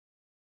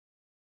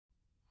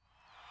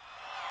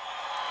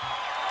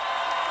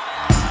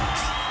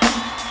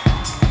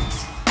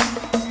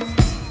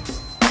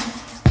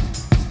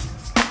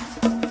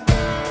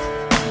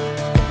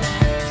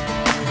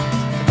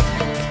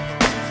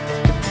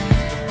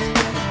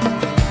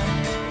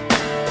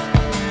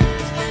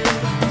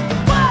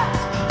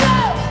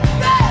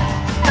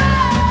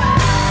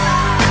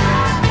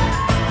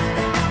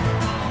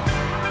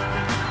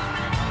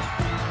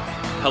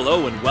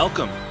Hello and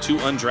welcome to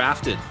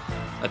Undrafted,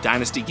 a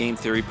Dynasty Game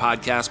Theory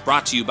podcast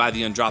brought to you by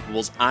the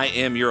Undroppables. I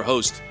am your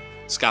host,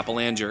 Scott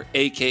Belanger,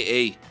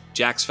 a.k.a.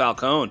 Jax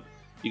Falcone.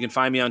 You can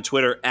find me on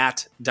Twitter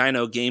at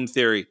Dino Game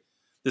Theory.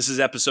 This is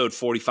episode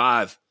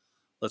 45.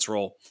 Let's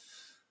roll.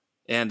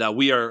 And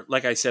we are,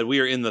 like I said,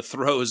 we are in the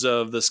throes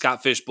of the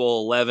Scott Fish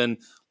Bowl 11.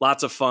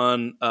 Lots of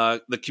fun.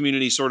 The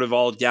community sort of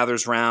all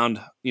gathers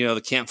around,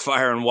 the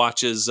campfire and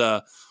watches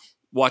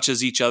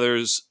each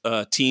other's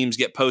teams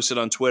get posted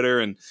on Twitter.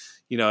 And,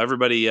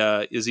 everybody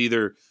is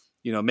either,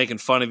 making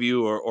fun of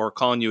you or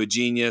calling you a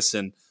genius.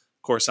 And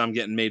of course, I'm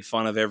getting made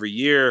fun of every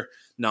year.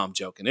 No, I'm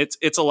joking.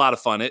 It's a lot of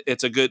fun.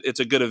 It's a good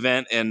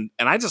event. And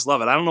I just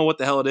love it. I don't know what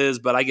the hell it is,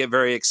 but I get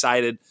very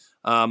excited.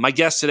 My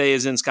guest today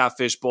is in Scott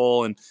Fish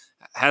Bowl and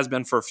has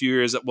been for a few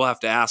years. We'll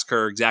have to ask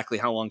her exactly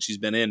how long she's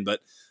been in,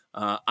 but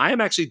I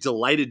am actually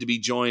delighted to be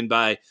joined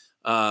by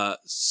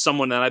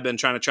someone that I've been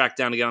trying to track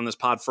down to get on this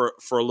pod for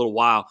a little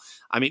while.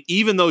 I mean,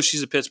 even though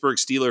she's a Pittsburgh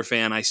Steelers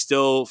fan, I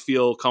still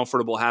feel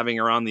comfortable having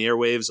her on the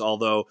airwaves.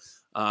 Although,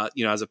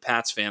 as a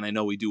Pats fan, I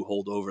know we do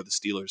hold over the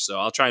Steelers, so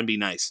I'll try and be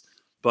nice.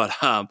 But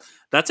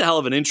that's a hell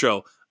of an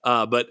intro.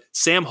 But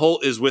Sam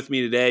Holt is with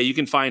me today. You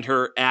can find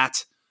her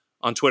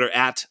on Twitter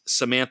at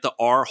Samantha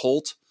R.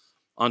 Holt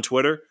on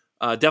Twitter.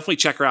 Definitely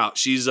check her out.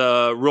 She's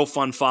a real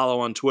fun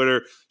follow on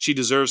Twitter. She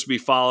deserves to be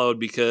followed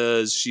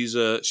because she's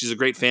a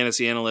great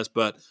fantasy analyst,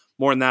 but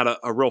more than that,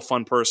 a real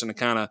fun person to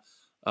kind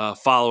of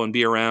follow and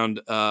be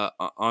around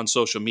on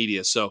social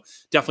media. So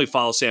definitely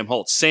follow Sam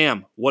Holt.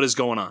 Sam, what is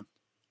going on?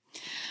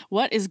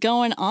 What is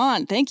going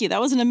on? Thank you.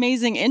 That was an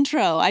amazing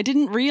intro. I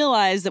didn't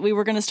realize that we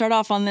were going to start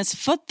off on this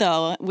foot,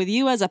 though, with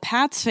you as a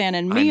Pats fan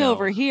and me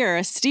over here,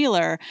 a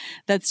Steeler,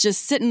 that's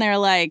just sitting there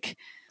like,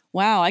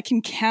 wow, I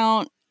can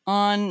count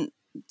on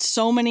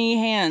so many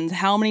hands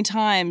how many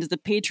times the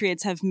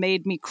Patriots have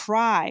made me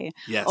cry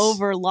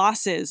over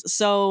losses.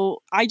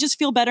 So I just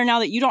feel better now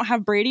that you don't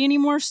have Brady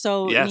anymore.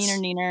 So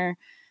neener,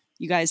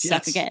 you guys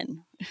suck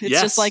again.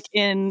 It's just like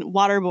in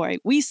Waterboy.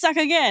 We suck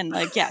again.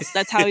 Like, yes,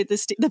 that's how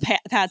the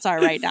Pats are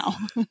right now.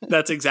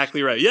 That's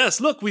exactly right.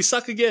 Yes, look, we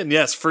suck again.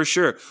 Yes, for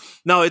sure.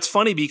 No, it's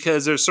funny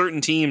because there's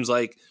certain teams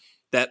like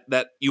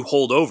that you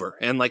hold over,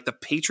 and like the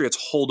Patriots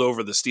hold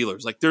over the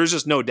Steelers. Like, there's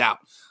just no doubt.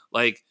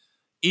 Like,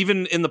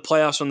 even in the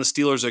playoffs when the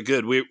Steelers are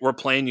good, we're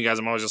playing you guys.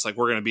 I'm always just like,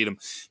 we're going to beat them.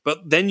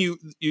 But then you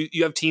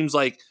have teams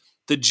like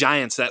the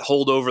Giants that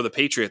hold over the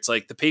Patriots.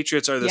 Like, the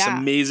Patriots are this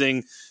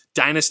amazing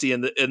dynasty,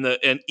 and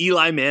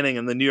Eli Manning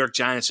and the New York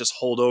Giants just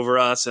hold over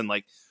us, and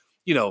like,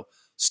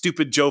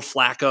 stupid Joe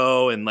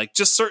Flacco, and like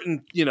just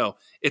certain,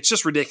 it's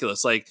just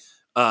ridiculous. Like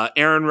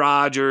Aaron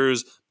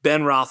Rodgers,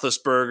 Ben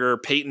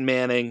Roethlisberger, Peyton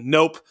Manning.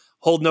 Nope,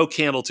 hold no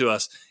candle to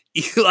us.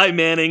 Eli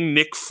Manning,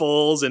 Nick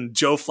Foles, and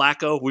Joe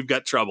Flacco. We've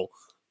got trouble.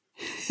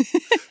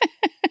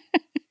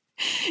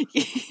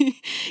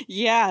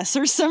 Yes,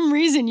 for some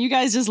reason you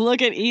guys just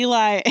look at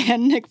Eli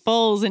and Nick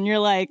Foles and you're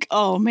like,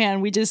 oh man,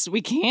 we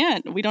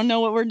don't know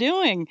what we're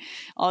doing.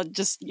 I'll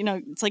just,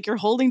 it's like you're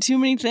holding too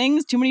many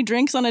things, too many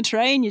drinks on a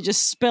tray, and you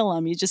just spill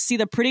them. You just see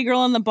the pretty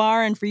girl in the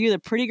bar, and for you, the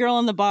pretty girl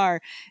in the bar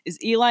is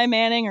Eli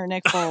Manning or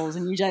Nick Foles,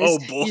 and you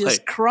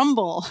just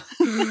crumble.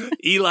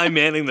 Eli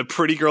Manning, the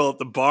pretty girl at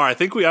the bar. I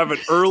think we have an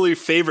early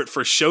favorite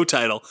for show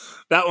title.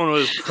 That one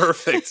was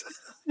perfect.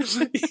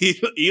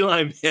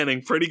 Eli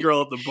Manning, pretty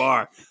girl at the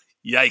bar.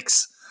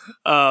 Yikes.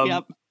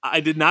 Yep. I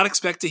did not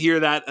expect to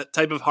hear that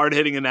type of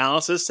hard-hitting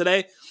analysis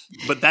today,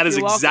 but that is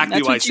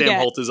exactly why Sam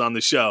Holt is on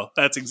the show.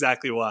 That's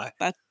exactly why.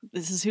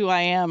 This is who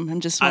I am. I'm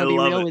just want to be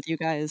real with you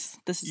guys.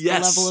 This is the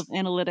level of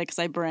analytics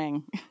I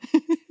bring.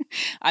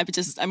 I'm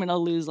going to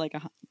lose like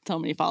so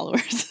many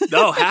followers.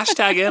 No,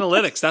 hashtag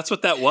analytics. That's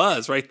what that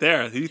was right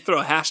there. You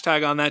throw a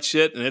hashtag on that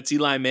shit, and it's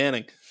Eli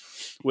Manning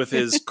with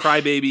his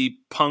crybaby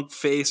punk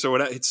face or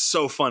whatever. It's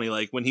so funny.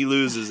 Like, when he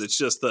loses, it's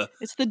just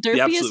it's the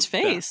derpiest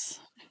face.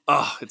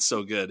 Oh, it's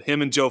so good.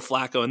 Him and Joe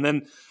Flacco. And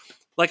then,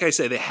 like I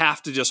say, they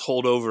have to just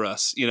hold over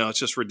us. It's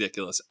just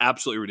ridiculous.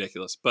 Absolutely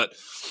ridiculous. But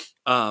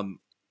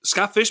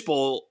Scott Fish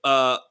Bowl,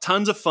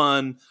 tons of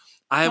fun.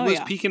 I was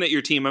peeking at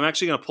your team. I'm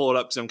actually going to pull it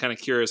up because I'm kind of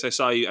curious. I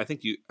saw you. I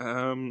think you. I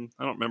don't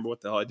remember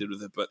what the hell I did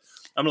with it, but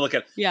I'm going to look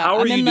at it. Yeah, how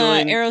are you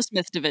doing? The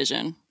Aerosmith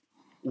division.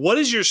 What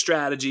is your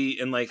strategy,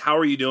 and like, how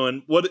are you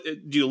doing? What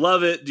do you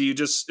love it?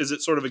 Is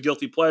it sort of a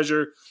guilty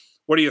pleasure?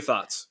 What are your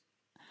thoughts?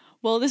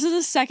 Well, this is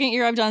the second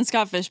year I've done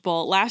Scott Fish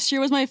Bowl. Last year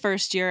was my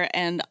first year,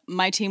 and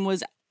my team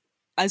was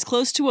as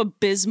close to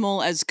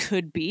abysmal as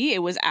could be. It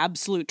was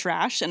absolute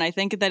trash, and I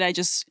think that I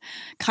just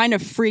kind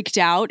of freaked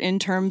out in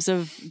terms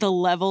of the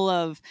level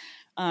of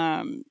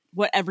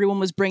what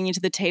everyone was bringing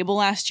to the table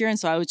last year, and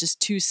so I was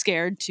just too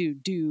scared to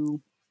do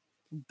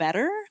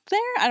better there.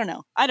 I don't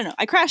know.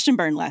 I crashed and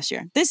burned last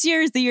year. This year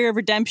is the year of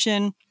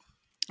redemption.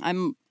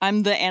 I'm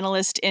the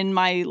analyst in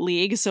my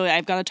league, so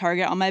I've got a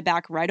target on my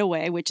back right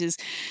away, which is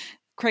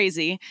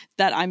crazy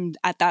that I'm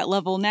at that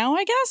level now,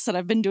 I guess, that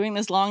I've been doing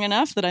this long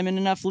enough that I'm in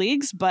enough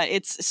leagues, but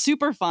it's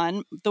super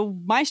fun.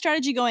 My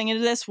strategy going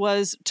into this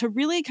was to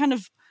really kind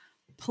of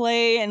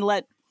play and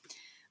let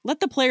let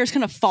the players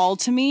kind of fall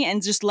to me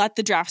and just let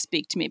the draft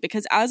speak to me,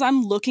 because as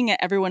I'm looking at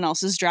everyone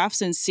else's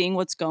drafts and seeing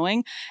what's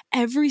going,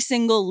 every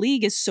single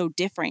league is so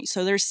different.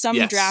 So there's some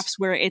drafts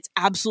where it's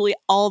absolutely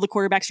all the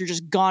quarterbacks are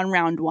just gone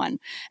round one,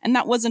 and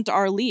that wasn't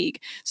our league.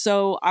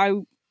 So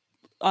I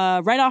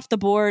right off the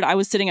board, I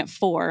was sitting at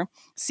 4.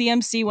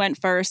 CMC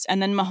went first,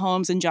 and then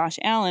Mahomes and Josh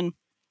Allen.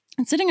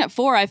 And sitting at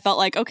 4, I felt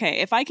like, okay,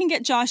 if I can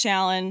get Josh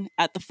Allen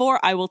at the 4,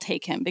 I will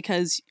take him,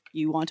 because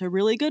you want a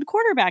really good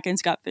quarterback in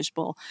Scott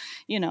Fishbowl.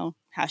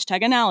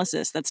 Hashtag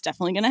analysis. That's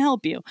definitely going to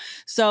help you.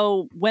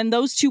 So when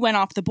those two went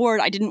off the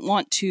board, I didn't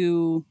want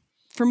to,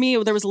 for me,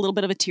 there was a little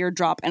bit of a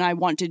teardrop, and I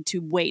wanted to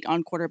wait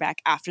on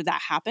quarterback after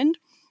that happened.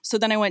 So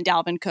then I went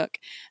Dalvin Cook.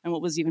 And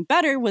what was even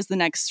better was the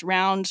next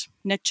round,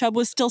 Nick Chubb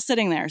was still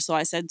sitting there. So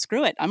I said,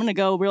 screw it. I'm going to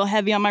go real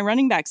heavy on my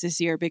running backs this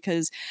year,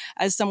 because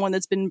as someone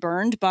that's been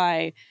burned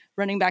by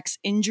running backs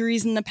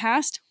injuries in the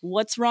past,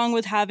 what's wrong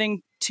with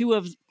having 2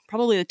 of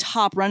probably the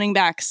top running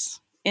backs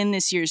in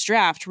this year's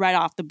draft right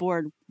off the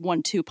board?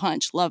 1-2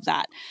 punch. Love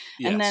that.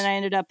 Yes. And then I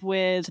ended up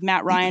with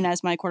Matt Ryan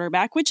as my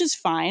quarterback, which is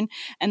fine.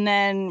 And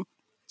then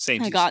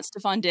I got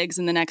Stephon Diggs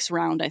in the next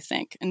round, I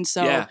think. And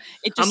so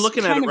it just I'm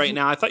looking at it right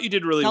now. I thought you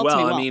did really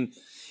well. I mean,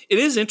 it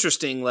is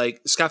interesting,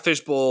 like Scott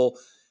Fishbowl,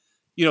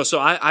 so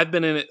I've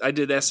been in it. I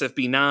did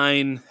SFB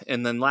 9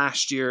 and then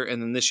last year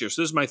and then this year.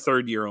 So this is my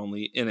 3rd year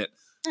only in it.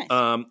 Nice.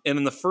 And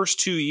in the first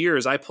 2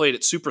 years, I played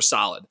it super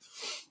solid.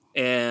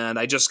 And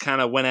I just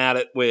kind of went at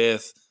it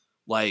with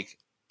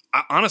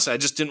honestly, I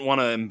just didn't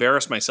want to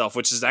embarrass myself,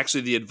 which is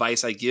actually the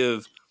advice I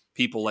give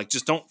people. Like,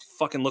 just don't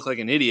fucking look like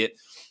an idiot.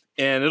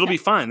 And it'll be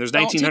fine. There's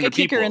 1,900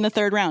 people. Kicker in the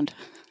 3rd round.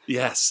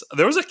 Yes,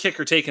 there was a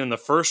kicker taken in the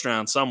 1st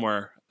round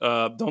somewhere.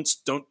 Don't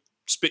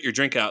spit your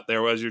drink out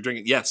there as you're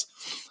drinking. Yes,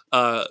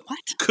 what?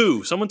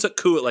 Koo. Someone took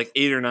Koo at like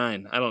 8 or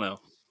 9. I don't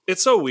know.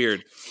 It's so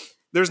weird.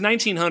 There's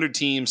 1,900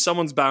 teams.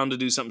 Someone's bound to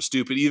do something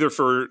stupid, either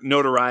for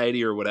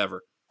notoriety or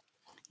whatever.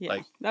 Yeah,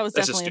 that was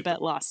definitely a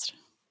bet lost.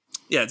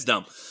 Yeah, it's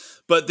dumb.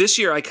 But this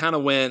year I kind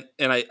of went,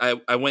 and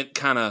I went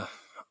kind of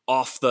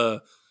off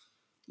the.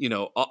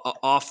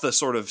 Off the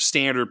sort of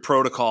standard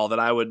protocol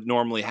that I would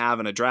normally have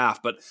in a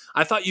draft. But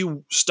I thought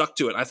you stuck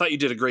to it. I thought you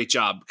did a great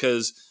job,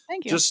 because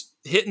just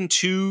hitting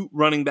 2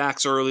 running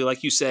backs early,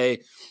 like you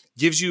say,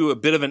 gives you a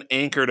bit of an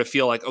anchor to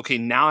feel like, okay,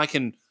 now I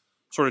can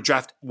sort of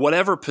draft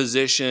whatever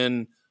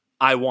position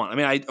I want. I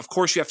mean, of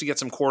course you have to get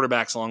some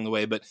quarterbacks along the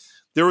way, but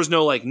there was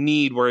no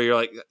need where you're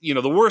like,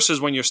 the worst is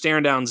when you're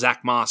staring down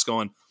Zach Moss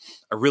going,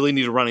 I really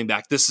need a running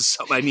back. This is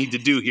something I need to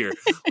do here.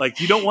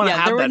 You don't want to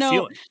have that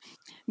feeling.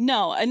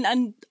 No,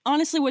 and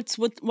honestly,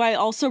 what I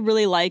also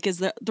really like is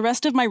that the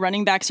rest of my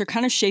running backs are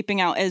kind of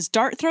shaping out as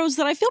dart throws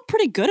that I feel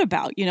pretty good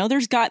about.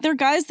 They're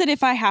guys that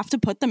if I have to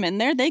put them in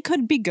there, they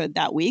could be good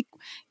that week.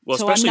 Well,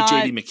 so especially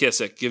J.D.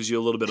 McKissick gives you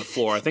a little bit of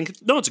floor. I think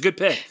it's a good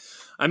pick.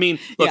 I mean,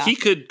 look, he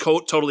could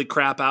totally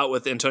crap out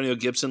with Antonio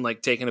Gibson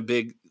taking a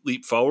big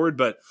leap forward,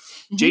 but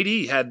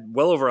J.D. had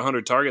well over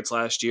 100 targets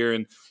last year,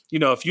 and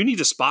if you need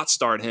to spot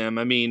start him,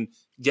 I mean,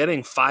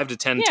 getting 5 to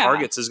 10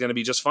 targets is going to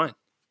be just fine.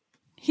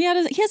 He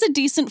has a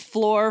decent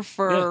floor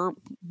for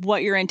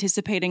what you're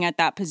anticipating at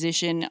that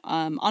position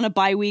on a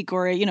bye week,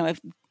 or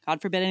if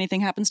God forbid anything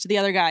happens to the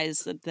other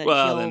guys.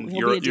 Then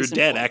you're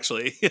dead. Floor.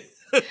 Actually,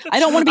 I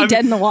don't want to be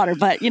dead in the water,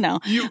 but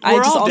I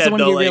just also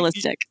want to be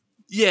realistic.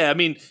 Yeah, I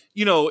mean,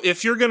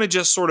 if you're going to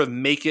just sort of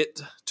make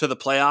it to the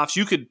playoffs,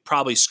 you could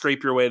probably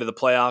scrape your way to the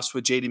playoffs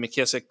with J.D.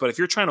 McKissick. But if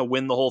you're trying to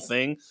win the whole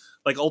thing,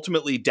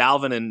 ultimately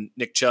Dalvin and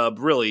Nick Chubb,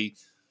 really,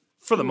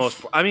 for the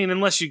most part, I mean,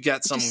 unless you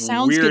get some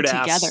weird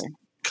ass.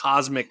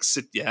 Cosmic,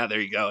 there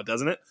you go,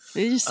 doesn't it?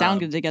 They just sound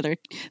good together.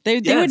 They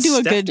would do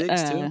a good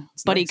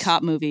buddy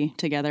cop movie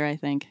together, I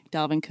think.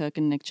 Dalvin Cook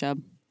and Nick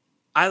Chubb.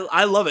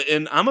 I love it,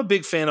 and I'm a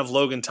big fan of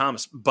Logan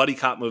Thomas buddy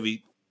cop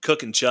movie.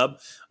 Cook and Chubb,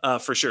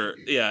 for sure.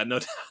 Yeah,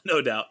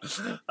 no doubt.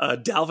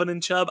 Dalvin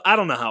and Chubb. I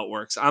don't know how it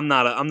works. I'm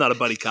not a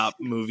buddy cop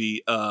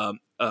movie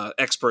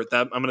expert.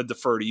 That I'm going to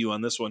defer to you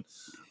on this one.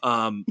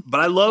 But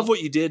I love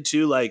what you did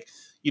too.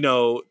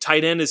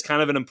 Tight end is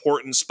kind of an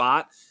important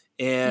spot.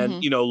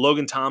 And,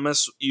 Logan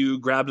Thomas, you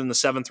grabbed in the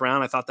 7th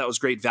round. I thought that was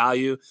great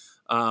value.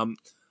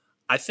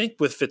 I think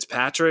with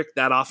Fitzpatrick,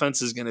 that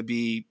offense is going to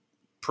be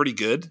pretty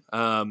good.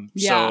 So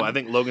I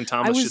think Logan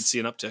Thomas should see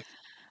an uptick.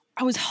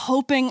 I was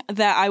hoping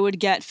that I would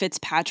get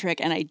Fitzpatrick,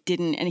 and I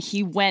didn't. And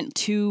he went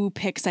 2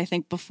 picks, I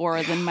think,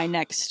 before than my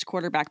next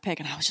quarterback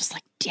pick. And I was just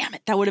like, damn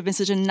it, that would have been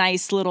such a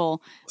nice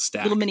little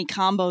mini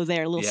combo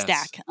there,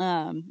 stack.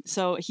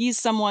 So he's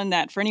someone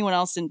that for anyone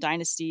else in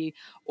Dynasty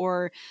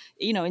or,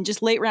 in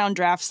just late round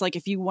drafts,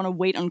 if you want to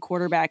wait on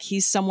quarterback,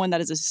 he's someone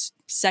that is a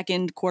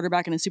second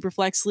quarterback in a super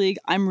flex league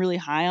I'm really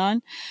high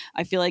on.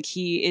 I feel like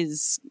he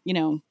is,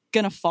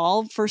 going to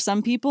fall for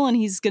some people, and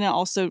he's going to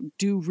also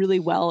do really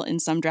well in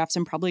some drafts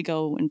and probably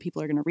go when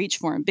people are going to reach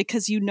for him,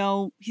 because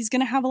he's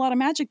going to have a lot of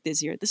magic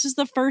this year. This is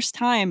the first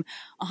time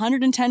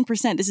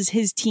 110%. This is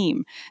his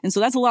team. And so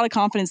that's a lot of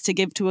confidence to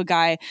give to a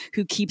guy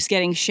who keeps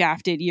getting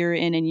shafted year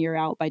in and year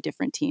out by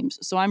different teams.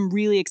 So I'm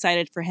really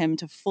excited for him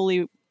to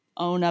fully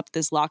own up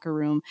this locker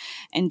room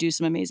and do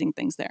some amazing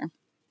things there.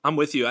 I'm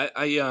with you.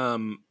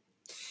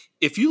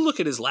 if you look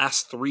at his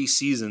last 3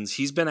 seasons,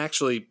 he's been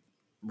actually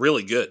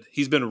really good.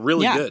 He's been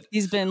really good.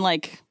 He's been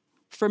like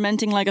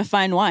fermenting like a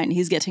fine wine.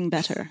 He's getting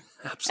better.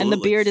 Absolutely. And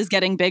the beard is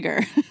getting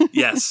bigger.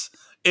 Yes.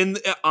 And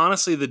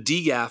honestly, the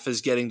DGAF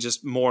is getting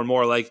just more and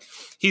more. Like,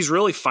 he's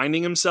really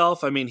finding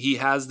himself. I mean, he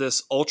has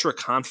this ultra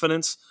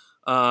confidence,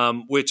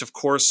 which of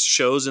course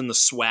shows in the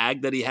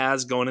swag that he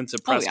has going into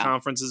press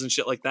conferences and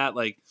shit like that.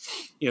 Like,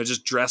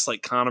 just dressed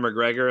like Conor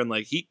McGregor, and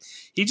like he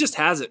just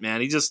has it,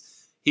 man.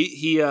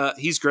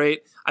 He's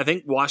great. I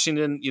think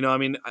Washington, I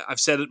mean,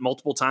 I've said it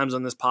multiple times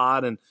on this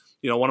pod, and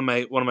one of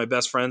my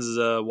best friends is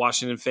a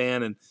Washington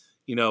fan, and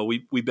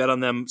we bet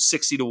on them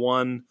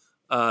 60-1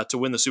 to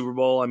win the Super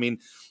Bowl. I mean,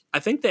 I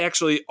think they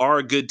actually are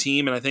a good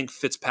team, and I think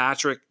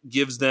Fitzpatrick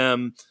gives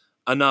them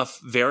enough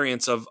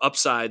variance of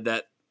upside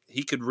that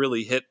he could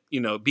really hit,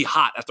 be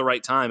hot at the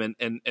right time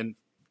and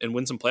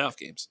win some playoff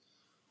games.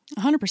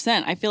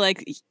 100%. I feel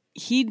like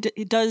he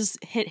does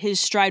hit his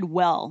stride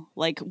well.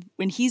 Like,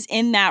 when he's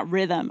in that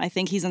rhythm, I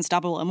think he's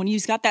unstoppable. And when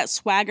he's got that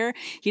swagger,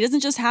 he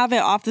doesn't just have it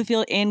off the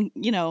field in,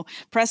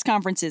 press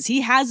conferences. He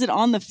has it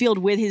on the field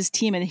with his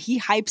team, and he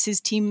hypes his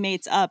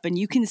teammates up, and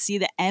you can see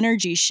the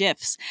energy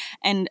shifts.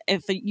 And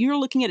if you're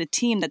looking at a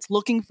team that's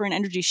looking for an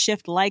energy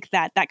shift like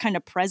that kind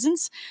of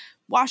presence,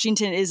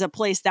 Washington is a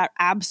place that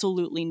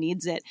absolutely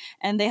needs it.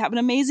 And they have an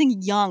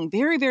amazing young,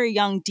 very, very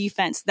young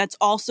defense that's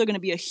also going to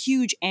be a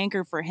huge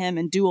anchor for him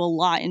and do a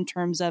lot in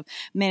terms of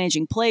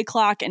managing play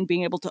clock and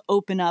being able to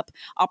open up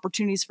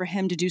opportunities for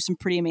him to do some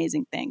pretty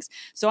amazing things.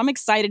 So I'm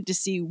excited to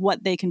see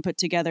what they can put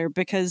together,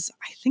 because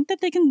I think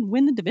that they can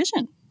win the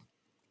division.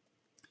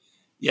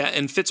 Yeah,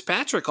 and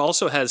Fitzpatrick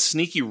also has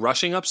sneaky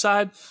rushing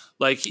upside.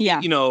 Like,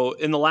 in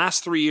the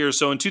last 3 years,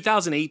 so in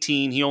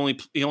 2018, he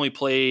only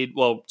played,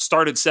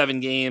 started 7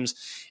 games,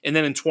 and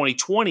then in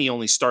 2020, he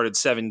only started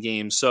 7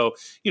 games. So,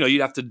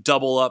 you'd have to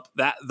double up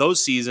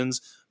those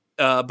seasons.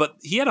 But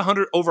he had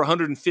over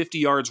 150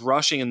 yards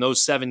rushing in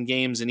those 7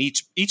 games in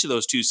each of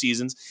those 2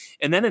 seasons.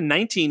 And then in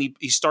 19,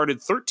 he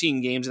started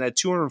 13 games and had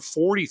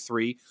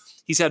 243.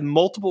 He's had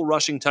multiple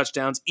rushing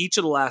touchdowns each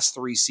of the last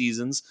 3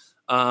 seasons.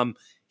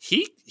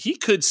 He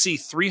could see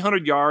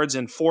 300 yards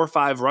and 4 or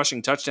 5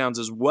 rushing touchdowns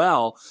as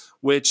well,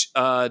 which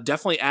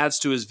definitely adds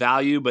to his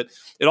value, but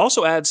it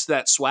also adds to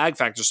that swag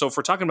factor. So if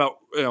we're talking about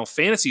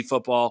fantasy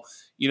football,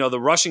 the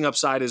rushing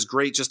upside is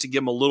great just to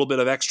give him a little bit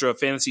of extra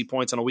fantasy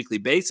points on a weekly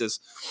basis.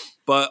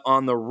 But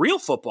on the real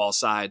football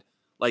side,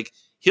 like,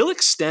 he'll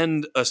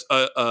extend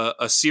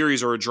a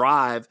series or a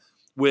drive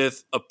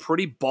with a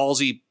pretty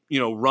ballsy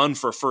run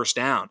for first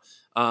down.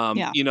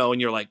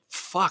 And you're like,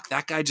 fuck,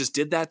 that guy just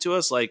did that to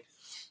us. Like,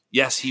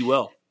 yes, he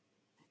will.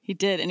 He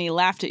did, and he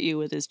laughed at you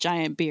with his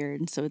giant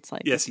beard. So it's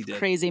like, yes, he did.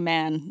 Crazy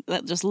man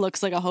that just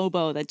looks like a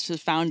hobo that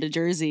just found a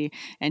jersey,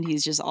 and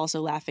he's just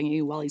also laughing at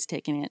you while he's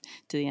taking it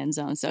to the end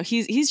zone. So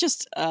he's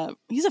just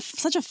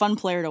such a fun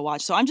player to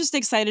watch. So I'm just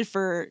excited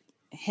for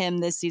him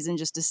this season,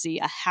 just to see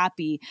a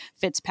happy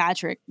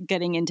Fitzpatrick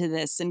getting into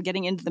this and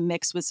getting into the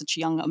mix with such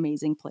young,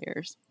 amazing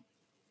players.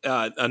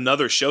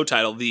 Another show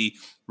title, the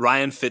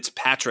Ryan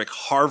Fitzpatrick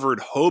Harvard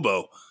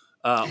Hobo.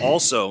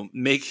 Also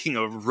making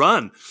a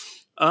run.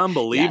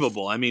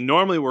 Unbelievable. Yes. I mean,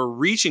 normally we're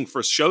reaching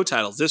for show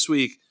titles. This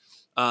week,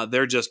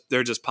 they're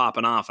just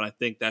popping off, and I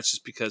think that's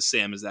just because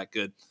Sam is that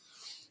good.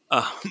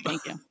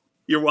 Thank you.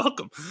 You're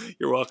welcome.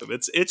 You're welcome.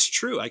 It's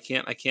true. I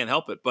can't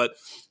help it. But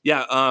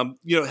yeah,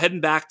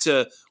 heading back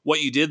to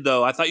what you did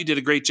though, I thought you did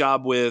a great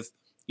job with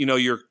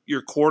your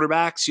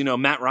quarterbacks.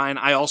 Matt Ryan.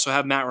 I also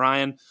have Matt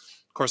Ryan.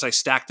 Of course, I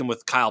stacked him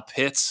with Kyle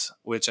Pitts,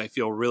 which I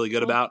feel really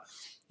good about.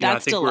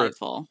 That's I think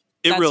delightful.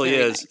 It really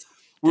is. Nice.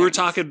 We were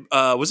talking.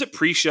 Was it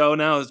pre-show?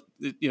 Now,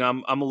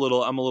 I'm a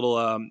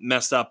little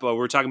messed up. We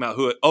were talking about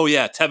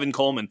Tevin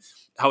Coleman.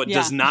 How it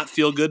does not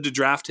feel good to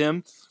draft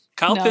him.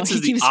 Kyle Pitts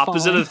is the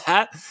opposite of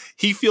that.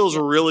 He feels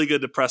really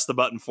good to press the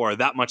button for.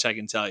 That much I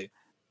can tell you.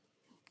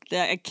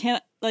 I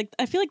can't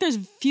I feel like there's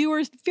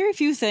very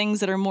few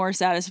things that are more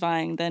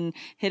satisfying than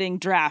hitting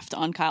draft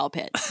on Kyle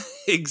Pitts.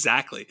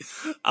 Exactly.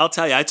 I'll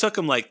tell you, I took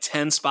him like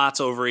 10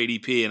 spots over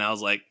ADP, and I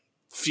was like,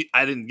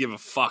 I didn't give a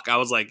fuck. I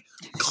was like,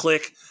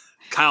 click.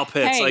 Kyle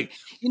Pitts. Hey,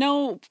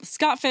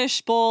 Scott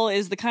Fish Bowl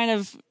is the kind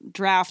of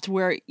draft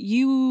where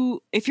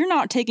if you're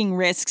not taking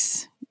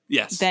risks,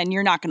 then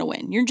you're not going to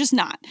win. You're just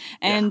not.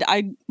 And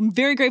I'm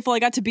very grateful I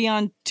got to be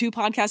on 2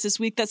 podcasts this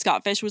week that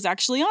Scott Fish was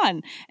actually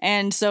on.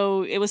 And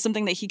so it was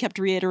something that he kept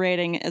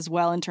reiterating as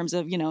well, in terms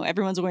of,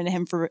 everyone's going to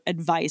him for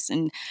advice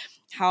and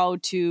how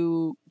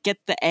to get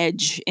the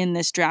edge in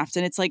this draft.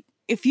 And it's like,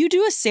 if you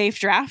do a safe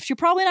draft, you're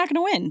probably not going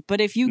to win.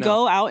 But if you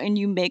go out and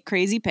you make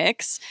crazy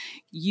picks,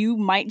 you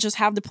might just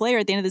have the player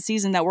at the end of the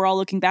season that we're all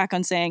looking back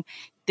on saying,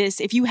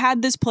 if you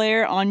had this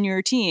player on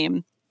your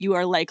team, you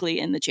are likely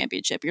in the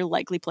championship. You're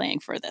likely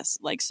playing for this.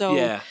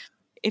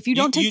 If you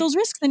don't take those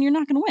risks, then you're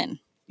not going to win.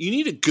 You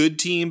need a good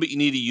team, but you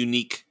need a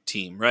unique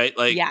team, right?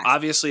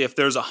 Obviously, if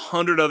there's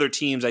 100 other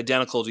teams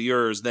identical to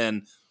yours,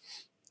 then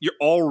you're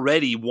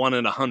already 1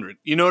 in 100.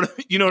 You know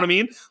what I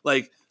mean?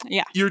 Like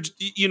Yeah.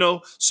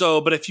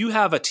 but if you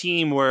have a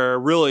team where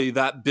really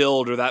that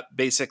build or that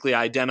basically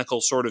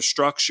identical sort of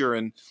structure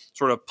and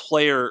sort of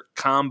player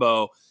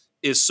combo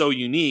is so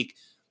unique,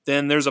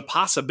 then there's a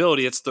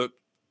possibility it's the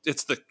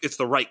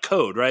right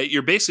code, right?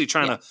 You're basically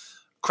trying to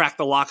crack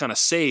the lock on a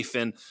safe.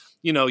 And,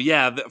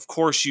 of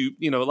course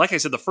like I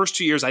said, the first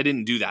 2 years I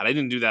didn't do that. I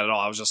didn't do that at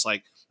all. I was just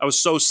like, I was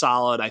so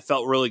solid. I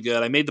felt really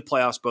good. I made the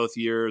playoffs both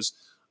years.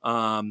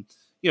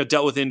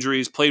 Dealt with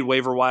injuries, played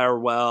waiver wire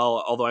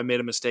well, although I made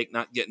a mistake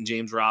not getting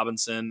James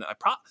Robinson.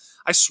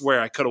 I swear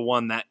I could have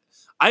won that.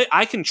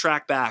 I can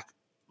track back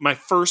my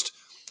first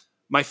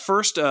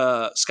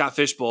Scott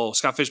Fish Bowl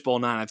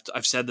 9.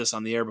 I've said this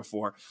on the air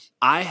before.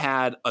 I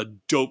had a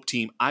dope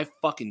team. I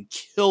fucking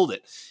killed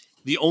it.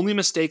 The only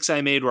mistakes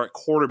I made were at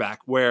quarterback,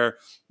 where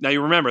now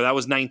you remember that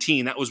was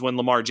 19. That was when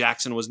Lamar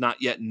Jackson was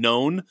not yet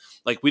known.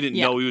 Like we didn't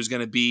know he was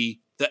going to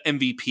be the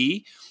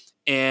MVP.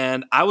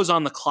 And I was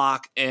on the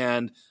clock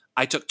and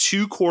I took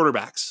 2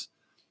 quarterbacks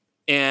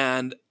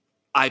and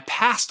I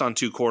passed on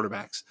 2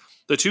 quarterbacks.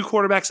 The 2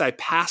 quarterbacks I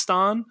passed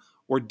on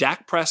were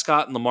Dak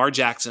Prescott and Lamar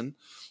Jackson.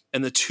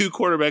 And the 2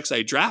 quarterbacks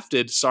I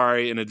drafted,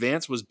 in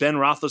advance, was Ben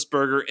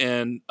Roethlisberger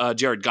and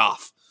Jared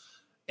Goff.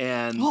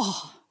 And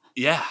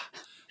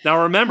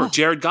now remember,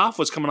 Jared Goff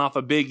was coming off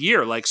a big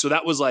year. Like, so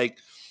that was like,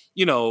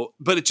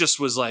 but it just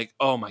was like,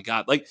 oh my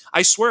God. Like,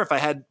 I swear if I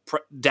had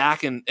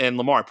Dak and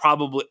Lamar,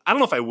 probably, I don't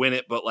know if I win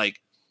it, but like,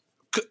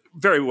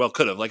 very well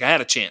could have. Like I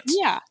had a chance.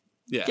 Yeah,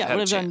 I had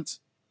a chance.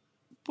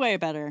 Way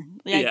better.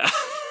 Yeah.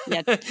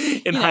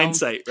 In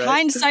hindsight, right?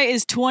 Hindsight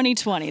is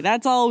 20/20.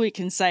 That's all we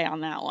can say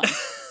on that one.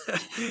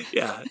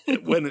 Yeah.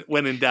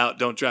 When in doubt,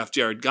 don't draft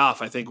Jared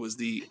Goff, I think was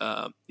the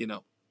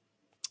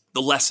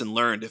the lesson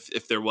learned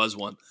if there was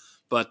one.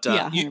 But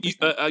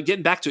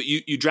getting back to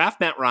it, you draft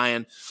Matt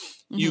Ryan.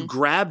 You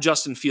grab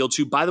Justin Fields,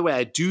 who, by the way,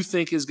 I do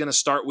think is going to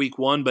start week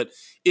 1. But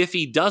if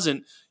he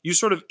doesn't, you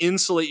sort of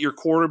insulate your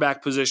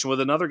quarterback position with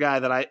another guy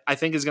that I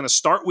think is going to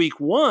start week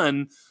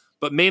 1,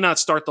 but may not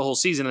start the whole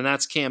season, and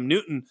that's Cam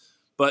Newton.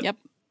 But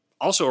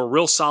also a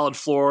real solid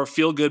floor.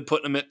 Feel good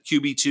putting him at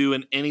QB2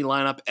 in any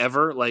lineup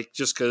ever, like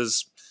just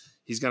because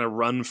he's going to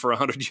run for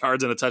 100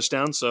 yards and a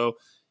touchdown. So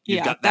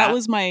you've got that. That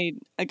was my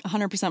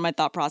 100% my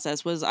thought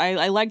process was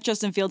I like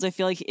Justin Fields. I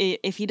feel like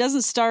if he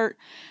doesn't start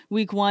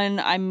week 1,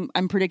 I'm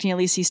predicting at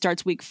least he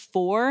starts week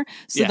 4.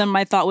 So then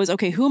my thought was,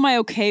 okay, who am I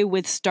okay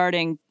with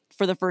starting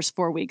for the first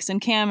 4 weeks?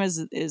 And Cam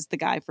is the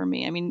guy for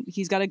me. I mean,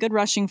 he's got a good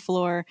rushing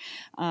floor.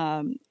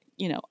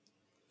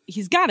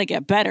 He's got to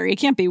get better. He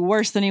can't be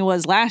worse than he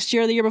was last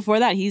year or the year before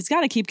that. He's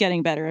got to keep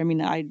getting better. I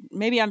mean,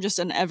 maybe I'm just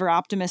an ever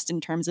optimist in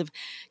terms of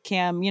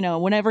Cam.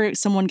 Whenever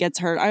someone gets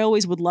hurt, I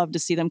always would love to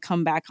see them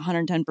come back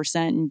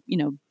 110%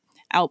 and,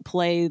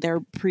 outplay their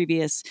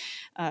previous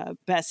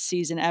best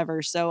season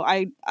ever. So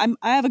I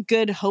have a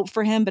good hope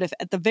for him, but if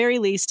at the very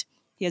least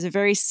he has a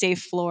very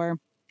safe floor.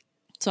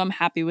 So I'm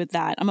happy with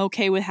that. I'm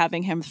okay with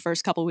having him the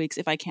first couple weeks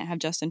if I can't have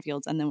Justin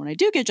Fields. And then when I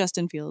do get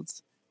Justin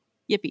Fields,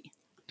 yippee.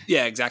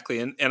 Yeah, exactly.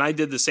 And I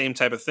did the same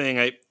type of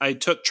thing. I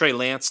took Trey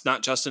Lance,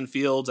 not Justin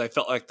Fields. I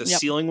felt like the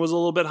ceiling was a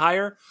little bit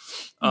higher.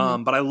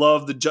 But I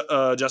love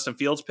the Justin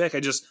Fields pick. I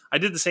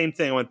did the same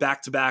thing. I went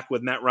back to back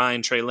with Matt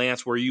Ryan, Trey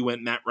Lance, where you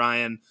went Matt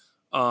Ryan,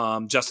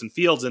 Justin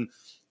Fields. And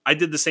I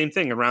did the same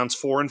thing in rounds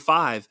 4 and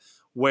 5,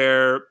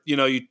 where,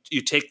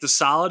 you take the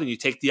solid and you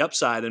take the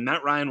upside. And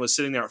Matt Ryan was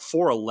sitting there at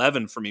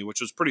 4.11 for me,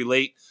 which was pretty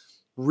late.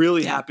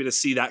 Really happy to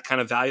see that kind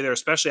of value there,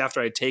 especially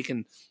after I'd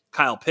taken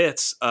Kyle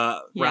Pitts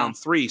round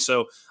 3.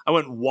 So I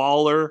went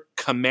Waller,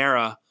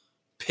 Kamara,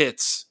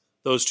 Pitts,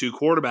 those 2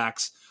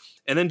 quarterbacks,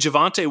 and then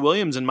Javonte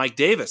Williams and Mike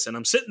Davis. And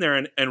I'm sitting there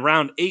in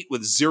round 8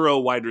 with 0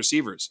 wide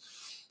receivers.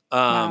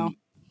 Wow.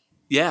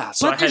 Yeah.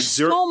 So but I had there's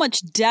 0. so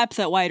much depth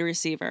at wide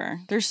receiver.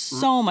 There's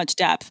so much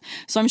depth.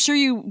 So I'm sure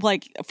you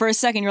for a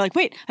second, you're like,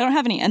 wait, I don't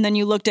have any. And then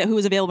you looked at who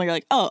was available. And you're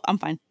like, oh, I'm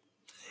fine.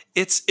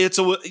 It's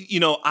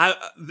I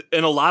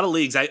in a lot of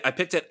leagues, I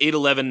picked at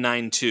 8-11,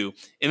 9-2.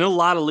 In a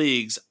lot of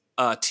leagues,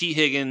 T.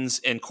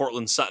 Higgins and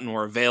Cortland Sutton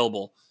were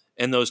available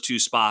in those 2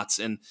 spots.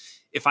 And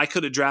if I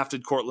could have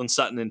drafted Cortland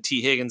Sutton and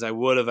T. Higgins, I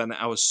would have. And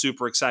I was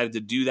super excited to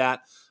do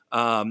that.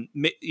 I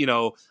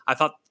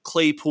thought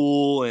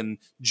Claypool and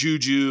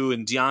Juju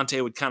and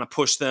Deontay would kind of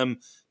push them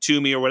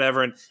to me or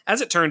whatever. And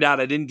as it turned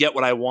out, I didn't get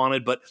what I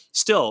wanted, but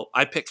still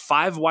I picked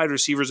 5 wide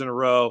receivers in a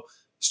row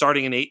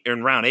starting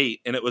in round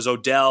 8. And it was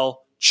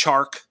Odell,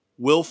 Chark,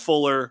 Will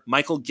Fuller,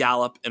 Michael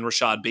Gallup, and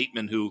Rashad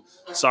Bateman, who,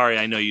 sorry,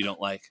 I know you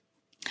don't like.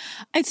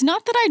 It's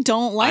not that I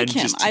don't like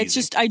him. It's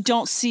just I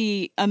don't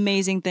see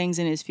amazing things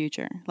in his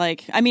future.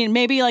 Like, I mean,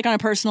 maybe like on a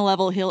personal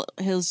level, he's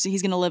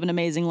going to live an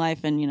amazing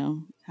life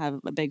and have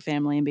a big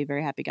family and be a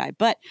very happy guy.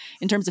 But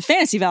in terms of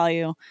fantasy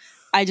value,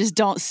 I just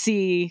don't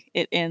see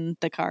it in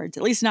the cards.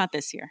 At least not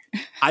this year.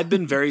 I've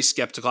been very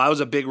skeptical. I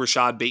was a big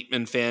Rashad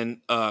Bateman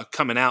fan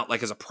coming out,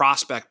 like as a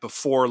prospect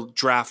before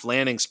draft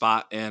landing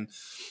spot, and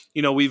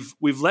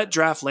we've let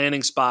draft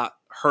landing spot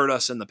hurt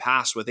us in the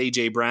past with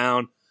AJ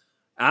Brown.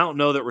 I don't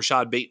know that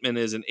Rashad Bateman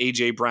is an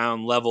A.J.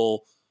 Brown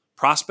level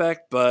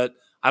prospect, but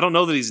I don't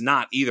know that he's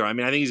not either. I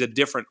mean, I think he's a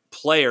different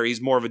player.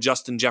 He's more of a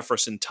Justin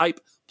Jefferson type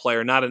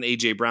player, not an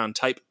A.J. Brown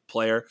type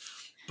player.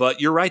 But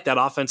you're right, that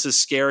offense is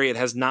scary. It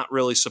has not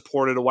really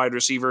supported a wide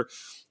receiver.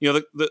 You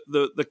know,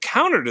 the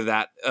counter to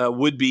that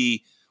would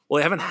be, well,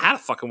 they haven't had a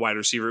fucking wide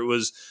receiver. It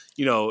was,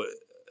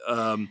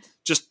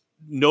 just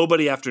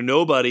nobody after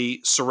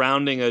nobody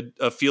surrounding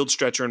a field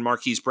stretcher in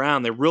Marquise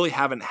Brown. They really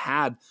haven't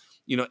had,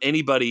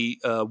 anybody.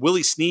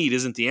 Willie Snead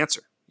isn't the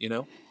answer,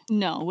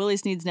 No, Willie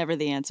Snead's never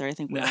the answer. I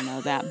think we all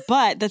know that.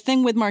 But the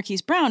thing with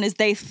Marquise Brown is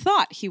they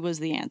thought he was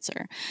the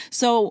answer.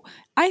 So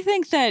I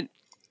think that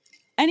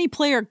any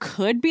player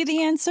could be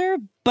the answer,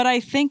 but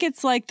I think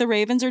it's like the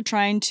Ravens are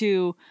trying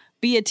to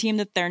be a team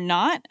that they're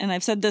not. And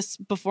I've said this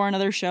before in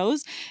other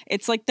shows.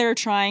 It's like they're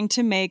trying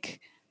to make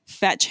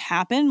fetch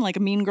happen, like a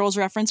Mean Girls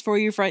reference for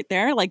you right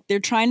there. Like they're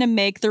trying to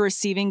make the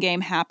receiving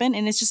game happen,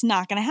 and it's just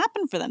not going to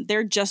happen for them.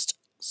 They're just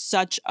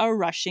such a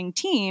rushing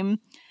team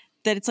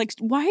that it's like,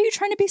 why are you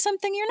trying to be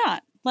something you're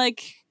not?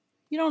 Like,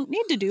 you don't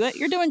need to do it.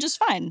 You're doing just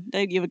fine.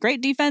 You have a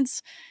great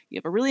defense. You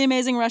have a really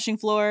amazing rushing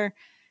floor.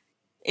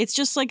 It's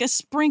just like a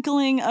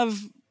sprinkling of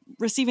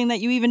receiving that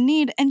you even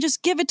need, and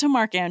just give it to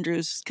Mark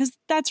Andrews, because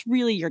that's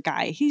really your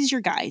guy. He's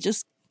your guy.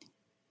 Just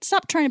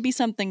stop trying to be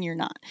something you're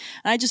not.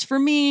 And for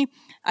me,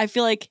 I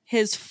feel like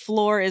his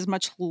floor is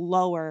much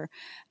lower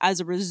as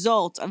a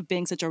result of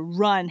being such a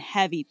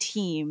run-heavy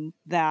team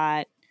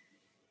that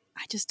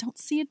I just don't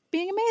see it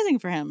being amazing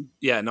for him.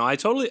 Yeah, no, I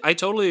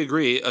totally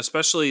agree.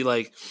 Especially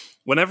like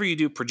whenever you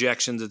do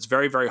projections, it's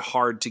very, very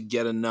hard to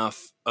get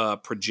enough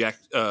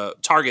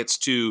targets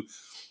to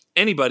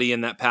anybody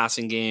in that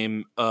passing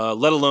game,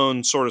 let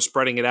alone sort of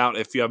spreading it out.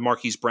 If you have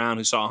Marquise Brown,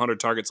 who saw 100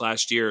 targets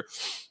last year,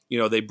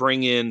 they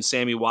bring in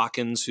Sammy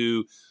Watkins,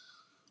 who,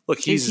 look,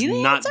 he's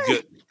not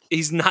good.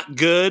 He's not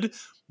good,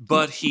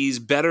 but he's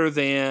better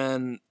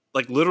than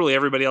like literally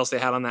everybody else they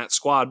had on that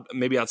squad,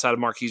 maybe outside of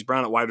Marquise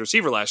Brown at wide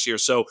receiver last year.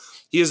 So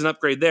he is an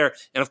upgrade there.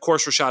 And of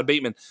course, Rashad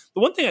Bateman.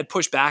 The one thing I'd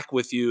push back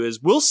with you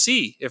is we'll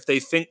see if they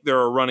think they're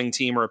a running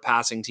team or a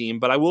passing team.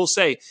 But I will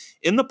say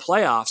in the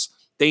playoffs,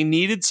 they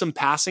needed some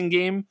passing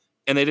game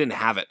and they didn't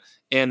have it.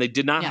 And they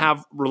did not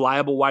have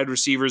reliable wide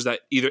receivers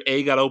that either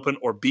A, got open,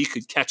 or B,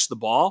 could catch the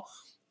ball.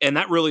 And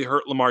that really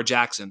hurt Lamar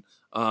Jackson.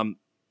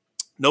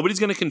 Nobody's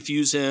going to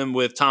confuse him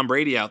with Tom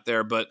Brady out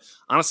there, but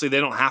honestly, they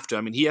don't have to.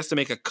 I mean, he has to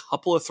make a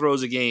couple of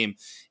throws a game.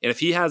 And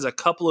if he has a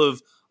couple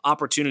of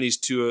opportunities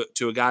to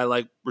a guy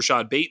like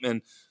Rashad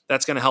Bateman,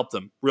 that's going to help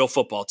them. Real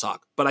football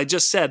talk. But I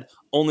just said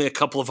only a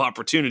couple of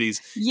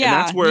opportunities. Yeah, and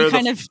that's where you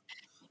kind of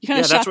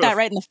shot that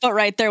right in the foot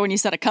right there when you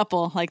said a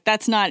couple. Like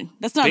that's not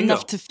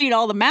enough to feed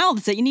all the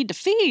mouths that you need to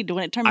feed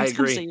when it comes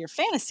to your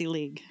fantasy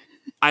league.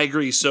 I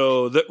agree.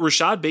 So the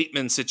Rashad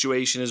Bateman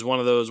situation is one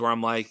of those where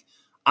I'm like,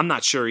 I'm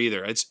not sure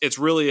either. It's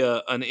really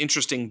an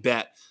interesting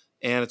bet,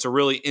 and it's a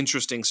really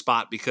interesting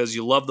spot because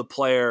you love the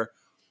player.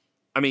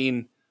 I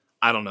mean,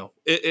 I don't know.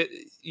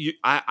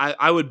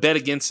 I would bet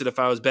against it if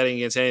I was betting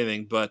against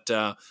anything, but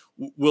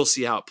we'll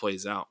see how it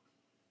plays out.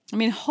 I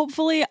mean,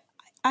 hopefully,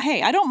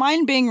 hey, I don't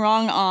mind being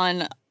wrong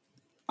on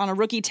a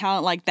rookie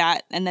talent like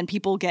that, and then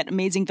people get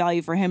amazing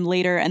value for him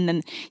later, and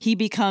then he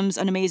becomes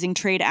an amazing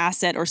trade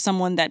asset or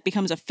someone that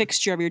becomes a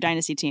fixture of your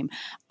dynasty team.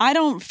 I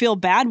don't feel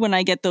bad when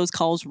I get those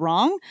calls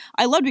wrong.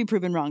 I love to be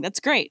proven wrong. That's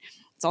great.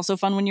 It's also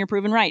fun when you're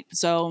proven right.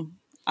 So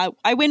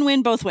I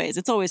win both ways.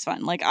 It's always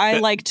fun. Like I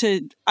like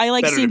seeing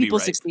people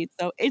succeed.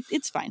 So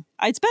it's fine.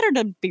 It's better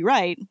to be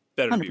right,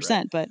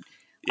 100%. But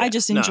I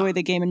just enjoy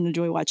the game and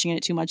enjoy watching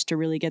it too much to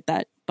really get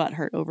that butt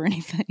hurt over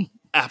anything.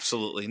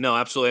 Absolutely. No,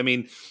 absolutely. I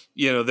mean,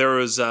 there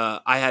was I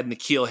had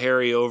N'Keal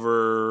Harry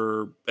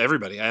over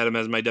everybody. I had him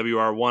as my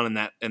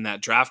WR1 in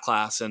that draft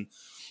class, and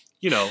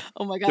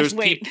oh my gosh,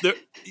 wait.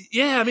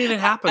 I mean, it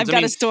happens. I've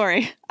got a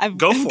story. I've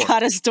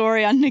got a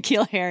story on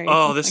N'Keal Harry.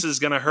 Oh, this is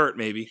gonna hurt.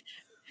 Maybe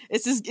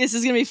this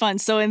is gonna be fun.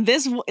 So in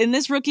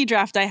this rookie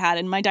draft I had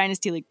in my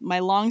dynasty league, my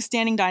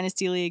long-standing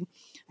dynasty league.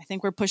 I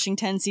think we're pushing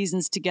 10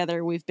 seasons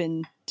together. We've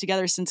been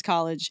together since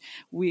college.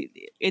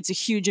 It's a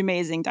huge,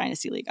 amazing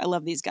dynasty league. I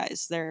love these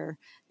guys.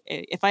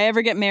 If I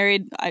ever get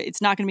married,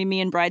 it's not going to be me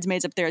and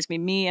bridesmaids up there. It's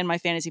going to be me and my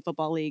fantasy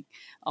football league,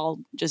 all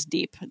just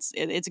deep.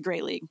 It's a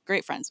great league,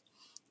 great friends.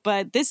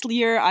 But this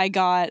year I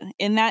got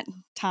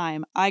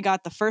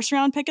the first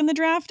round pick in the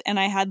draft, and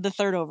I had the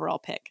third overall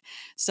pick.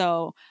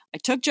 So I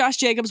took Josh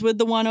Jacobs with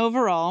the 1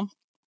 overall.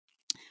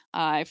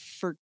 I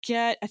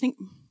forget. I think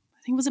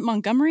was it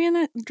Montgomery in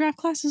that draft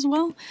class as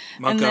well?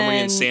 Montgomery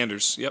and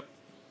Sanders. Yep.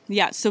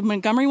 Yeah. So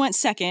Montgomery went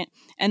second,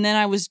 and then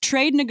I was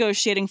trade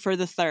negotiating for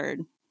the third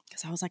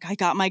because I was like, I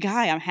got my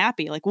guy. I'm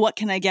happy. Like, what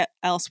can I get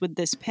else with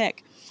this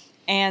pick?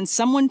 And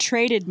someone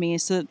traded me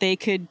so that they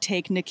could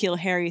take N'Keal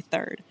Harry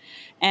third.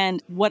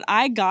 And what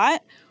I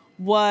got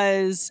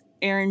was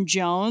Aaron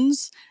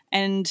Jones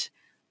and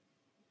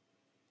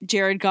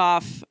Jared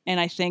Goff, and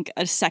I think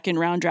a second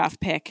round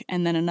draft pick,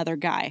 and then another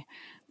guy.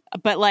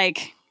 But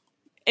like,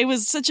 it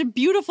was such a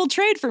beautiful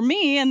trade for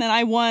me, and then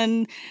I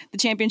won the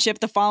championship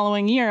the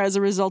following year as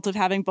a result of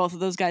having both of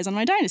those guys on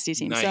my dynasty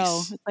team. Nice.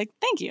 So it's like,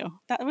 thank you.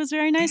 That was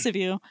very nice of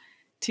you.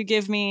 to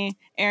give me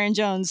Aaron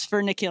Jones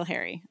for N'Keal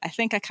Harry. I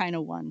think I kind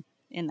of won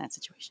in that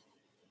situation.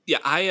 Yeah,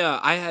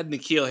 I had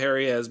N'Keal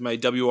Harry as my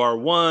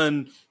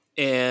WR1,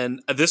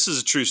 and this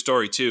is a true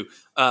story too.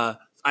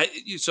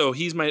 So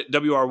he's my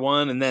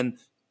WR1, and then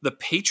the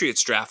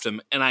Patriots draft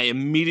him, and I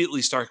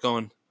immediately start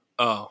going,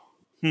 oh,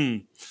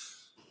 I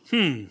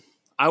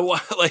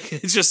like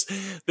it's just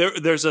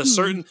there's a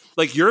certain,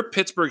 like, you're a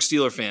Pittsburgh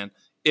Steeler fan.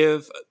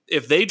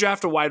 If they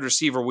draft a wide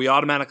receiver, we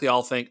automatically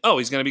all think, oh,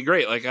 he's going to be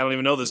great. Like, I don't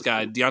even know this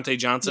guy, Deontay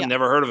Johnson.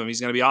 Never heard of him.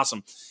 He's going to be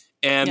awesome.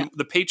 And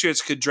the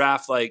Patriots could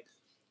draft like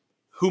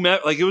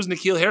like it was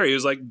N'Keal Harry. It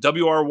was like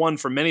WR1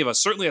 for many of us.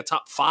 Certainly a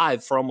top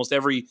 5 for almost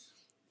every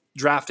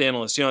draft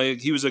analyst. You know,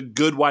 he was a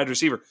good wide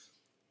receiver.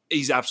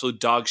 He's absolute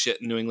dog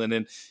shit in New England,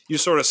 and you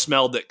sort of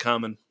smelled it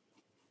coming.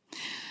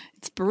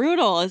 It's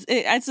brutal.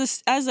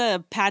 As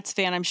a Pats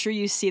fan, I'm sure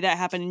you see that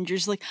happen, and you're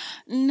just like,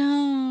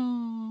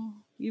 no,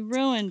 you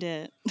ruined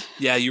it.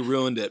 Yeah, you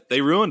ruined it. They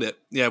ruined it.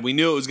 Yeah, we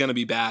knew it was going to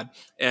be bad,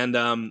 and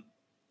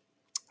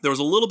there was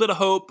a little bit of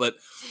hope, but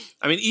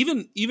I mean,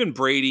 even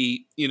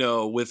Brady, you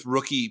know, with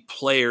rookie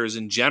players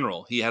in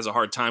general, he has a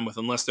hard time with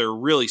unless they're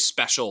really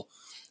special.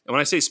 And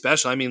when I say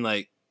special, I mean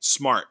like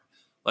smart,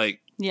 like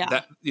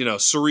that, you know,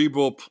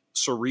 cerebral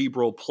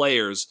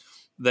players.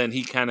 Then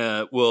he kind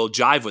of will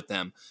jive with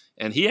them.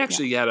 And he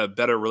actually had a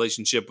better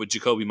relationship with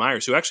Jacoby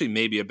Myers, who actually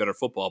may be a better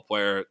football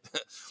player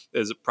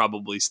as it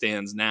probably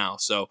stands now.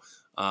 So,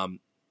 but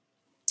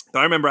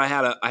I remember I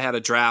had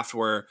a draft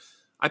where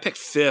I picked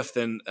 5th,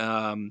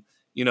 and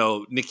you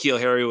know, N'Keal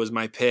Harry was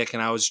my pick,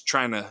 and I was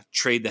trying to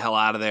trade the hell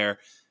out of there.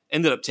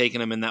 Ended up taking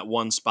him in that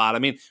one spot. I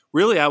mean,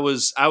 really, I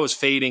was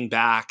fading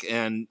back,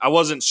 and I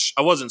wasn't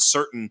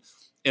certain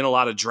in a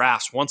lot of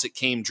drafts. Once it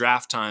came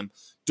draft time,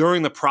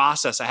 during the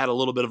process, I had a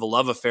little bit of a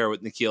love affair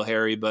with N'Keal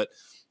Harry, but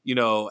you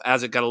know,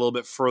 as it got a little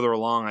bit further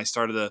along, I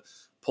started to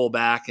pull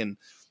back, and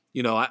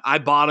you know, I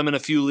bought him in a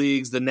few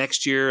leagues the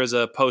next year as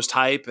a post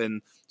hype,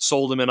 and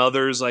sold him in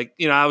others. Like,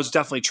 you know, I was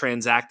definitely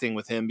transacting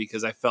with him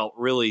because I felt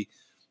really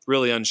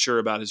unsure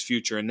about his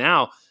future. And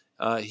now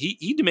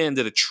he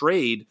demanded a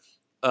trade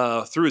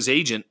through his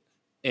agent.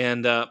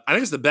 And I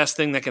think it's the best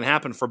thing that can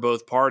happen for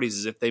both parties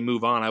is if they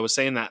move on. I was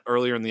saying that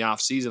earlier in the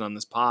offseason on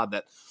this pod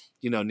that,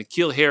 you know,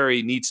 N'Keal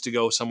Harry needs to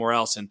go somewhere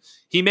else. And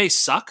he may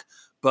suck,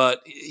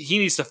 but he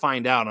needs to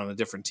find out on a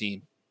different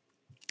team.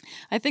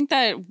 I think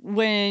that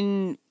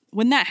when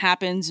that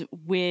happens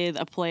with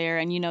a player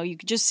and, you know, you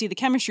could just see the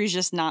chemistry is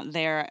just not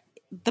there,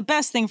 the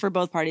best thing for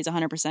both parties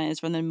 100%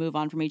 is for them to move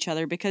on from each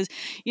other because,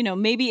 you know,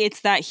 maybe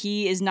it's that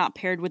he is not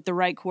paired with the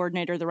right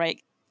coordinator, the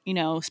right, you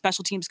know,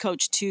 special teams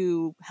coach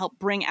to help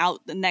bring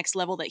out the next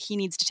level that he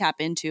needs to tap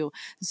into.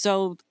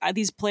 So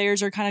these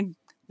players are kind of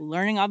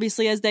learning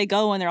obviously as they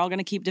go, and they're all going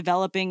to keep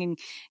developing and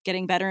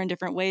getting better in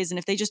different ways. And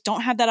if they just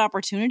don't have that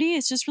opportunity,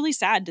 it's just really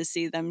sad to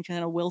see them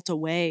kind of wilt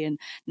away and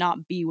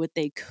not be what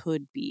they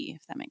could be,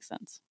 if that makes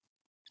sense.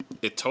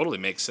 It totally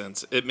makes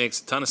sense. It makes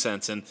a ton of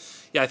sense. And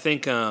yeah, I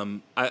think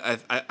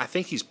I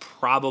think he's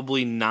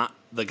probably not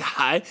the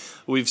guy.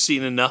 We've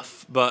seen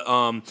enough, but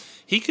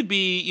he could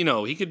be, you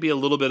know, he could be a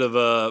little bit of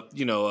a,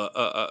 you know,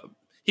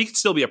 he could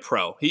still be a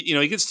pro.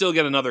 He could still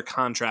get another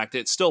contract.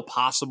 It's still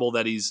possible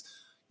that he's,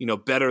 you know,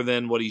 better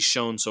than what he's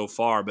shown so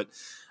far. But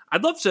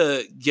I'd love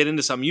to get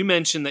into something. You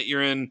mentioned that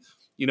you're in,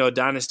 you know, a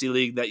dynasty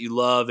league that you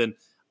love, and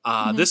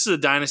this is a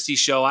dynasty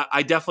show.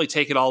 I definitely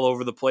take it all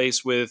over the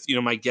place with, you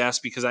know, my guests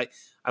because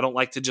I don't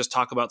like to just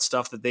talk about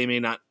stuff that they may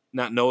not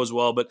know as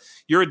well. But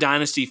you're a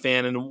dynasty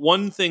fan, and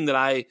one thing that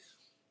I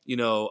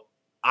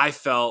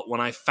felt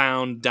when I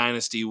found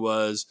dynasty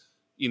was,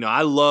 you know,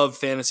 I love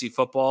fantasy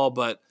football,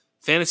 but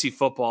fantasy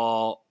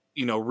football,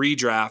 you know,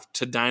 redraft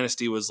to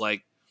dynasty was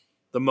like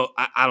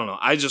I don't know.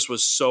 I just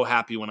was so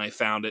happy when I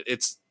found it.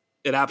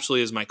 It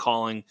absolutely is my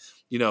calling,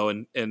 you know,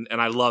 and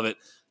I love it.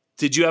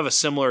 Did you have a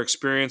similar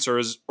experience,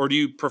 or do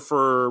you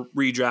prefer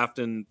redraft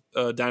and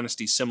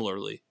dynasty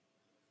similarly?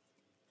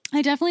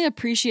 I definitely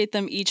appreciate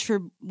them each for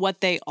what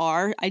they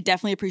are. I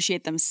definitely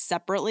appreciate them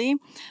separately.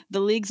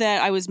 The league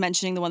that I was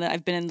mentioning, the one that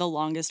I've been in the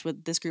longest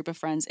with this group of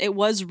friends, it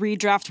was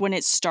redraft when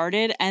it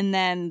started. And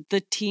then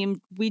the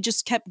team, we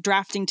just kept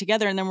drafting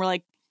together. And then we're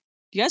like,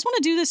 do you guys want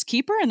to do this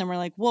keeper? And then we're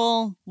like,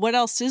 well, what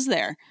else is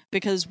there?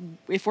 Because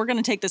if we're going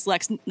to take this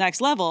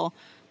next level,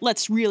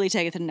 let's really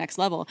take it to the next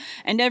level.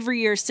 And every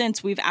year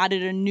since, we've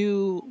added a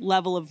new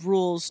level of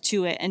rules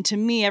to it. And to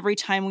me, every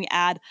time we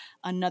add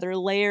another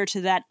layer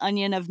to that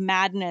onion of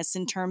madness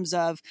in terms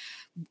of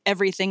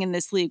everything in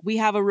this league, we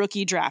have a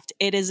rookie draft.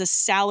 It is a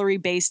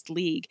salary-based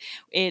league.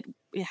 It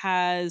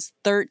has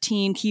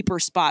 13 keeper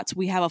spots.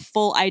 We have a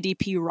full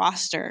IDP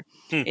roster.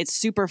 It's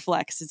super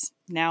flex. It's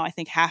now, I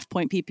think, half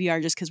point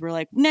PPR just because we're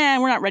like, nah,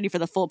 we're not ready for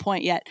the full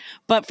point yet.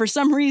 But for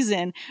some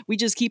reason, we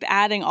just keep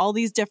adding all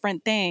these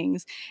different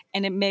things,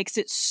 and it makes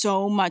it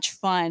so much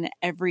fun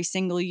every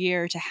single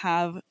year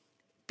to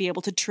be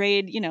able to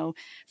trade, you know,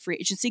 free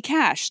agency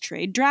cash,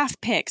 trade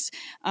draft picks.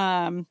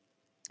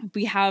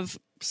 We have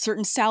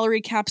certain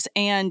salary caps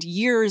and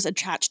years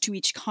attached to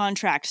each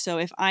contract. So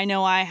if I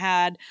know I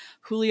had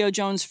Julio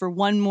Jones for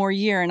one more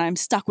year and I'm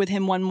stuck with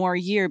him one more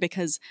year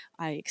because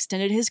I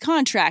extended his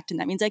contract and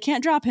that means I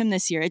can't drop him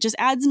this year, it just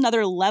adds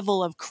another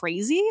level of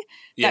crazy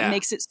that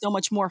makes it so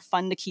much more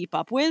fun to keep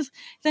up with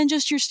than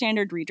just your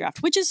standard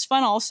redraft, which is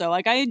fun also.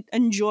 Like I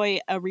enjoy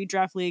a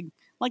redraft league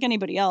like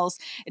anybody else.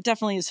 It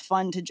definitely is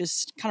fun to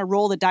just kind of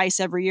roll the dice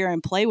every year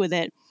and play with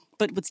it.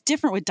 But what's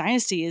different with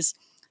Dynasty is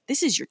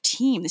this is your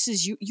team. This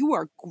is you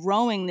are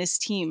growing this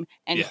team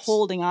and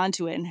holding on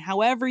to it. And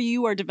however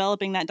you are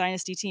developing that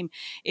Dynasty team,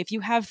 if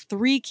you have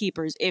 3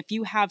 keepers, if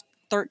you have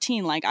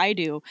 13 like I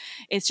do,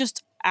 it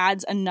just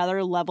adds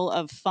another level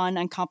of fun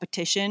and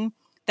competition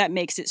that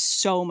makes it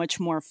so much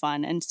more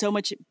fun and so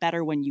much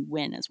better when you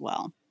win as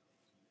well.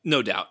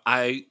 No doubt.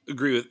 I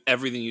agree with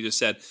everything you just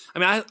said. I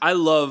mean, I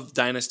love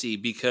Dynasty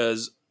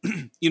because,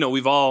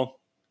 we've all,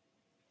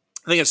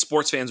 I think as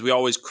sports fans, we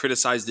always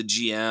criticize the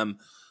GM,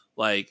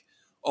 like,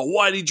 oh,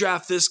 why'd he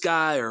draft this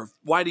guy or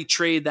why'd he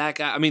trade that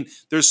guy? I mean,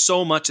 there's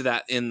so much of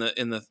that in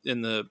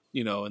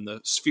the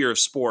sphere of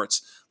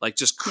sports, like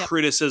just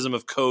criticism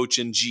of coach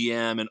and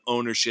GM and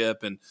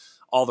ownership and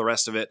all the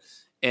rest of it.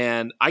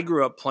 And I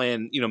grew up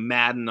playing,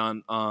 Madden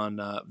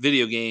on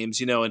video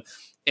games,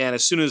 and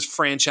as soon as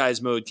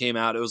franchise mode came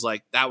out, it was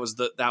like that was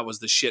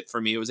the shit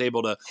for me. It was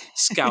able to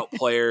scout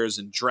players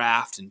and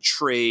draft and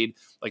trade.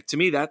 Like to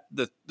me, that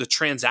the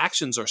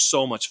transactions are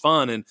so much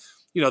fun, and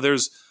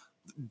there's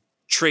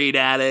trade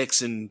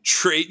addicts and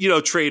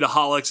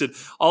tradeaholics and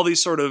all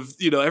these sort of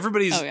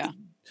everybody's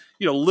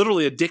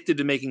literally addicted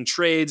to making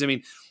trades. I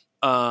mean,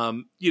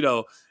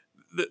 the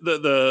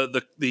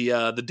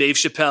Dave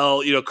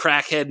Chappelle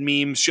crackhead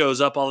meme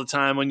shows up all the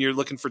time when you're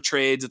looking for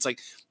trades. It's like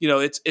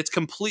it's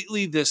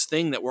completely this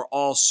thing that we're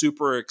all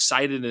super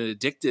excited and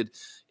addicted.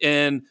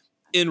 And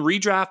in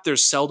redraft,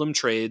 there's seldom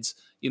trades.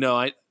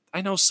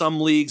 I know some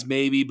leagues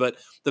maybe, but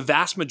the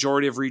vast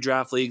majority of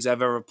redraft leagues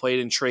I've ever played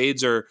in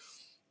trades are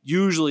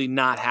usually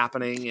not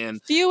happening,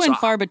 and few and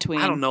far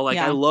between. I don't know.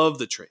 I love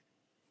the trade.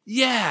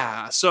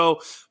 Yeah. So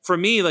for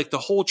me, like the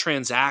whole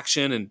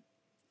transaction and,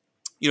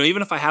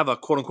 even if I have a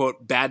quote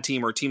unquote bad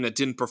team or a team that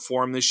didn't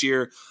perform this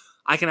year,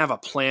 I can have a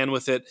plan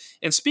with it.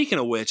 And speaking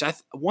of which,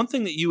 one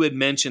thing that you had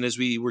mentioned as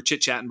we were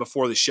chit chatting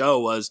before the show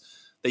was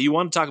that you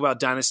want to talk about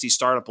Dynasty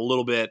Startup a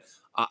little bit.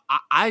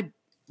 I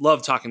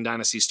love talking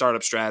Dynasty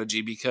Startup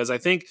strategy because I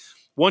think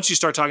once you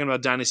start talking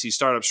about Dynasty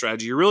Startup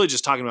strategy, you're really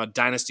just talking about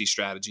Dynasty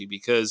strategy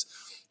because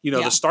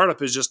the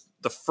startup is just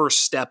the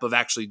first step of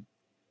actually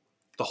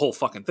the whole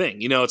fucking thing.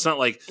 It's not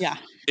like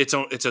it's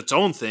its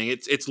own thing.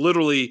 It's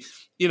literally,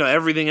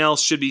 everything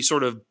else should be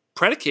sort of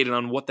predicated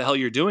on what the hell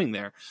you're doing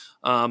there.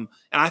 And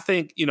I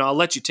think, I'll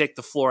let you take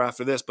the floor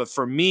after this, but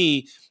for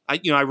me,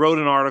 I wrote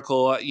an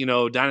article,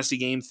 Dynasty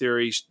Game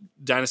Theory,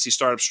 Dynasty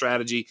Startup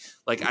Strategy.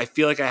 Like, I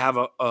feel like I have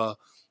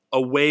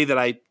a way that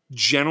I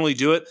generally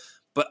do it,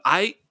 but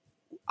I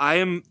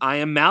am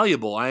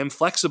malleable. I am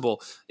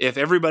flexible. If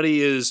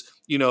everybody is,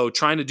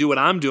 trying to do what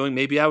I'm doing,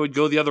 maybe I would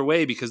go the other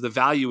way because the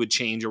value would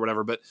change or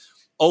whatever. But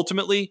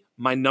ultimately,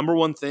 my number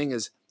one thing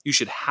is you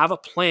should have a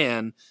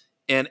plan,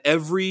 and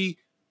every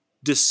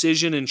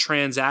decision and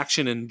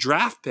transaction and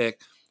draft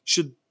pick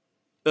should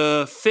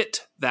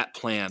fit that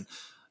plan.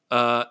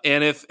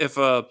 And if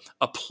a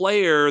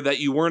player that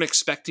you weren't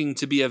expecting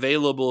to be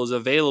available is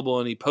available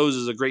and he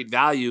poses a great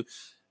value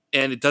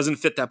and it doesn't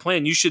fit that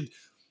plan, you should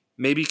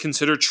maybe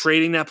consider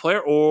trading that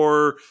player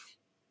or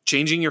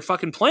changing your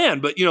fucking plan.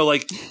 But,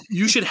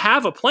 you should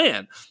have a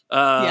plan.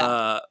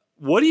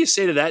 What do you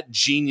say to that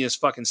genius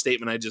fucking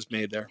statement I just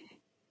made there?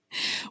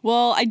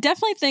 Well, I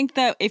definitely think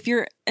that if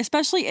you're,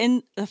 especially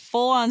in the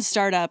full-on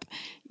startup,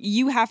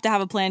 you have to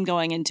have a plan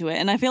going into it.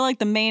 And I feel like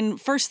the main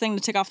first thing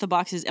to tick off the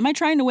box is, am I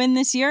trying to win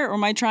this year, or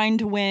am I trying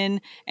to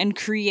win and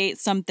create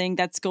something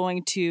that's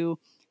going to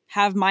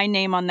have my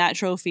name on that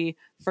trophy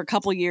for a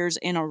couple years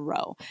in a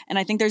row? And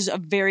I think there's a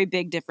very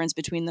big difference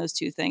between those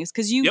two things,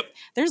 because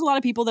there's a lot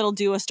of people that'll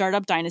do a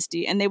startup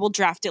dynasty and they will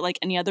draft it like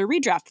any other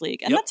redraft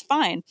league. And that's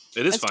fine.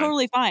 That's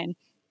totally fine.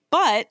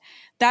 But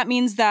that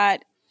means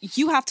that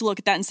you have to look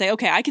at that and say,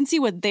 okay, I can see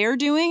what they're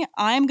doing.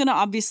 I'm going to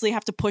obviously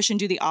have to push and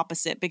do the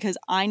opposite because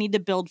I need to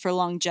build for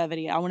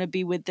longevity. I want to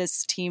be with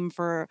this team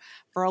for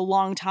a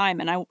long time.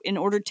 And in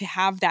order to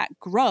have that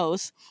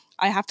growth,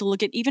 I have to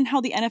look at even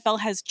how the NFL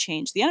has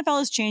changed. The NFL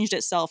has changed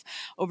itself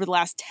over the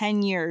last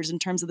 10 years in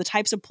terms of the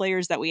types of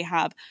players that we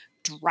have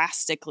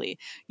drastically.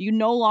 You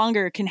no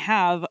longer can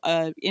have,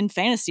 in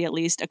fantasy at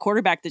least, a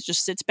quarterback that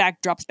just sits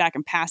back, drops back,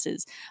 and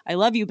passes. I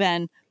love you,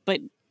 Ben, but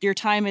your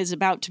time is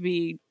about to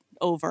be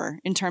over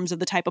in terms of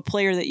the type of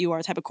player that you are,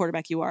 the type of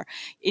quarterback you are.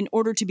 In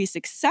order to be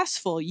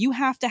successful, you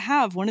have to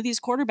have one of these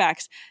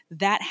quarterbacks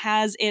that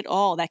has it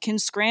all, that can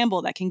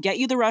scramble, that can get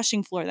you the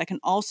rushing floor, that can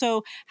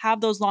also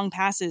have those long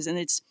passes. And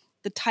it's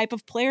the type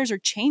of players are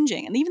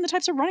changing. And even the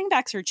types of running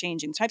backs are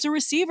changing. The types of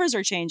receivers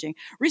are changing.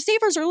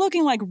 Receivers are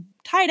looking like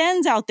tight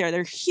ends out there.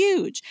 They're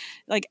huge.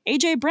 Like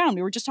AJ Brown,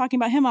 we were just talking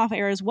about him off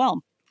air as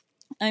well.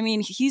 I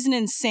mean, he's an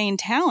insane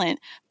talent,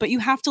 but you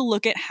have to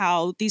look at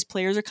how these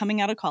players are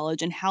coming out of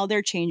college and how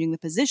they're changing the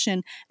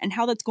position and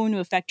how that's going to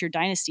affect your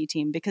dynasty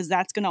team, because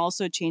that's going to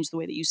also change the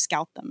way that you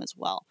scout them as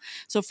well.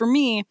 So for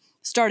me,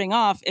 starting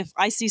off, if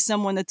I see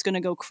someone that's going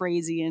to go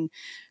crazy and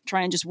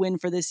try and just win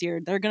for this year,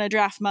 they're going to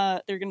draft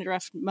Mahomes, they're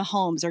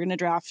going to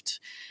draft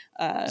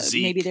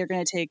maybe they're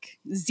going to take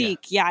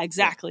Zeke. Yeah,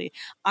 exactly. Yeah.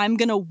 I'm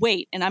going to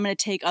wait and I'm going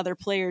to take other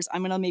players.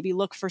 I'm going to maybe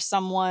look for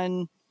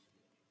someone.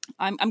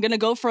 I'm going to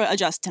go for a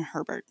Justin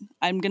Herbert.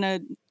 I'm going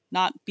to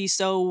not be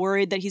so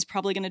worried that he's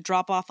probably going to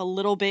drop off a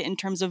little bit in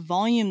terms of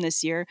volume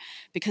this year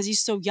because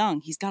he's so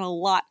young. He's got a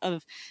lot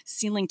of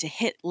ceiling to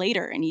hit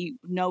later, and you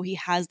know he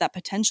has that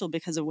potential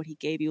because of what he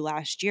gave you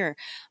last year.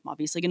 I'm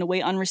obviously going to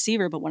wait on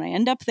receiver, but when I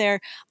end up there,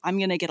 I'm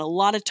going to get a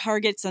lot of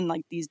targets and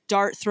like these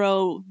dart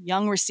throw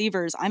young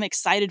receivers. I'm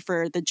excited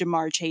for the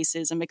Jamar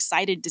Chases. I'm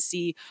excited to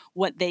see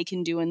what they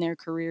can do in their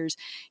careers.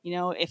 You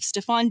know, if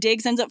Stephon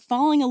Diggs ends up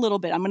falling a little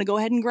bit, I'm going to go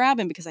ahead and grab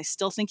him because I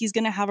still think he's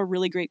going to have a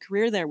really great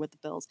career there with the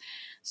Bills.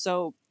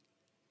 So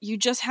you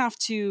just have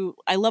to,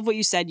 I love what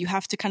you said, you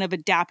have to kind of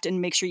adapt and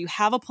make sure you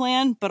have a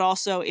plan, but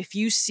also if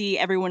you see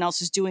everyone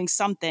else is doing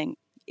something,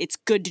 it's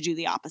good to do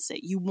the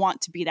opposite. You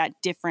want to be that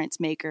difference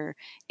maker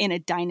in a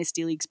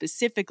dynasty league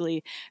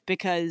specifically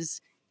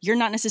because you're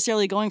not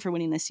necessarily going for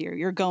winning this year.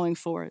 You're going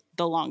for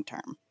the long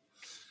term.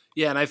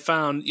 Yeah, and I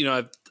found,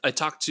 I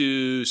talked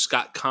to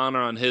Scott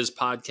Connor on his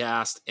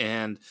podcast,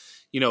 and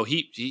he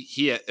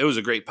it was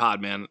a great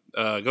pod, man.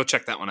 Go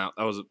check that one out.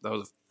 That was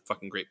a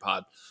fucking great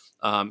pod.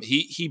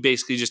 He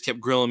basically just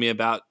kept grilling me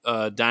about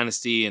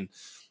Dynasty and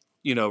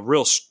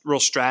real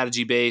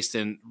strategy based,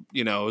 and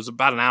it was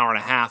about an hour and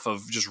a half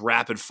of just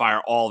rapid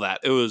fire, all that.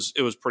 It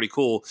was pretty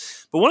cool.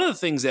 But one of the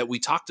things that we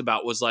talked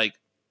about was like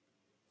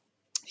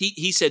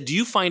he said, do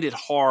you find it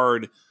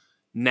hard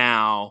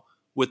now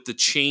with the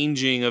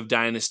changing of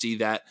Dynasty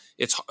that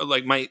it's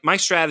like my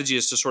strategy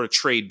is to sort of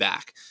trade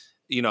back?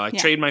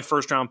 Trade my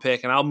first round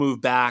pick and I'll move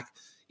back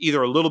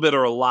either a little bit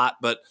or a lot,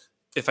 but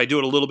if I do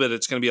it a little bit,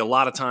 it's going to be a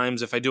lot of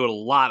times. If I do it a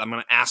lot, I'm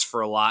going to ask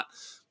for a lot.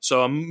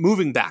 So I'm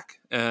moving back.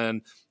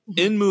 And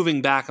in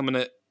moving back, I'm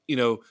going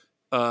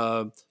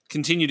to,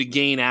 continue to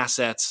gain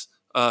assets,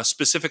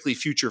 specifically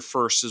future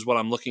firsts is what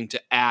I'm looking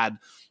to add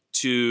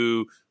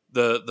to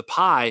the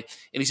pie.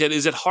 And he said,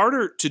 is it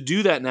harder to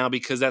do that now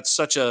because that's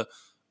such a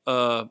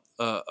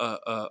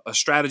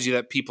strategy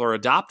that people are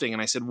adopting?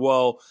 And I said,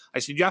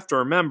 you have to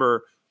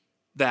remember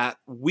that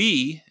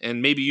we,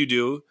 and maybe you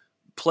do,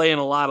 play in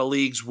a lot of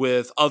leagues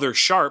with other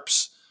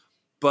sharps,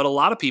 but a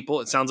lot of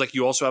people, it sounds like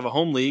you also have a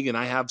home league, and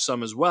I have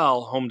some as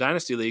well, home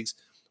dynasty leagues,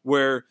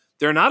 where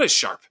they're not as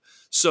sharp.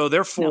 So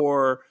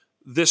therefore,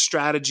 this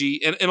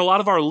strategy, and a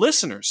lot of our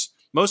listeners,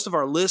 most of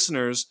our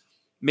listeners,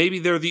 maybe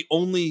they're the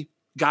only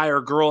guy or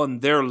girl in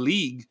their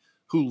league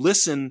who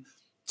listen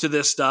to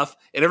this stuff,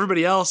 and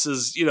everybody else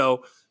is,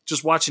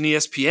 just watching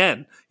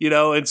ESPN,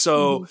 and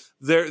so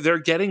they're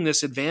getting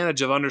this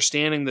advantage of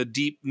understanding the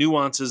deep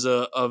nuances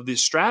of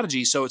this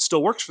strategy, so it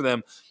still works for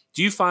them.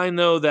 Do you find,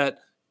 though, that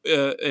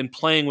in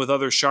playing with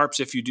other sharps,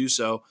 if you do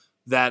so,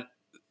 that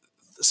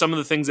some of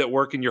the things that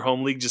work in your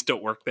home league just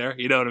don't work there?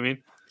 You know what I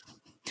mean?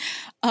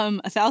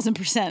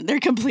 1,000%. They're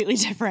completely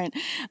different.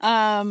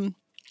 I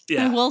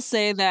will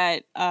say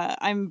that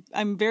I'm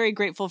very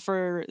grateful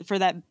for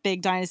that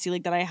big dynasty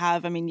league that I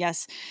have. I mean,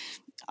 yes,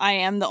 I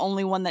am the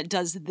only one that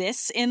does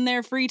this in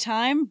their free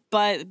time,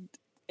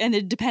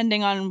 and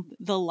depending on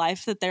the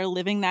life that they're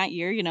living that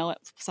year,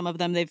 some of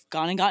them, they've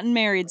gone and gotten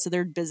married, so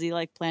they're busy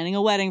like planning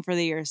a wedding for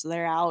the year, so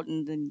they're out,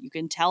 and then you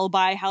can tell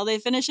by how they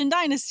finish in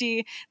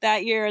Dynasty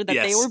that year that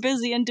they were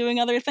busy and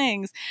doing other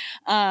things.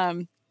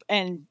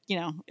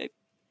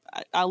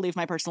 I'll leave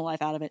my personal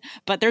life out of it,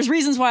 but there's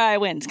reasons why I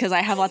win, because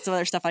I have lots of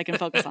other stuff I can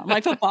focus on,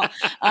 like football,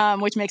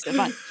 which makes it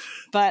fun.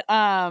 But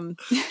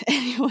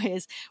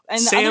anyways,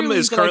 and Sam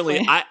is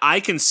currently, I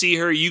can see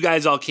her. You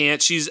guys all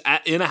can't. She's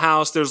in a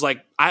house. There's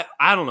like,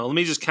 I don't know. Let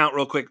me just count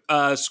real quick.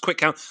 Quick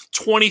count.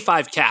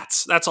 25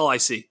 cats. That's all I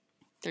see.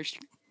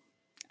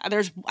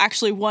 There's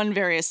actually one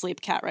very asleep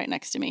cat right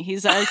next to me.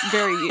 He's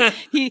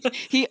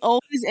he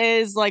always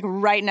is like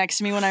right next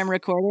to me when I'm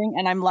recording,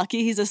 and I'm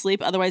lucky he's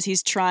asleep. Otherwise,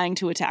 he's trying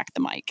to attack the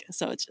mic.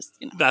 So it's just,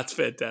 That's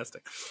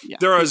fantastic. Yeah,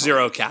 there are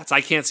zero cats.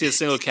 I can't see a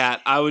single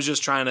cat. I was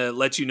just trying to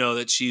let you know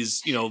that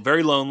she's,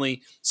 very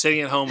lonely, sitting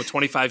at home with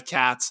 25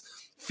 cats,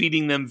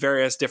 feeding them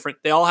various different.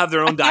 They all have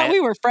their own diet. We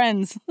were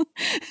friends.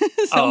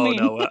 Mean.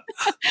 No,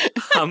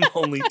 I'm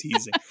only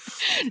teasing.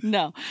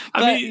 No,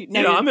 I mean,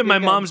 I'm in my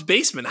mom's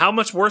basement. How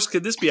much worse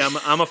could this be? I'm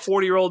a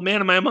 40-year-old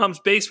man in my mom's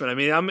basement. I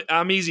mean,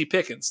 I'm easy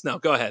pickings. No,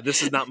 go ahead.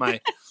 This is not my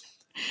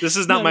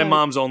my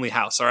mom's only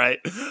house. All right.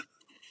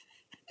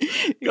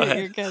 Go ahead.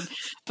 You're good.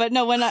 But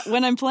no,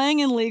 when I'm playing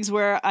in leagues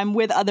where I'm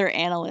with other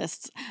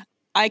analysts,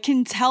 I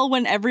can tell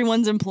when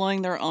everyone's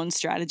employing their own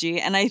strategy,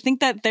 and I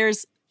think that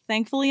there's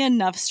thankfully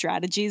enough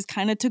strategies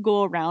kind of to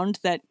go around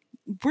that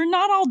we're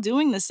not all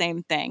doing the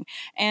same thing.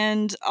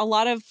 And a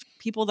lot of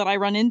people that I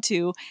run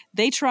into,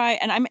 they try,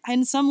 and I'm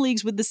in some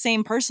leagues with the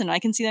same person. I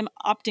can see them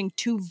opting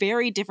two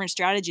very different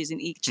strategies in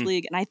each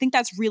league. And I think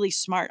that's really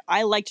smart.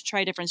 I like to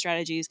try different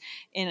strategies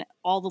in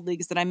all the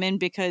leagues that I'm in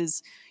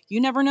because you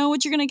never know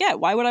what you're going to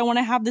get. Why would I want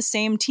to have the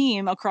same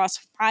team across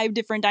 5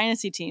 different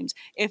dynasty teams?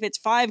 If it's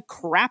 5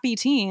 crappy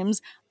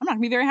teams, I'm not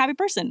going to be a very happy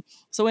person.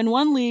 So in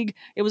one league,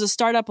 it was a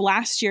startup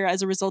last year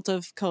as a result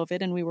of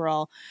COVID, and we were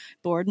all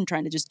bored and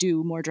trying to just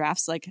do more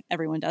drafts like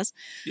everyone does.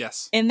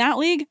 Yes. In that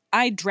league,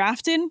 I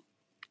drafted.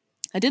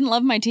 I didn't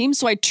love my team,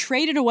 so I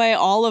traded away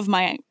all of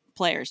my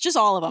players, just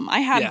all of them. I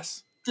had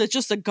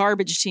just a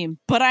garbage team,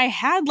 but I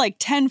had like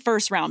 10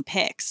 first-round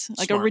picks,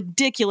 like a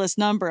ridiculous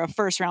number of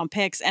first-round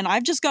picks, and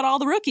I've just got all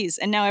the rookies,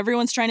 and now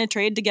everyone's trying to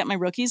trade to get my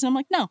rookies, and I'm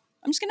like, no,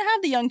 I'm just going to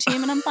have the young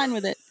team, and I'm fine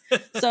with it.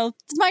 So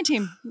it's my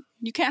team.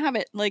 You can't have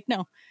it. Like,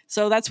 no.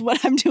 So that's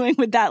what I'm doing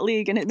with that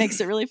league, and it makes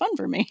it really fun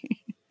for me.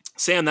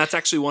 Sam, that's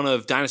actually one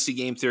of Dynasty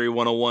Game Theory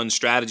 101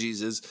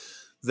 strategies is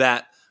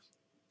that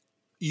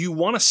you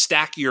want to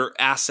stack your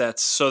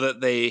assets so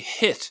that they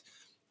hit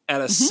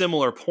at a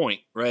similar point,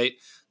 right?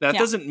 That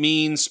doesn't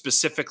mean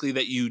specifically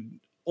that you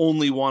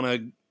only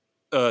want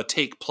to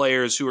take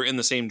players who are in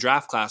the same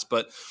draft class,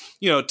 but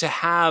to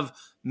have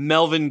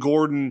Melvin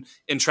Gordon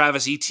and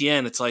Travis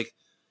Etienne, it's like,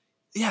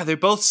 yeah, they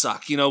both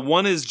suck.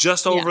 One is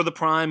just over the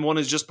prime, one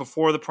is just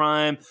before the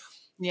prime.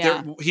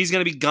 Yeah, he's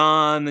going to be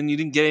gone, and you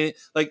didn't get any.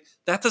 Like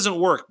that doesn't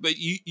work. But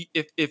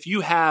if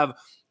you have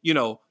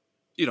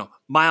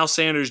Miles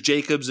Sanders,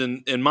 Jacobs,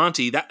 and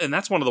Monty,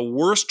 that's one of the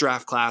worst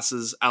draft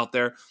classes out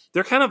there.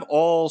 They're kind of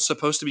all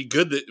supposed to be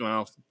good.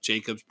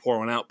 Jacobs pour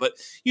one out, but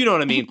you know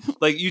what I mean.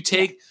 Like you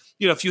take,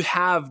 if you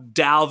have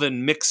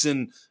Dalvin,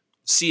 Mixon,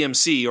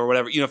 CMC, or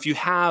whatever, if you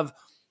have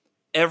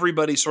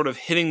everybody sort of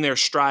hitting their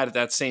stride at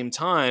that same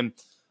time,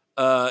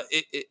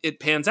 it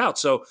pans out.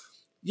 So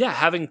yeah,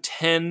 having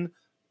 10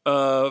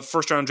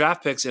 first round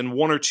draft picks in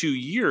 1 or 2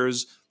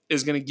 years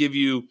is going to give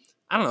you,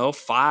 I don't know,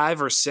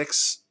 5 or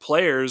 6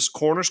 players,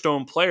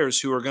 cornerstone players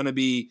who are going to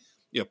be,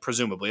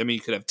 presumably. I mean,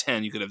 you could have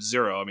 10, you could have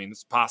 0. I mean,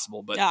 it's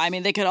possible, but yeah, I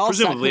mean, they could all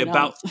presumably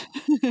about.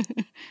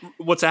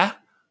 What's that?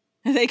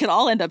 They could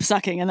all end up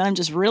sucking, and then I'm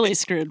just really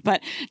screwed.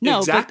 But no,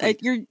 exactly.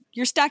 But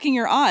you're stacking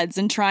your odds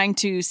and trying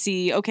to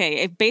see, okay,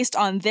 if based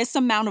on this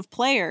amount of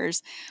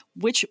players,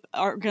 which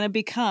are going to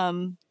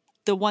become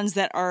the ones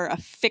that are a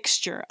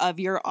fixture of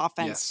your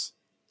offense.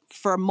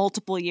 For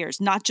multiple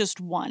years, not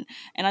just one.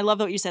 And I love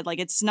what you said. Like,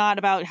 it's not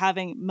about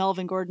having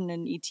Melvin Gordon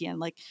and Etienne.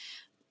 Like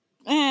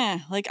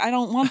I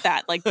don't want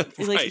that. Like, right.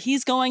 Like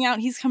he's going out,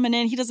 he's coming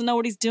in, he doesn't know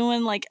what he's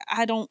doing. Like,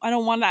 I don't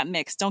want that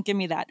mix. Don't give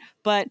me that.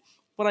 But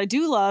what I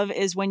do love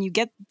is when you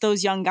get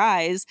those young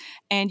guys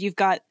and you've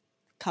got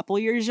a couple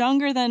years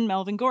younger than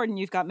Melvin Gordon,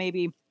 you've got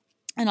maybe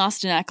an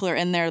Austin Eckler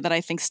in there that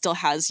I think still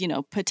has,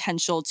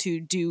 potential to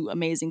do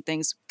amazing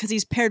things because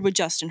he's paired with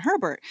Justin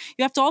Herbert.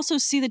 You have to also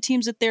see the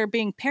teams that they're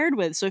being paired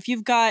with. So if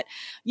you've got,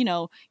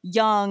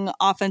 young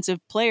offensive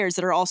players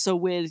that are also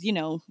with,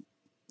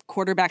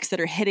 quarterbacks that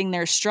are hitting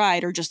their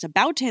stride or just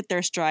about to hit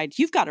their stride,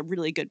 you've got a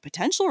really good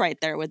potential right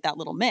there with that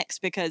little mix,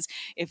 because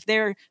if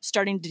they're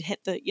starting to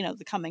hit the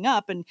coming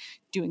up and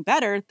doing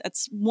better,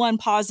 that's one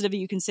positive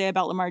you can say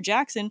about Lamar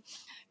Jackson.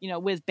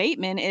 With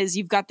Bateman is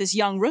you've got this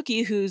young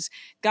rookie who's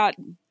got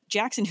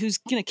Jackson, who's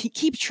going to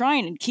keep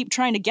trying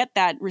to get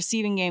that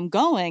receiving game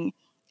going.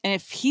 And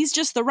if he's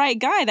just the right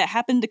guy that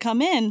happened to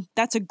come in,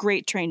 that's a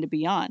great train to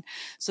be on.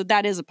 So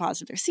that is a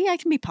positive. See, I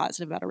can be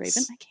positive about a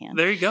Raven. I can.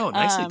 There you go.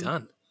 Nicely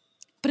done.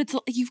 But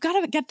you've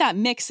got to get that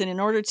mix. And in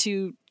order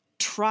to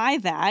try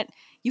that,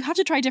 you have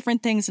to try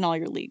different things in all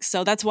your leagues.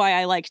 So that's why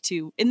I like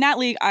to, in that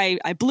league, I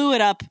blew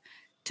it up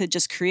to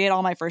just create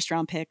all my first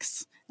round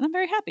picks. And I'm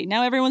very happy.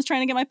 Now everyone's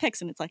trying to get my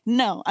picks. And it's like,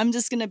 no, I'm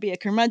just going to be a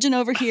curmudgeon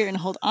over here and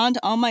hold on to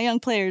all my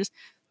young players.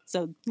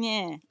 So,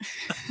 yeah.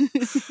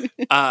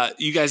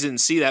 You guys didn't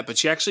see that, but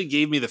she actually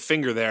gave me the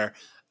finger there.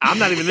 I'm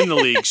not even in the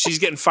league. She's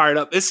getting fired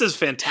up. This is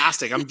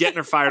fantastic. I'm getting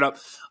her fired up.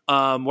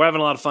 We're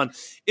having a lot of fun.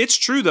 It's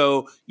true,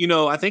 though.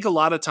 I think a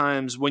lot of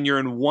times when you're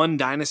in one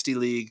dynasty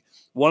league,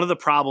 one of the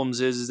problems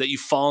is that you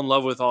fall in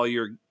love with all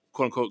your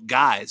quote unquote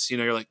guys.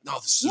 You're like, no,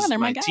 this is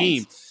my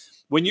team.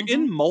 When you're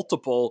in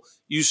multiple,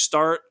 you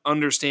start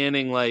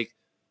understanding like,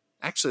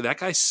 actually, that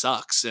guy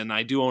sucks, and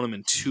I do own him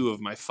in 2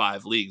 of my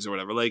 5 leagues or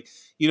whatever. Like,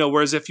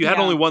 whereas if you had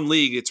only one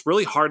league, it's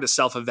really hard to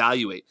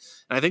self-evaluate.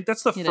 And I think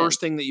that's the first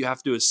thing that you have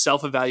to do is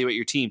self-evaluate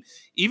your team.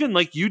 Even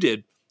like you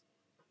did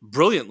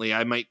brilliantly,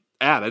 I might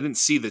add. I didn't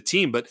see the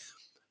team, but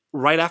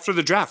right after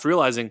the draft,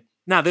 realizing,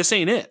 nah, this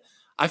ain't it.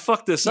 I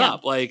fucked this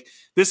up. Like,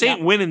 this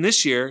ain't winning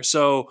this year.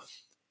 So,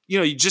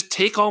 you just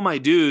take all my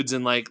dudes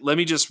and like, let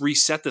me just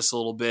reset this a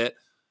little bit.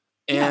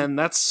 And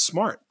that's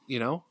smart.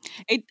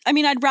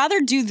 I'd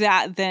rather do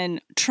that than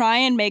try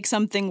and make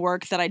something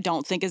work that I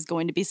don't think is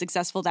going to be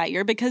successful that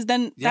year, because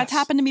then that's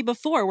happened to me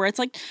before where it's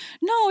like,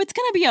 no, it's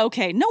going to be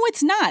okay. No,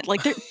 it's not.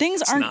 Like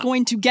things aren't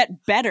going to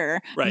get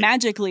better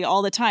magically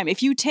all the time.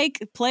 If you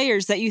take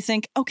players that you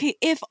think, okay,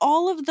 if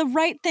all of the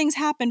right things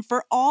happen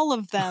for all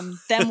of them,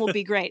 then we'll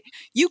be great.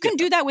 You can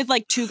do that with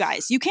like 2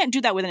 guys. You can't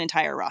do that with an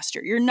entire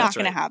roster. You're not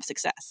going to have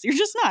success. You're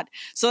just not.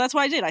 So that's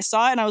what I did. I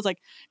saw it and I was like,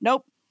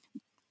 nope.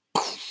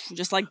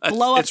 Just like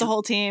blow up the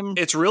whole team.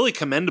 It's really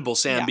commendable,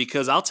 Sam,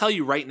 because I'll tell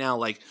you right now,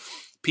 like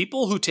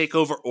people who take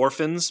over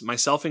orphans,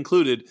 myself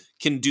included,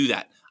 can do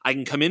that. I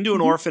can come into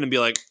an orphan and be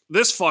like,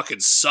 this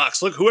fucking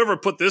sucks. Look, whoever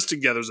put this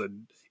together is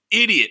an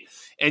idiot.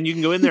 And you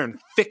can go in there and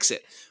fix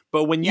it.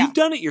 But when you've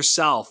done it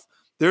yourself,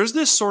 there's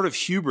this sort of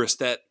hubris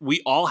that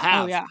we all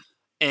have. Oh, yeah.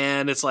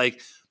 And it's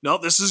like, no,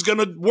 this is going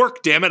to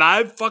work, damn it.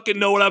 I fucking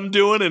know what I'm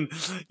doing. And,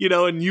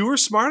 and you were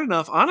smart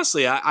enough.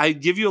 Honestly, I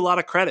give you a lot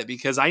of credit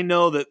because I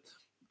know that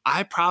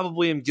I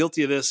probably am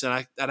guilty of this, and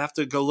I'd have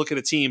to go look at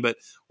a team, but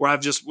where I've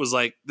just was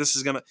like, this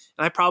is going to –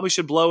 and I probably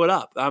should blow it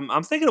up.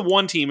 I'm thinking of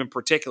one team in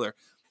particular.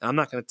 And I'm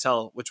not going to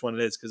tell which one it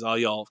is because all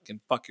y'all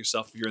can fuck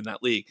yourself if you're in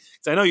that league.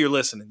 Because I know you're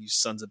listening, you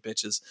sons of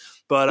bitches.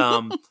 But,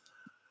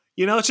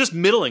 it's just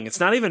middling.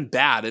 It's not even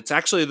bad. It's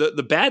actually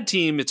the bad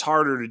team it's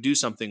harder to do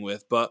something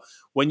with. But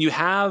when you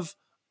have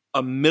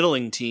a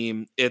middling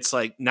team, it's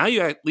like now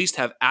you at least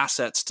have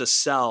assets to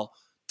sell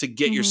to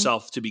get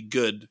yourself to be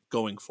good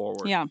going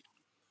forward. Yeah.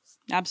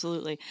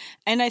 Absolutely.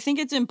 And I think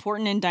it's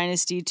important in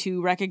Dynasty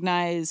to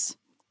recognize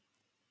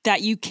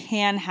that you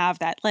can have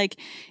that. Like,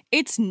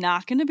 it's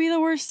not going to be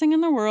the worst thing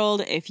in the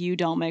world if you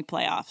don't make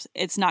playoffs.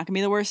 It's not going to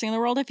be the worst thing in the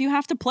world if you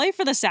have to play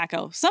for the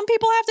Sacco. Some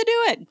people have to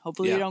do it.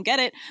 Hopefully you don't get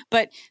it.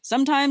 But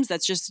sometimes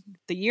that's just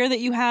the year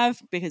that you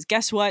have, because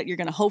guess what? You're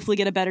going to hopefully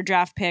get a better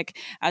draft pick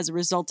as a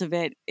result of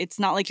it. It's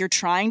not like you're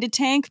trying to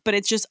tank, but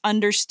it's just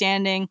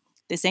understanding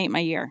this ain't my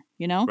year,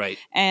 Right.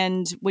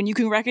 And when you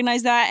can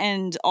recognize that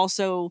and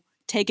also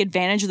take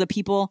advantage of the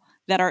people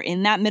that are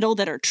in that middle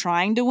that are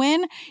trying to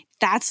win,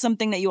 that's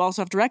something that you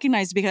also have to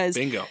recognize, because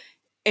Bingo.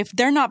 If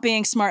they're not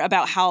being smart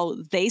about how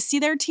they see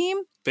their team,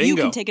 Bingo. You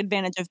can take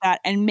advantage of that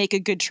and make a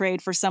good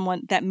trade for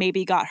someone that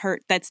maybe got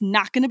hurt that's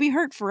not going to be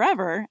hurt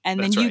forever, and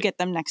then you get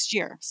them next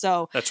year.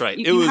 So that's right.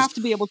 You have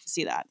to be able to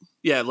see that.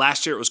 Yeah,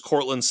 last year it was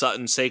Cortland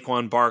Sutton,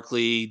 Saquon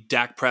Barkley,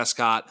 Dak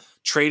Prescott,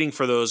 trading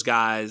for those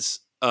guys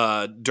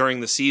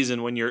during the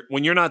season when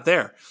you're not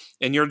there.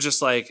 And you're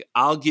just like,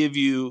 I'll give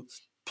you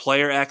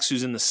player X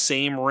who's in the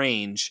same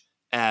range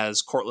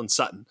as Cortland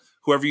Sutton,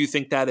 whoever you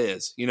think that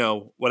is,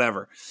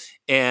 whatever.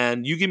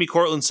 And you give me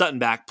Cortland Sutton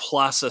back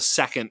plus a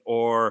second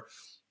or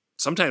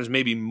sometimes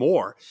maybe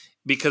more,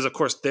 because of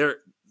course they're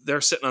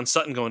sitting on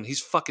Sutton going,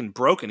 he's fucking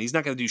broken. He's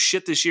not going to do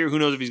shit this year. Who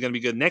knows if he's going to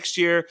be good next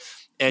year?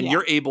 And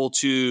you're able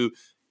to,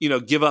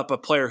 give up a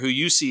player who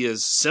you see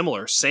as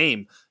similar,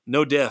 same,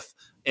 no diff.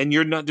 And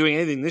you're not doing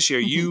anything this year.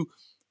 You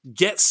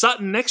get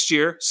Sutton next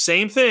year,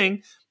 same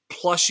thing.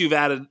 Plus you've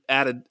added,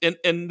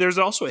 and there's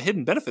also a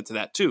hidden benefit to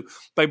that too.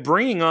 By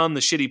bringing on the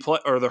shitty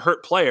or the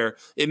hurt player,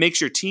 it makes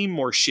your team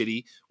more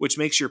shitty, which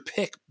makes your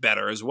pick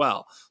better as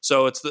well.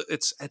 So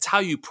it's how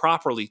you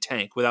properly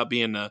tank without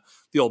being the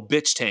old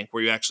bitch tank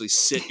where you actually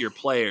sit your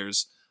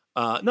players.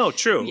 No,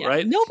 true,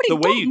 right? The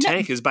way you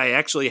tank is by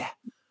actually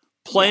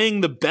playing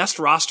the best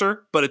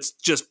roster, but it's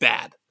just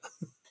bad.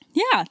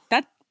 Yeah,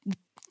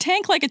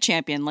 tank like a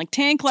champion, like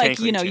tank like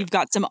you've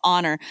got some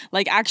honor,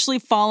 like actually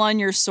fall on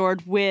your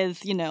sword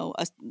with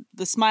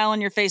the smile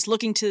on your face,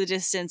 looking to the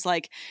distance,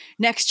 like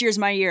next year's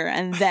my year,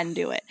 and then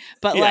do it.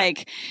 But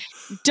like,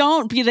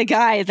 don't be the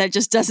guy that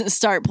just doesn't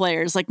start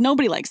players. Like,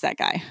 nobody likes that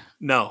guy.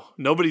 No,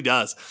 nobody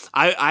does.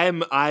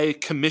 I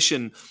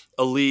commission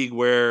a league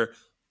where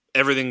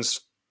everything's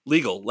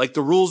legal, like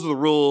the rules are the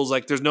rules,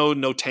 like there's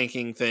no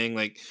tanking thing.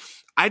 Like,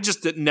 I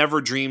just never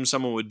dreamed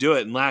someone would do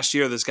it. And last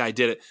year, this guy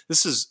did it.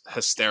 This is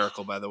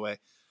hysterical, by the way.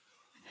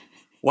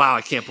 Wow,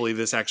 I can't believe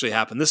this actually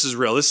happened. This is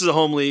real. This is a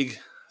home league,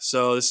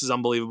 so this is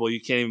unbelievable.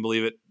 You can't even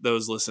believe it,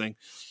 those listening.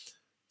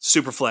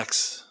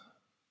 Superflex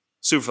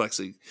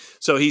league.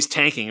 So he's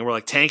tanking, and we're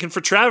like, tanking for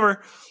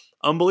Trevor.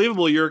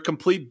 Unbelievable. You're a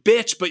complete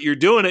bitch, but you're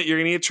doing it. You're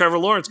going to get Trevor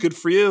Lawrence. Good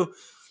for you.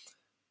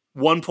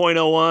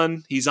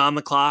 1.01. He's on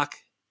the clock.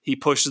 He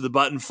pushes the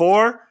button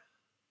for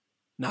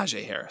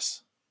Najee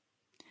Harris.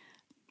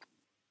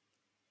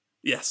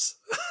 Yes.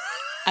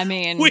 I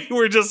mean, we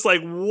were just like,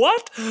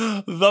 what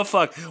the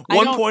fuck?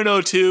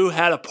 1.02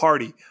 had a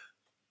party.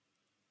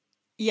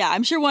 Yeah,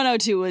 I'm sure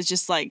 102 was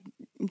just like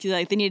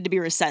they needed to be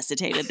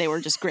resuscitated. They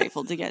were just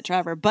grateful to get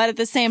Trevor. But at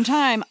the same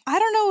time, I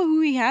don't know who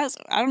he has.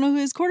 I don't know who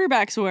his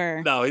quarterbacks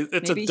were. No,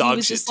 it's maybe a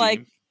dog shit team.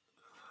 Like,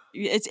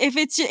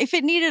 if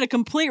it needed a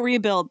complete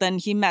rebuild, then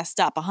he messed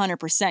up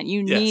 100%.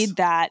 You need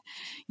that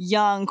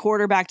young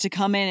quarterback to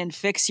come in and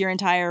fix your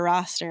entire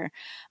roster.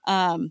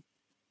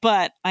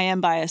 but I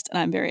am biased, and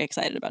I'm very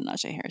excited about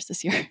Najee Harris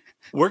this year.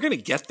 We're going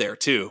to get there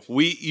too.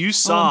 You I'm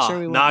saw sure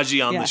we will.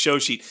 Najee on Yeah. the show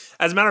sheet.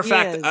 As a matter of He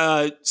fact,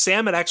 is.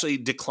 Sam had actually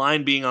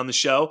declined being on the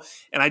show,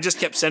 and I just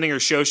kept sending her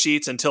show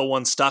sheets until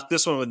one stuck.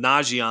 This one with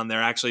Najee on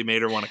there actually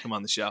made her want to come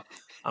on the show.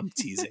 I'm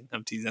teasing.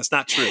 That's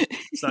not true.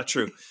 It's not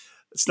true.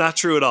 It's not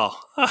true at all.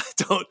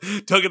 Don't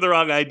get the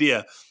wrong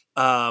idea.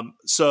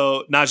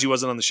 So Najee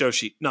wasn't on the show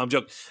sheet. No, I'm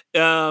joking.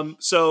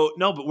 So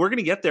no, but we're going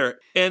to get there.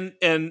 And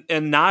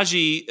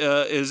Najee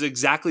is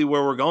exactly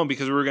where we're going,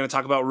 because we were going to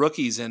talk about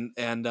rookies. And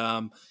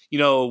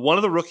one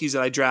of the rookies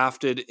that I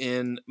drafted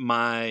in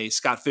my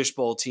Scott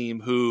Fishbowl team,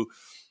 who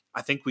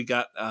I think we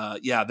got,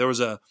 there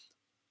was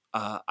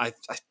I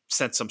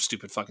sent some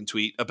stupid fucking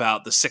tweet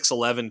about the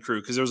 6'11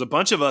 crew, because there was a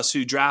bunch of us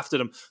who drafted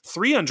him,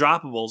 3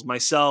 undroppables,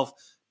 myself,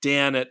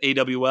 Dan at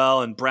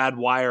AWL, and Brad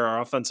Wire, our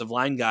offensive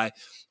line guy,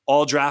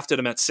 all drafted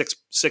him at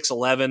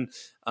 6'11,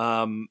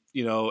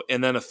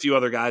 and then a few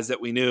other guys that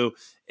we knew.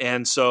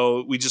 And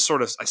so we just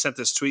I sent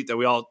this tweet that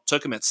we all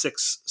took him at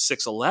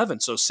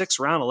 6'11. So 6th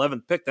round,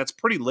 11th pick. That's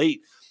pretty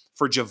late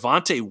for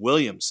Javonte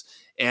Williams.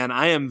 And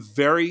I am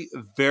very,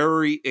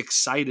 very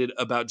excited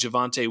about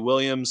Javonte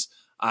Williams.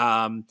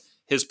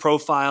 His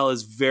profile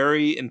is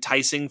very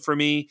enticing for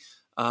me.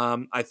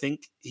 I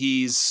think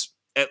he's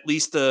at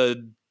least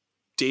a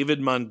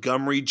David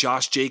Montgomery,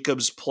 Josh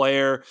Jacobs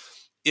player,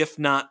 if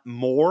not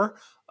more.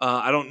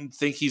 I don't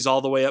think he's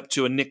all the way up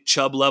to a Nick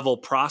Chubb level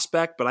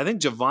prospect, but I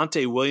think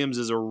Javonte Williams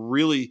is a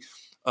really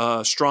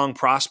strong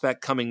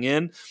prospect coming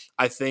in.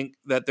 I think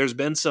that there's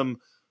been some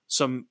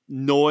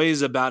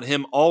noise about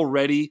him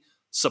already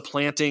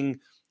supplanting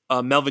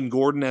Melvin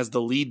Gordon as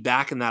the lead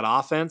back in that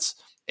offense.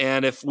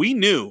 And if we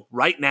knew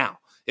right now,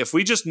 if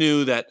we just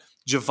knew that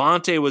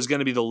Javonte was going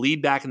to be the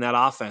lead back in that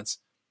offense,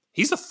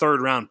 he's a 3rd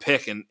round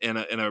pick in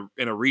a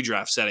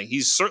redraft setting.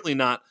 He's certainly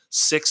not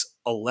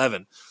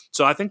 6'11.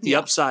 So I think the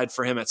upside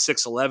for him at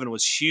 6'11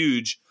 was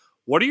huge.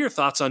 What are your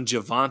thoughts on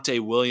Javonte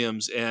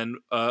Williams? And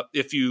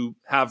if you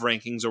have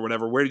rankings or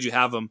whatever, where did you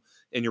have him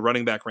in your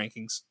running back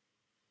rankings?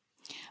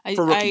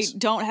 I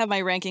don't have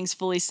my rankings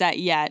fully set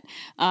yet,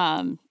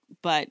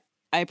 but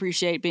I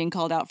appreciate being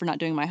called out for not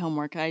doing my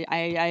homework. I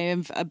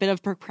am a bit of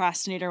a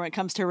procrastinator when it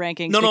comes to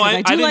rankings.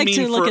 I didn't like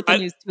to look at the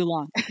news too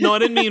long. No, I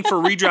didn't mean for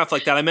redraft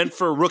like that. I meant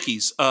for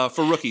rookies.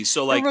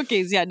 So like for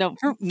rookies, yeah, no.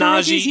 For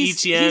Najee,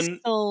 rookies, Etienne.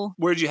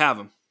 Where'd you have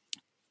him?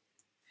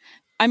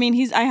 I mean,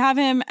 I have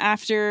him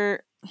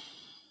after.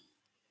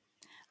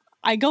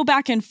 I go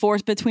back and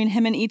forth between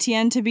him and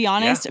Etienne, to be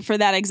honest, for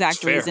that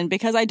exact reason,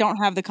 because I don't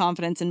have the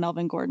confidence in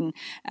Melvin Gordon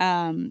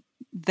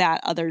that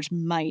others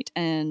might.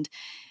 And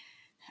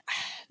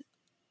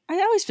I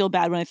always feel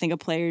bad when I think of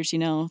players,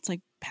 it's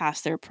like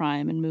past their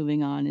prime and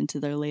moving on into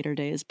their later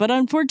days. But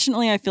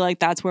unfortunately, I feel like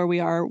that's where we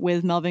are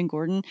with Melvin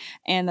Gordon.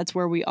 And that's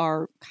where we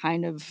are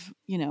kind of,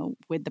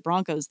 with the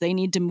Broncos. They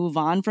need to move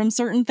on from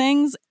certain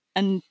things.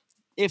 And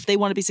if they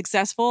want to be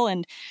successful,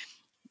 and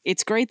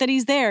it's great that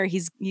he's there.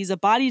 He's a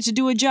body to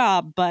do a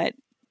job, but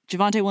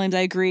Javonte Williams,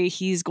 I agree,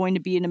 he's going to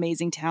be an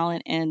amazing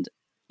talent. And,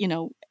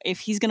 if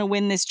he's going to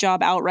win this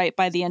job outright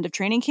by the end of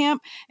training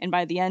camp and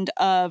by the end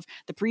of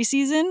the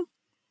preseason,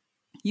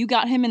 you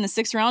got him in the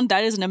 6th round.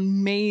 That is an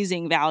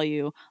amazing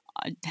value,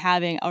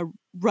 having a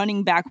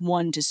running back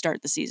 1 to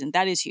start the season.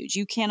 That is huge.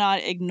 You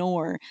cannot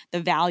ignore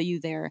the value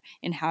there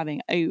in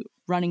having a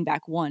running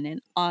back 1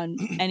 and on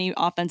any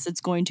offense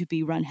that's going to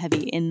be run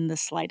heavy in the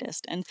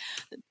slightest. And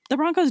the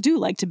Broncos do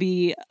like to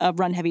be a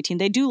run heavy team.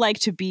 They do like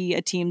to be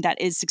a team that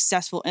is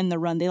successful in the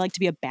run. They like to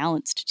be a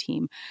balanced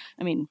team.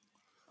 I mean,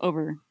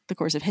 over the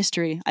course of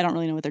history, I don't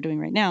really know what they're doing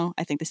right now.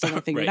 I think they still got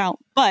to figure it out,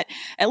 but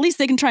at least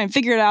they can try and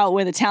figure it out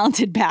with a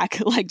talented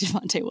back like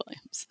Javonte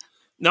Williams.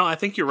 No, I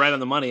think you're right on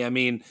the money. I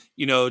mean,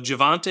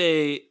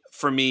 Javonte,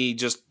 for me,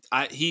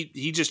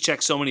 he just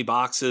checks so many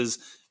boxes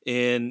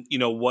in,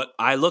 what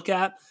I look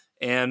at,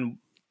 and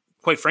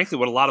quite frankly,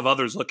 what a lot of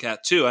others look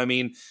at too. I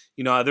mean,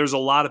 there's a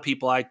lot of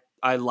people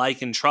I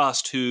like and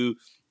trust who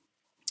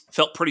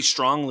felt pretty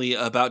strongly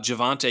about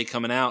Javonte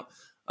coming out.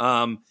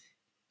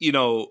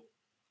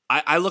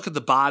 I look at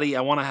the body.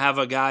 I want to have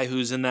a guy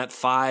who's in that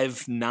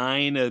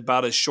 5'9",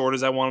 about as short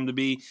as I want him to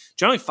be.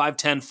 Generally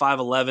 5'10",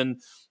 5'11",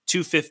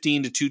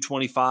 215 to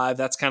 225.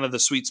 That's kind of the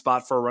sweet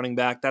spot for a running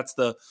back. That's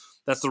the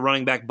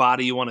running back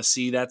body you want to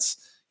see. That's,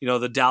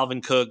 the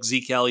Dalvin Cook,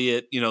 Zeke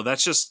Elliott,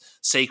 that's just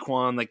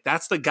Saquon. Like,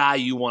 that's the guy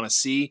you want to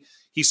see.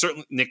 He's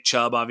certainly Nick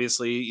Chubb,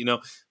 obviously,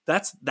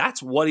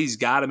 that's what he's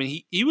got. I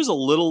mean, he was a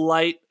little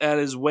light at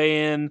his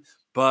weigh in,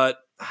 but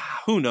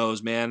who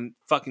knows, man,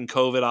 fucking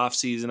COVID off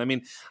season. I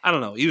mean, I don't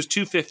know. He was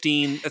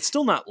 215. That's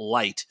still not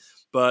light,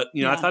 but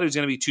I thought he was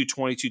going to be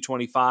 220,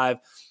 225.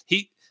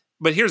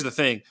 But here's the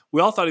thing.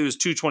 We all thought he was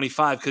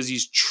 225 because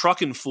he's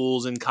trucking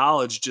fools in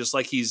college, just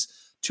like he's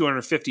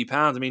 250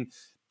 pounds. I mean,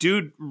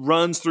 dude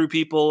runs through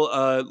people,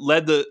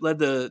 led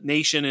the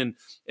nation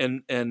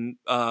and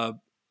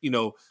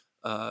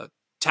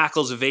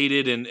tackles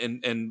evaded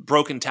and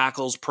broken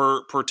tackles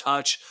per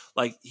touch.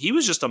 Like, he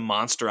was just a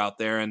monster out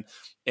there,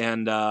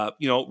 and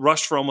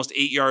rushed for almost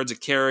 8 yards a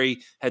carry,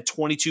 had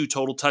 22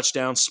 total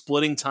touchdowns,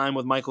 splitting time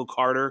with Michael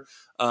Carter.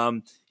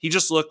 He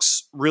just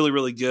looks really,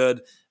 really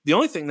good. The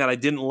only thing that I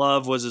didn't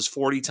love was his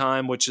 40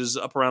 time, which is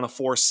up around a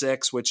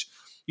 4.6, which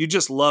you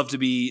just love to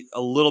be a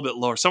little bit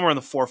lower, somewhere in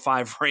the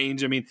 4.5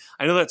 range. I mean,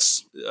 I know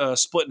that's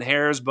splitting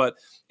hairs, but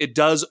it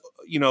does,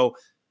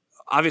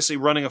 obviously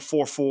running a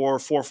 4.4,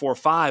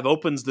 4.45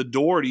 opens the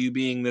door to you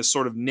being this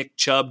sort of Nick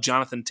Chubb,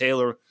 Jonathan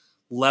Taylor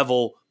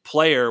level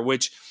player,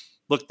 which,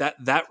 look,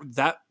 that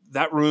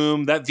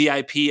room, that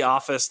VIP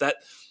office, that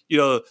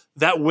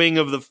wing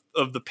of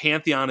the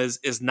Pantheon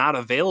is not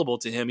available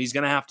to him. He's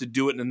going to have to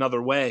do it in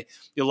another way.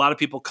 A lot of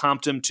people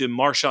comped him to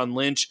Marshawn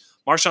Lynch.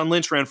 Marshawn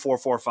Lynch ran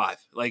 4.45.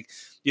 Like,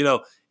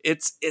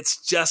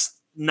 it's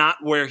just not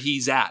where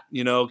he's at.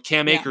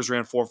 Cam Akers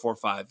ran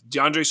 4.45.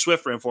 DeAndre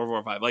Swift ran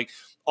 4.45. Like,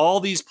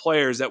 all these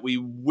players that we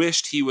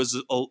wished he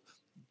was,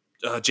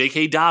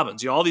 J.K.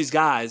 Dobbins, all these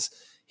guys,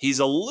 he's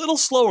a little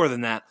slower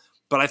than that,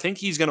 but I think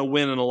he's going to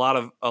win in a lot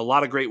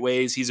of great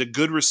ways. He's a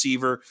good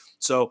receiver.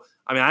 So,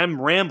 I mean,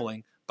 I'm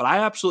rambling, but I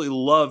absolutely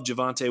love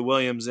Javonte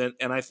Williams, and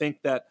I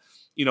think that,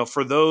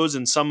 for those,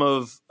 and some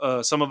of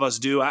us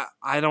do,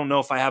 I don't know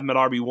if I have him at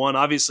RB1.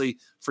 Obviously,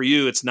 for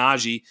you, it's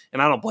Najee,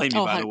 and I don't blame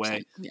you, by the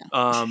way.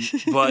 Yeah.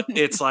 But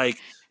it's like,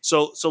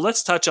 so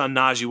let's touch on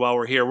Najee while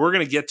we're here. We're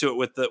going to get to it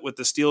with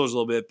the Steelers a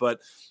little bit, but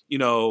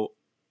we're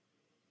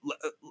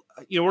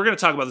going to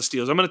talk about the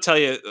Steelers. I'm going to tell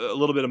you a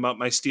little bit about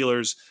my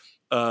Steelers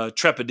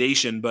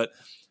trepidation, but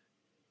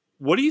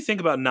what do you think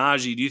about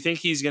Najee? Do you think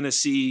he's going to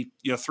see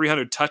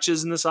 300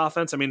 touches in this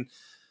offense? I mean,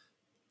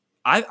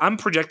 I'm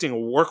projecting a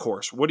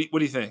workhorse. What do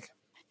you think?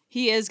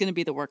 He is going to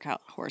be the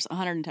workout horse,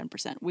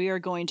 110%. We are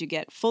going to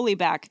get fully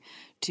back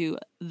to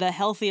the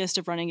healthiest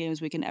of running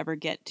games we can ever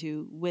get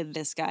to with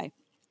this guy.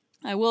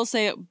 I will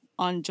say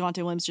on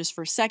Javonte Williams just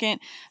for a second.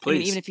 Please. I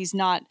mean, even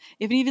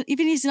if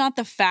he's not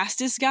the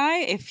fastest guy,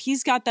 if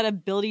he's got that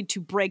ability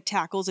to break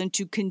tackles and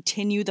to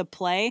continue the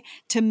play,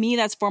 to me,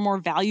 that's far more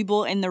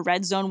valuable in the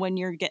red zone when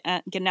you're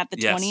getting at the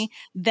 20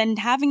 than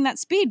having that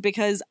speed,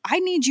 because I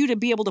need you to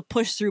be able to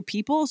push through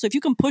people. So if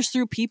you can push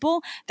through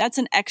people, that's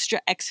an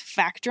extra X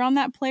factor on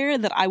that player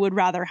that I would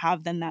rather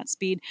have than that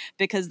speed,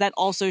 because that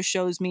also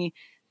shows me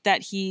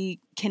that he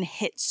can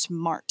hit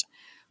smart,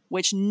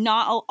 which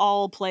not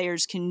all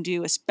players can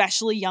do,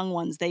 especially young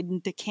ones. They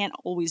can't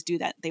always do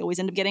that. They always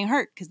end up getting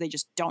hurt because they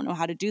just don't know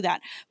how to do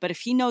that. But if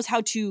he knows how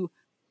to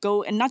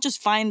go and not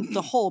just find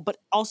the hole, but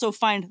also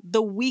find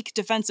the weak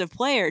defensive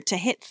player to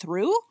hit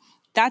through,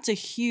 that's a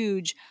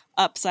huge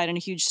upside and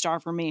a huge star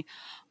for me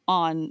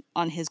on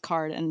his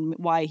card, and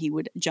why he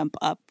would jump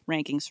up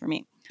rankings for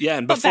me. Yeah,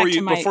 and before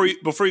you go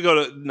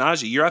to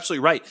Najee, you're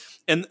absolutely right.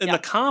 And the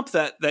comp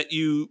that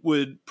you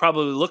would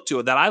probably look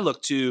to, that I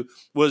looked to,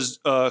 was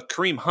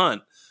Kareem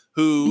Hunt,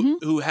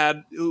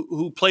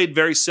 who played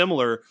very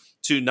similar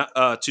to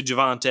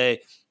Javonte,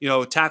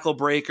 tackle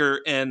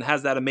breaker, and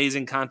has that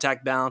amazing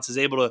contact balance, is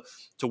able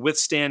to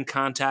withstand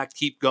contact,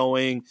 keep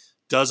going,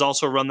 does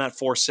also run that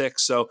 4.6.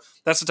 So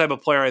that's the type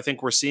of player I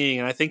think we're seeing,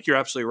 and I think you're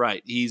absolutely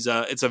right.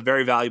 It's a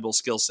very valuable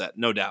skill set,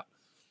 no doubt.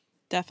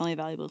 Definitely a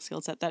valuable skill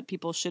set that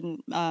people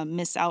shouldn't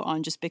miss out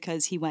on just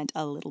because he went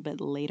a little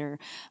bit later.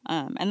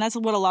 And that's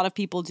what a lot of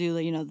people do.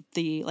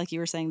 Like you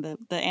were saying,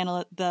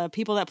 the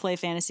people that play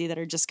fantasy that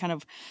are just kind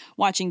of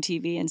watching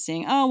TV and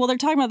saying, oh, well, they're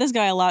talking about this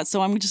guy a lot,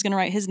 so I'm just going to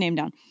write his name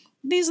down.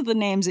 These are the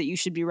names that you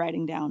should be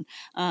writing down,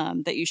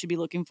 that you should be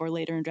looking for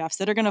later in drafts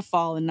that are going to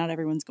fall and not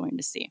everyone's going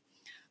to see.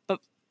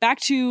 But back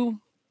to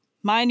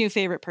my new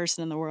favorite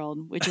person in the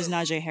world, which is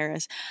Najee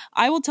Harris.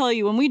 I will tell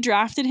you, when we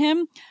drafted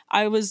him,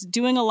 I was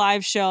doing a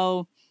live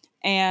show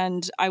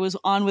and I was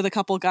on with a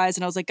couple of guys,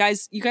 and I was like,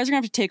 guys, you guys are gonna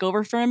have to take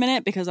over for a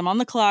minute because I'm on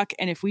the clock,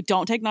 and if we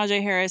don't take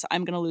Najee Harris,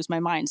 I'm gonna lose my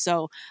mind.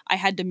 So I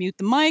had to mute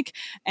the mic,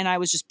 and I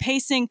was just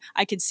pacing.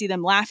 I could see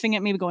them laughing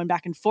at me, going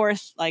back and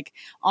forth, like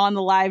on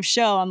the live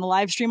show, on the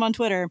live stream on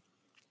Twitter,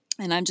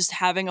 and I'm just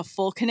having a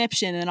full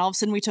conniption, and all of a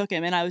sudden we took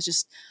him, and I was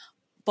just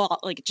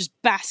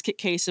basket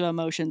case of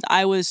emotions.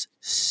 I was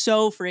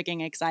so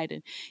freaking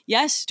excited.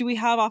 Yes, do we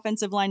have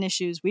offensive line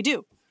issues? We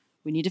do.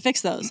 We need to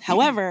fix those.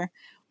 However,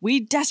 we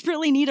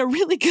desperately need a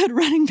really good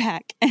running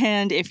back.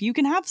 And if you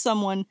can have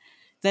someone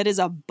that is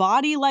a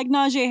body like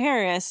Najee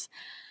Harris,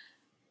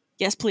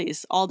 yes,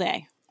 please, all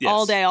day. Yes.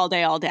 All day, all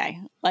day, all day.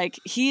 Like,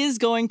 he is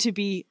going to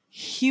be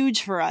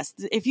huge for us.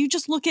 If you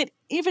just look at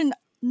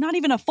not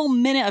even a full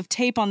minute of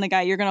tape on the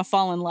guy, you're going to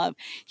fall in love.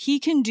 He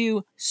can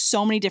do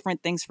so many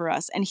different things for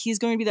us, and he's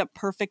going to be the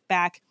perfect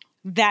back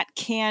that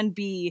can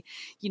be,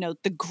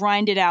 the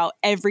grinded out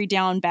every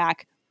down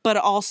back, but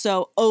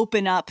also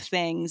open up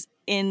things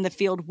in the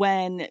field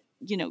when,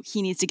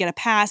 he needs to get a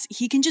pass.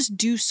 He can just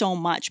do so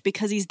much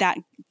because he's that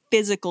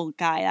physical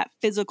guy, that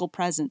physical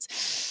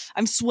presence.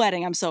 I'm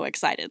sweating. I'm so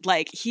excited.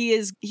 Like,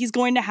 he's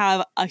going to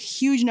have a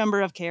huge number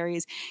of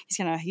carries. He's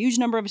going to have a huge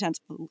number of attempts,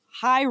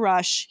 high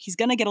rush. He's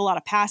going to get a lot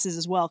of passes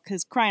as well,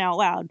 because crying out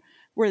loud,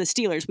 we're the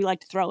Steelers. We like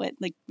to throw it.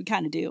 Like, we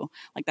kind of do.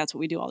 Like, that's what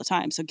we do all the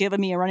time. So give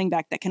me a running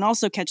back that can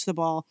also catch the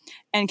ball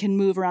and can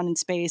move around in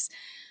space.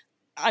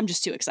 I'm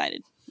just too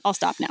excited. I'll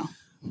stop now.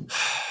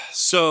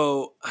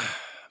 So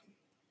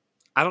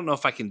I don't know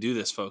if I can do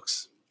this,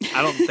 folks.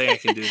 I don't think I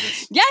can do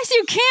this. Yes,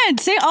 you can.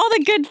 Say all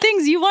the good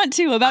things you want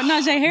to about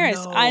Najee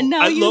Harris. No. I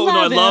know you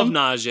love him. I love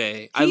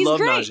Najee. I love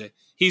Najee.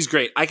 He's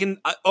great.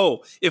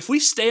 If we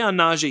stay on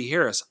Najee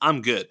Harris,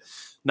 I'm good.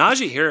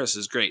 Najee Harris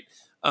is great.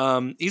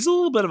 He's a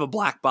little bit of a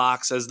black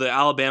box as the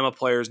Alabama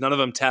players. None of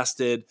them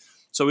tested,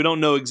 so we don't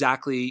know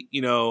exactly,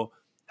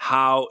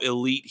 how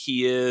elite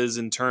he is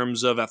in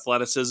terms of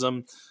athleticism.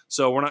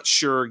 So we're not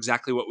sure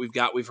exactly what we've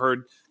got. We've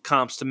heard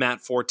comps to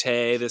Matt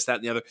Forte, this, that,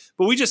 and the other,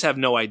 but we just have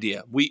no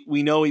idea. We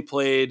know he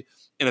played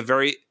in a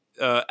very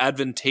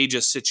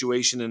advantageous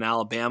situation in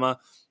Alabama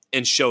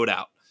and showed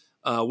out.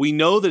 We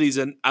know that he's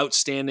an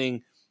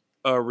outstanding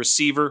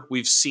receiver.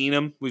 We've seen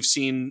him. We've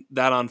seen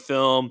that on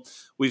film.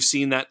 We've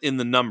seen that in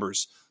the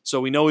numbers. So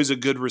we know he's a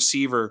good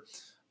receiver.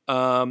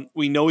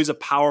 We know he's a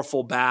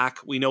powerful back.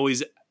 We know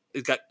he's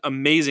got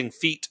amazing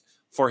feet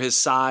for his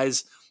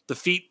size. The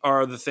feet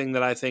are the thing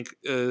that I think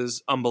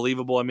is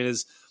unbelievable. I mean,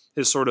 his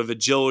sort of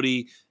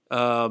agility,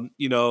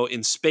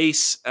 in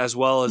space as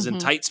well as in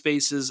tight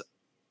spaces,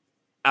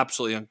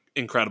 absolutely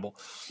incredible.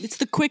 It's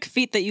the quick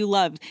feet that you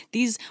love.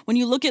 When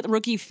you look at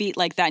rookie feet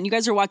like that, and you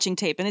guys are watching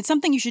tape, and it's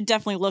something you should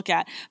definitely look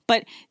at,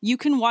 but you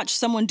can watch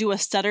someone do a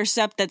stutter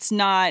step that's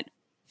not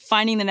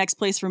finding the next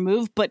place for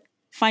move, but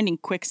finding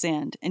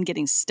quicksand and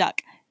getting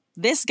stuck.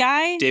 This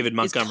guy David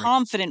Montgomery is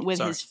confident with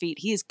his feet.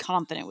 He is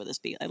confident with his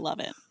feet. I love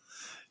it.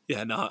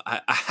 Yeah, no,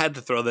 I had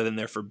to throw that in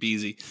there for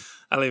Beezy.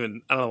 I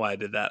don't know why I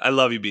did that. I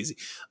love you, Beezy.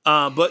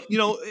 But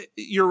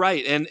you're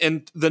right.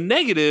 And the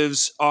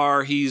negatives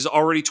are he's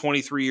already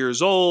 23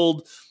 years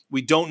old.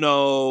 We don't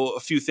know a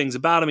few things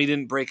about him. He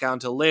didn't break out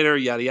until later,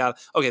 yada, yada.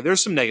 Okay,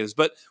 there's some negatives.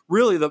 But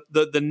really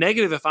the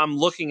negative, if I'm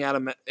looking at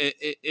him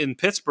in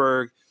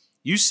Pittsburgh,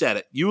 you said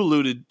it. You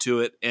alluded to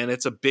it, and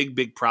it's a big,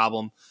 big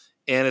problem.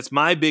 And it's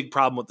my big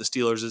problem with the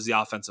Steelers is the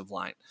offensive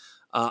line.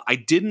 I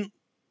didn't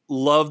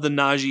love the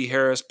Najee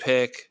Harris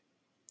pick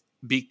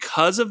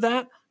because of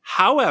that.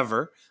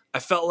 However, I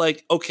felt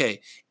like,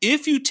 okay,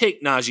 if you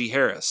take Najee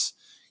Harris,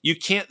 you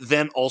can't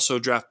then also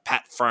draft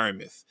Pat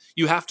Freiermuth.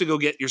 You have to go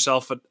get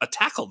yourself a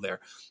tackle there.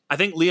 I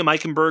think Liam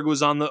Eichenberg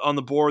was on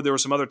the board. There were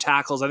some other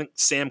tackles. I think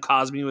Sam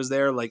Cosmi was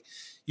there. Like,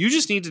 you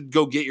just need to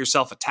go get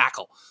yourself a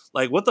tackle.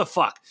 Like, what the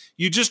fuck?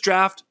 You just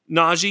draft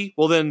Najee?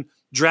 Well, then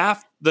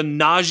draft the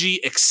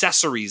Najee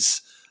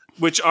accessories,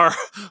 which are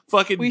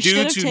fucking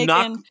due to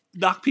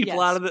knock people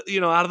out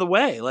of the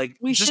way. Like,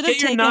 just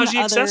get your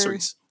Najee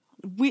accessories.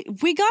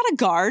 We got a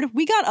guard.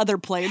 We got other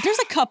players. There's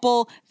a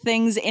couple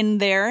things in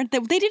there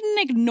that they didn't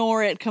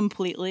ignore it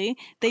completely.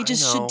 They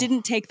just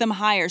didn't take them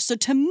higher. So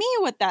to me,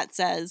 what that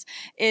says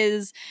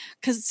is,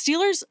 because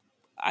Steelers,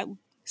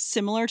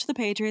 similar to the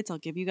Patriots, I'll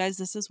give you guys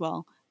this as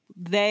well.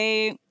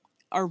 They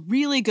are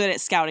really good at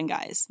scouting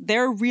guys.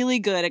 They're really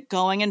good at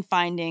going and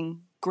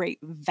finding great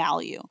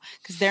value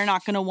because they're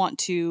not going to want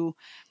to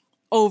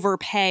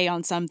overpay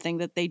on something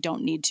that they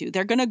don't need to.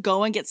 They're going to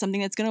go and get something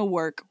that's going to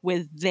work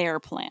with their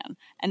plan.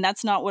 And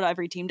that's not what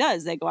every team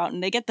does. They go out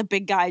and they get the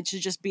big guy to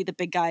just be the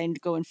big guy and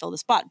go and fill the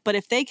spot. But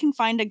if they can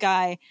find a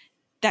guy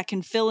that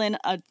can fill in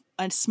a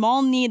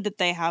small need that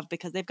they have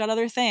because they've got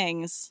other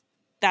things,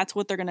 that's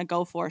what they're going to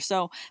go for.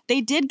 So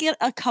they did get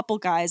a couple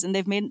guys, and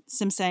they've made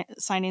some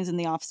signings in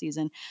the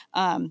offseason.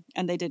 And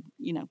they did,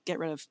 get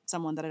rid of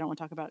someone that I don't want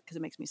to talk about because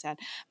it makes me sad.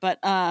 But,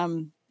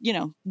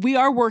 we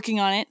are working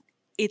on it.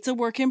 It's a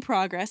work in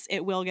progress.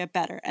 It will get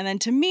better. And then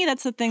to me,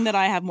 that's the thing that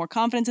I have more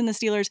confidence in the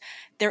Steelers.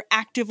 They're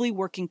actively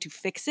working to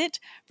fix it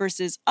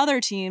versus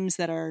other teams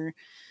that are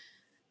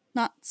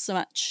not so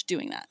much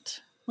doing that.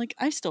 Like,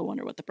 I still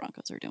wonder what the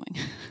Broncos are doing.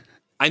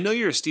 I know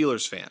you're a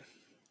Steelers fan.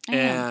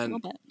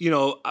 And,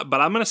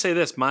 but I'm going to say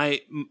this,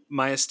 my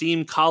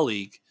esteemed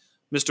colleague,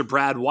 Mr.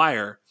 Brad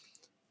Wire,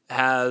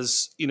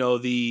 has,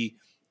 the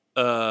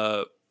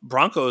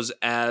Broncos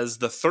as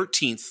the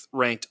 13th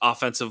ranked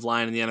offensive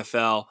line in the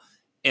NFL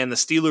and the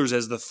Steelers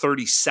as the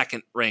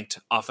 32nd ranked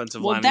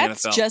offensive line in the NFL. Well,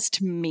 that's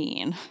just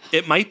mean.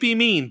 It might be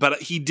mean, but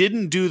he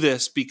didn't do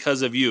this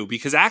because of you.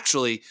 Because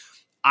actually,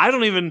 I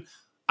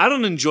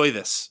don't enjoy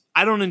this.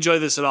 I don't enjoy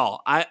this at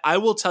all. I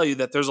will tell you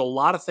that there's a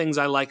lot of things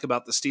I like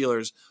about the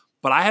Steelers,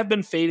 but I have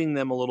been fading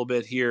them a little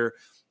bit here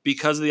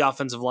because of the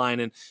offensive line.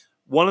 And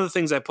one of the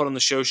things I put on the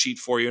show sheet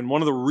for you, and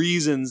one of the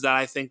reasons that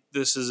I think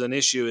this is an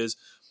issue is,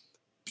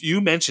 you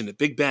mentioned it,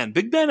 Big Ben.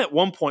 Big Ben at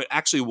one point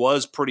actually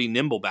was pretty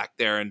nimble back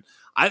there. And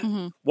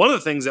one of the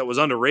things that was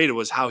underrated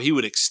was how he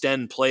would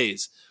extend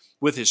plays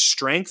with his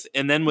strength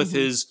and then with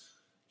his,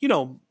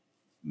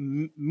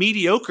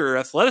 mediocre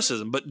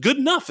athleticism, but good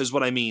enough is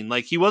what I mean.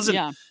 Like, he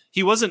wasn't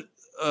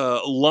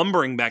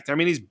lumbering back there. I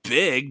mean, he's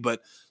big,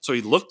 but so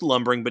he looked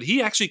lumbering, but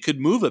he actually could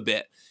move a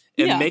bit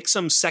and make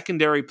some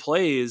secondary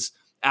plays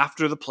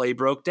after the play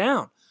broke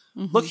down.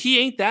 Look, he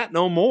ain't that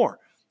no more.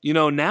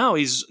 now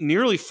he's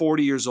nearly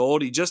 40 years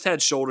old. He just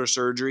had shoulder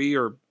surgery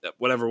or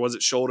whatever, was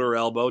it shoulder or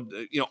elbow,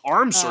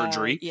 arm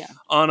surgery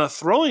on a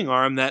throwing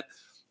arm that,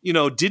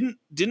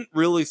 didn't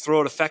really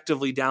throw it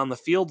effectively down the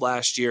field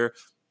last year,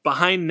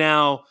 behind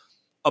now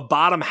a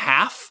bottom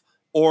half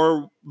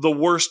or the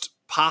worst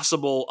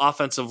possible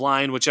offensive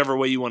line, whichever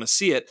way you want to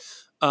see it.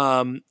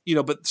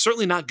 But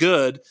certainly not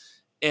good.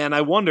 And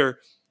I wonder,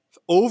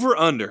 over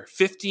under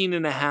 15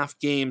 and a half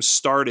games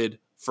started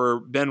for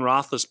Ben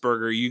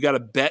Roethlisberger, you got to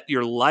bet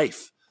your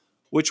life.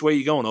 Which way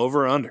you going,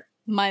 over or under?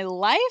 My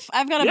life?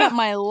 I've got to bet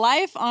my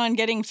life on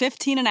getting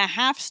 15 and a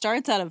half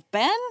starts out of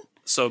Ben?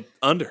 So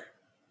under.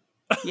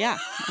 Yeah.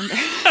 Under.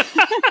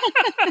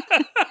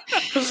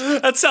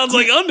 That sounds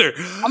like under.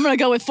 I'm going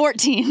to go with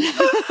 14.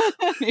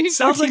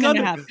 Sounds like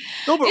under.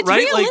 No, but it's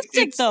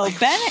realistic, though.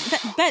 Ben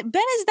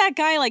is that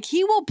guy, like,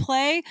 he will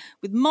play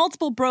with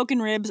multiple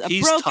broken ribs,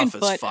 He's broken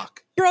tough foot, as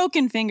fuck.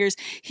 broken fingers.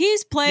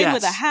 He's played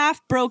with a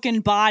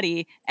half-broken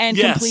body and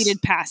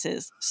completed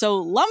passes. So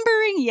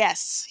lumbering,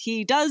 yes,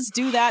 he does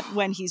do that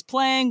when he's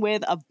playing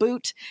with a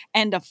boot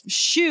and a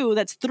shoe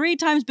that's 3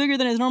 times bigger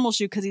than his normal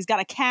shoe because he's got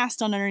a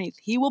cast on underneath.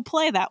 He will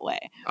play that way.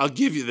 I'll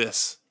give you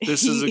this.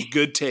 This is a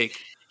good take.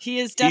 He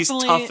is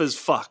definitely... He's tough as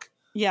fuck.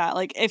 Yeah,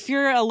 like if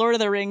you're a Lord of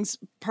the Rings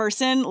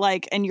person,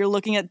 like, and you're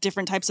looking at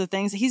different types of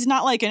things, he's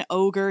not like an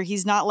ogre.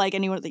 He's not like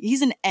anyone.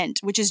 He's an Ent,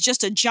 which is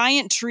just a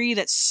giant tree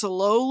that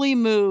slowly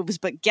moves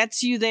but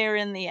gets you there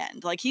in the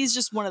end. Like, he's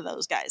just one of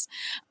those guys.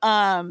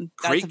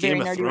 Great Game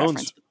of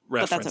Thrones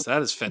reference. Okay.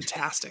 That is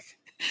fantastic.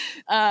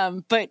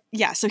 But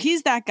yeah, so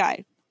he's that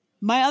guy.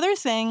 My other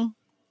thing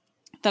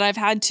that I've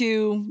had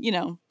to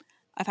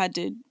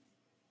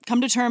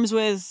come to terms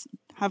with,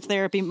 have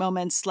therapy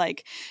moments,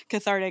 like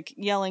cathartic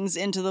yellings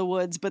into the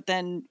woods, but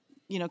then,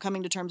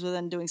 coming to terms with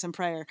and doing some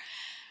prayer,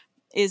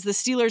 is the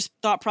Steelers'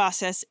 thought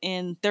process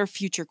in their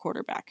future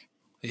quarterback.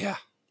 Yeah.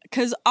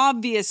 Because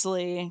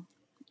obviously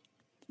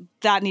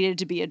that needed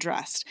to be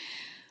addressed.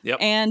 Yep.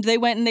 And they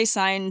went and they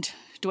signed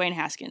Dwayne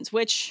Haskins,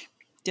 which,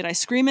 did I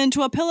scream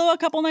into a pillow a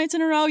couple nights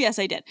in a row? Yes,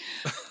 I did.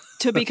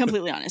 To be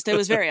completely honest, it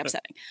was very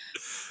upsetting.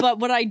 But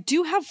what I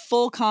do have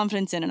full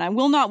confidence in, and I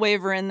will not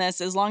waver in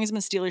this as long as I'm a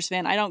Steelers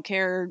fan, I don't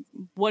care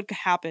what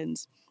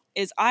happens,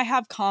 is I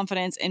have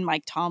confidence in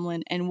Mike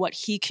Tomlin and what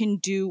he can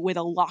do with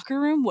a locker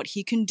room, what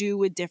he can do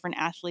with different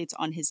athletes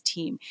on his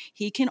team.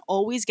 He can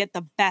always get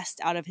the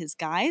best out of his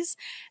guys.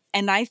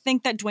 And I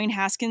think that Dwayne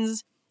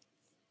Haskins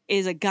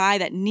is a guy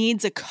that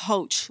needs a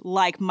coach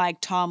like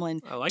Mike Tomlin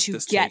to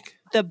get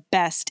the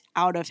best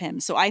out of him.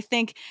 So I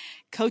think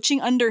coaching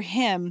under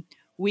him,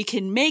 we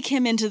can make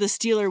him into the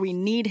Steeler we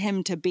need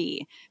him to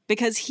be,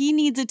 because he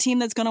needs a team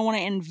that's going to want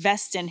to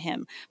invest in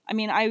him. I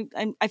mean,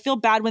 I feel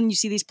bad when you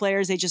see these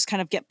players, they just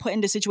kind of get put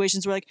into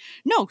situations where, like,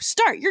 no,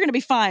 start, you're going to be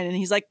fine. And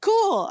he's like,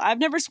 cool, I've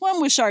never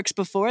swum with sharks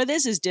before.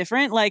 This is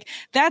different. Like,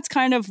 that's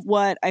kind of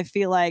what I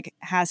feel like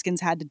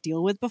Haskins had to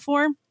deal with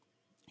before.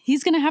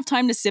 He's going to have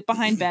time to sit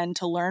behind Ben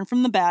to learn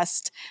from the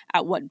best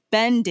at what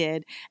Ben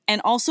did,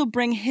 and also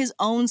bring his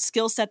own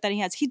skill set that he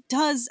has. He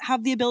does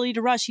have the ability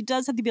to rush. He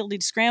does have the ability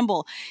to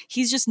scramble.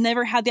 He's just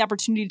never had the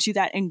opportunity to do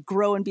that and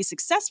grow and be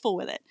successful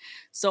with it.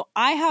 So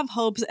I have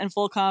hopes and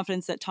full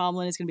confidence that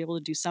Tomlin is going to be able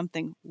to do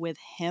something with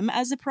him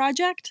as a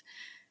project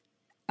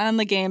on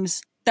the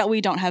games that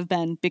we don't have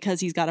Ben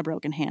because he's got a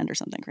broken hand or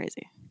something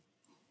crazy.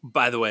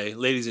 By the way,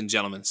 ladies and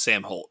gentlemen,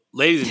 Sam Holt.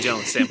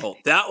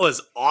 That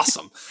was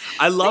awesome.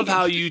 I love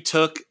how you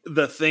took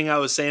the thing I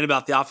was saying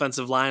about the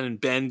offensive line and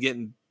Ben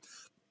getting,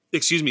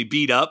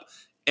 beat up,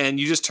 and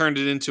you just turned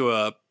it into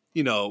a,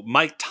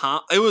 Mike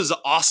Tom. It was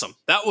awesome.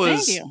 That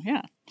was. Thank you.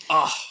 Yeah.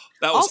 Oh,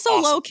 that was also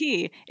awesome. Low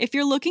key. If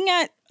you're looking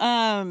at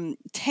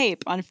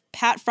tape on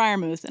Pat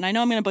Freiermuth, and I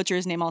know I'm going to butcher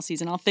his name all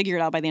season, I'll figure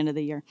it out by the end of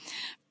the year,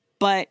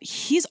 but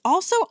he's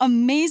also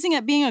amazing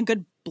at being a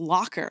good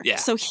blocker. Yeah.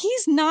 So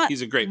he's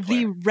a great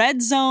player. The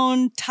red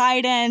zone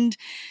tight end.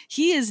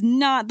 He is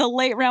not the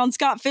late round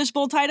Scott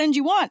Fishbowl tight end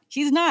you want.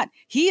 He's not.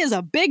 He is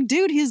a big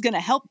dude. He's going to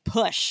help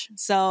push.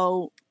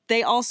 So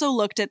they also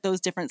looked at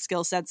those different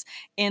skill sets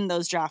in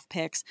those draft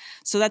picks.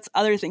 So that's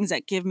other things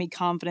that give me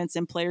confidence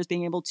in players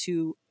being able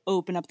to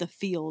open up the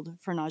field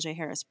for Najee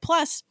Harris.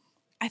 Plus,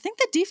 I think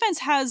the defense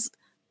has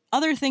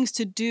other things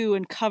to do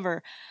and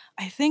cover.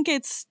 I think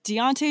it's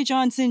Deontay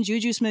Johnson,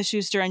 Juju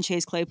Smith-Schuster, and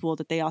Chase Claypool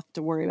that they have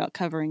to worry about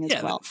covering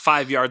as well.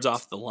 5 yards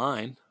off the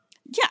line.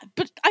 Yeah,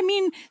 but I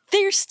mean,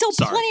 there's still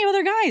plenty of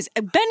other guys.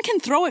 Ben can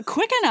throw it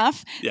quick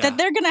enough that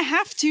they're going to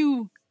have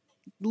to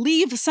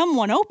leave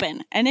someone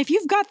open. And if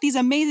you've got these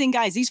amazing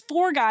guys, these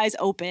 4 guys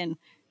open,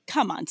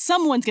 come on,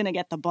 someone's going to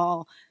get the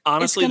ball.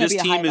 Honestly, this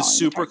team is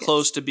super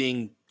close to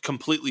being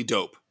completely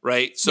dope,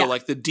 right? So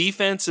like the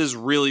defense is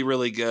really,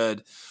 really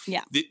good.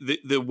 Yeah.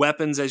 The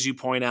weapons, as you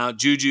point out,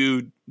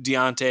 Juju,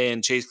 Deontay,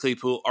 and Chase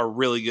Claypool are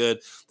really good.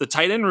 The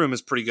tight end room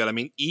is pretty good. I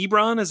mean,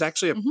 Ebron is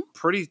actually a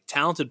pretty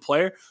talented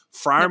player.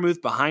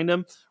 Freiermuth behind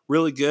him,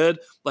 really good.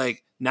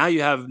 Like, now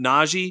you have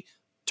Najee,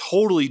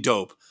 totally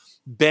dope.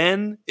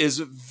 Ben is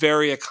a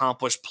very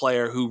accomplished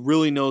player who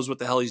really knows what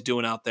the hell he's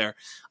doing out there.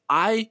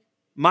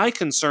 My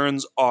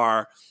concerns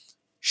are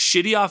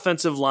shitty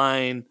offensive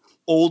line,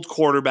 old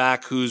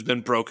quarterback who's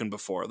been broken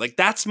before. Like,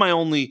 that's my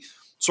only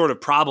sort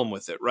of problem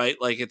with it, right?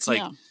 Like, it's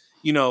like,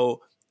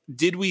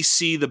 did we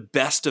see the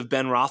best of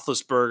Ben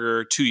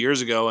Roethlisberger 2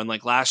 years ago, and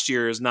like last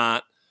year is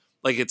not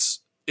like it's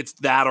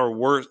that or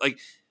worse. Like,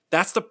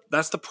 that's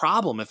the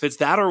problem. If it's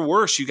that or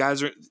worse, you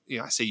guys are,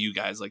 I say you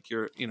guys, like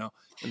you're, in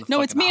the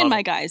No, it's me huddle. and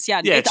my guys.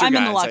 Yeah, it's I'm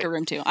your in the guys. locker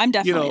room too. I'm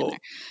definitely in there.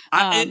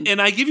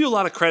 And I give you a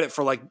lot of credit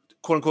for like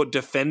quote unquote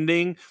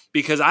defending,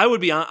 because I'll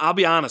be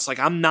honest, like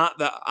I'm not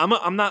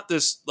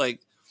this,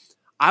 like,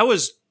 I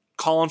was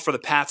calling for the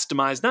Pats'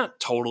 demise, not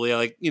totally,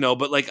 like,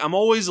 but like I'm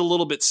always a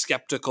little bit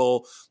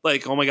skeptical,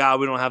 like, oh my God,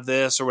 we don't have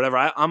this or whatever.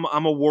 I'm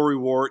a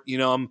worrywart,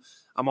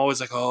 I'm always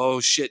like, oh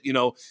shit,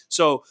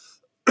 so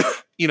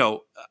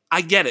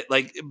I get it,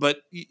 like,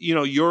 but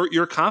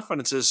your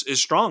confidence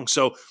is strong.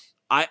 So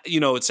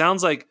it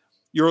sounds like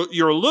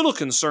you're a little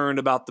concerned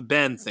about the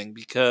Ben thing,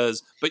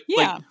 like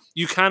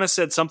you kind of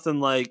said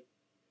something like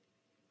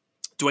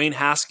Dwayne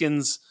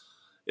Haskins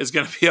is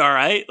going to be all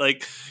right.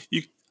 Like,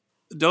 you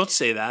don't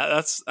say that.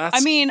 That's. I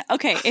mean,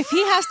 okay, if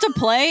he has to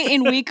play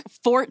in week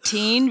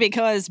 14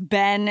 because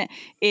Ben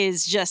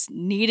is just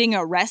needing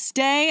a rest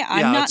day,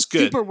 I'm not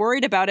super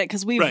worried about it,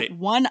 because we've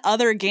won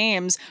other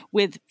games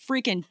with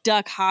freaking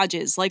Duck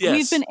Hodges. Like,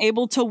 we've been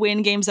able to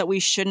win games that we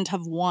shouldn't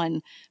have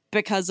won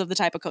because of the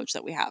type of coach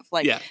that we have.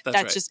 Like, that's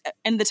right. Just,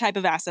 and the type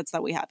of assets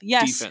that we have.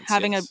 Yes, defense,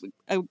 having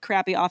a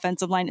crappy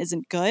offensive line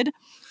isn't good,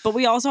 but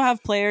we also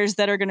have players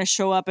that are going to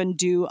show up and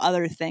do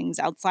other things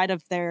outside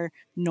of their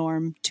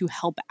norm to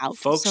help out.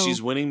 Folks,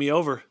 she's winning me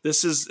over.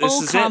 This is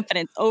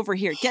confidence it. Over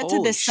here. Get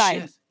to this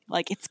side.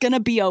 Like, it's going to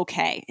be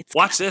okay.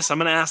 Watch this. I'm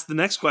going to ask the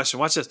next question.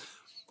 Watch this.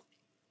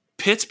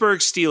 Pittsburgh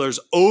Steelers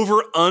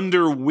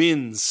over-under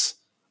wins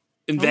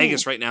in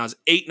Vegas right now is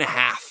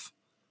 8.5.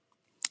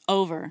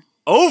 Over.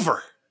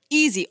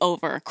 Easy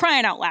over.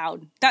 Crying out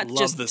loud.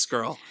 Love this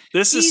girl.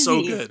 This is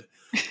so good.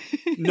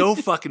 No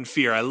fucking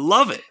fear. I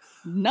love it.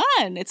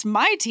 None. It's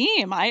my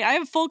team. I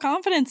have full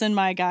confidence in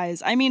my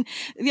guys. I mean,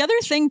 the other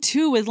thing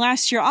too with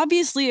last year,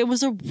 obviously it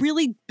was a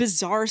really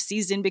bizarre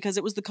season because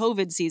it was the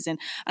COVID season.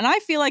 And I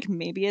feel like,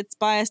 maybe it's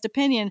biased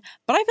opinion,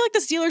 but I feel like the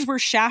Steelers were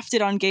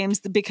shafted on games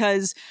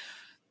because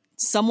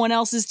someone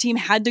else's team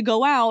had to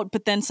go out,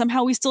 but then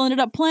somehow we still ended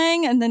up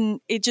playing, and then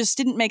it just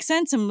didn't make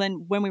sense. And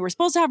then when we were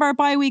supposed to have our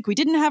bye week, we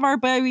didn't have our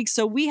bye week.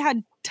 So we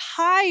had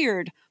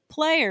tired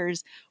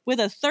players with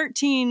a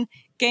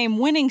 13-game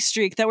winning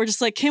streak that were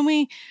just like,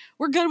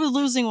 we're good with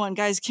losing one,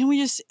 guys. Can we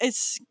just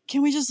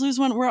lose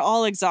one? We're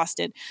all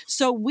exhausted.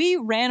 So we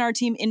ran our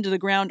team into the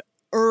ground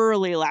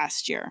early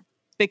last year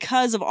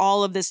because of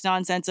all of this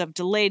nonsense of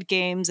delayed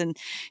games and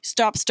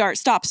stop, start.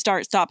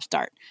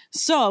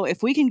 So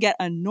if we can get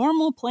a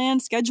normal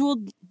planned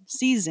scheduled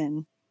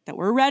season that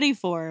we're ready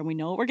for and we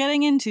know what we're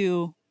getting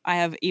into, I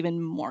have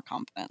even more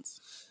confidence.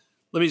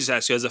 Let me just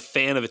ask you, as a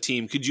fan of a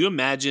team, could you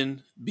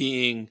imagine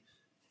being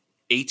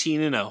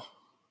 18-0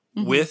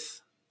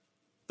 with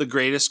the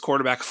greatest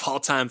quarterback of all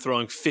time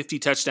throwing 50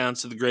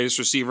 touchdowns to the greatest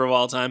receiver of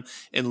all time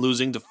and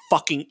losing to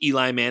fucking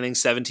Eli Manning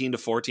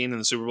 17-14 in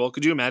the Super Bowl?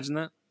 Could you imagine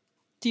that?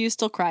 Do you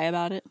still cry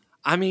about it?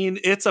 I mean,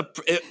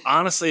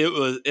 honestly,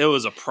 it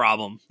was a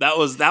problem. That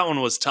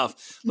one was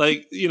tough.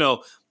 Like,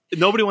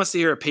 nobody wants to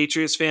hear a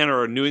Patriots fan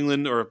or a New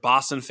England or a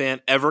Boston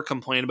fan ever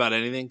complain about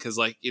anything, because,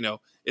 like,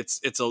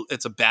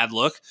 it's a bad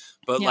look.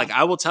 But like,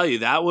 I will tell you,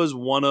 that was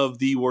one of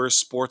the worst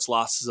sports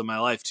losses of my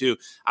life too.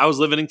 I was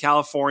living in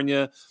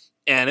California,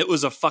 and it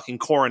was a fucking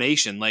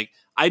coronation. Like,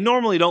 I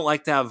normally don't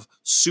like to have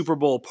Super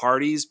Bowl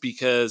parties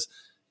because,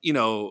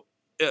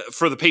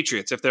 for the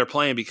Patriots, if they're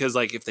playing, because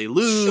like if they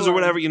lose or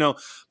whatever,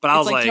 but I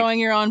was like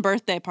throwing your own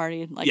birthday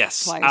party. Like,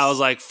 yes, twice. I was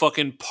like,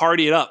 fucking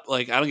party it up.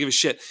 Like, I don't give a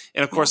shit.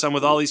 And of course I'm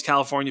with all these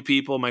California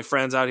people, my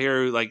friends out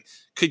here who like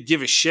could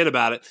give a shit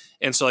about it.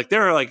 And so like,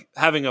 they're like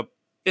having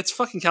it's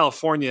fucking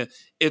California.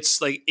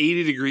 It's like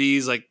 80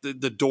 degrees. Like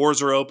the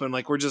doors are open.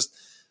 Like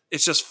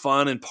it's just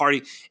fun and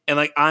party. And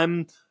like,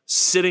 I'm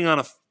sitting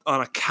on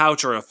a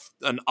couch or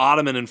an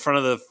ottoman in front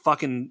of the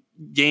fucking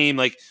game,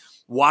 like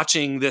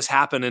watching this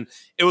happen. And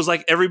it was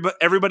like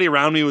everybody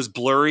around me was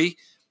blurry,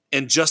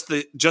 and just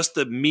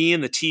the me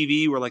and the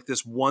TV were like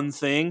this one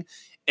thing,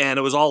 and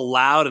it was all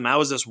loud, and I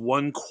was this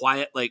one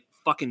quiet, like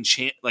fucking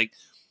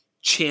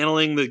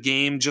channeling the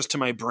game just to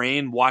my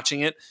brain, watching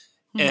it.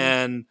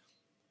 And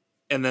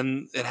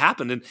then it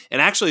happened.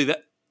 And actually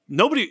that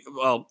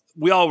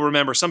we all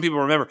remember, some people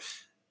remember,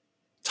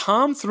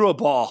 Tom threw a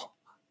ball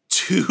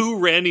to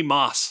Randy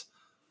Moss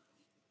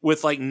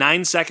with like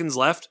 9 seconds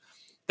left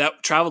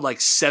that traveled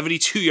like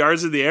 72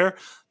 yards in the air,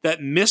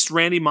 that missed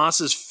Randy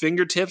Moss's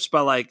fingertips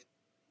by like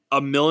a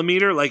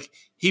millimeter. Like,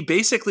 he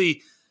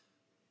basically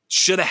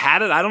should have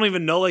had it. I don't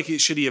even know, like,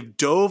 should he have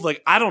dove?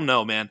 Like, I don't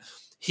know, man.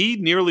 He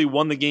nearly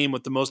won the game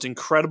with the most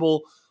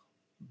incredible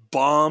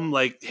bomb,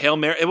 like Hail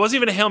Mary. It wasn't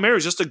even a Hail Mary. It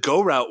was just a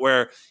go route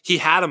where he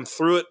had him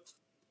through it.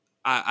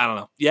 I don't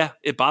know. Yeah,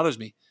 it bothers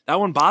me. That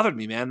one bothered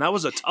me, man. That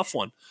was a tough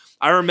one.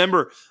 I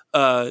remember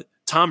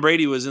Tom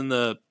Brady was in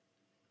the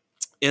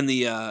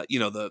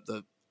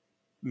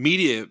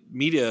media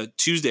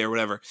Tuesday or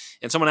whatever,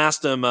 and someone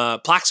asked him,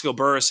 Plaxico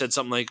Burress said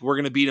something like, "We're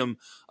going to beat him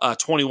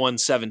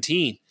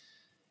 21-17,"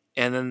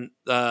 and then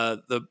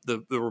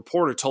the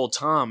reporter told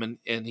Tom,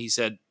 and he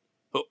said,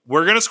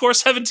 "We're going to score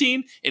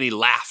 17," and he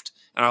laughed,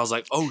 and I was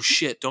like, "Oh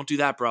shit, don't do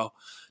that, bro."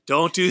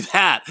 Don't do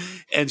that.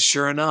 And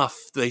sure enough,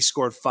 they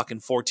scored fucking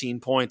 14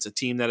 points, a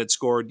team that had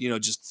scored,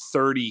 just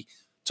 30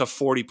 to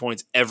 40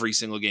 points every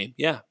single game.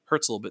 Yeah,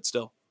 hurts a little bit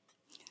still.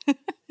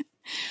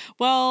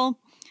 Well,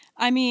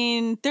 I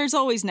mean, there's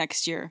always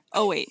next year.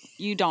 Oh, wait,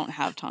 you don't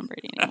have Tom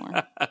Brady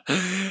anymore.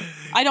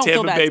 I don't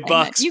feel bad Tampa Bay saying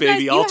Bucks, that. You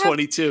baby, guys, all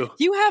 22.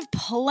 You have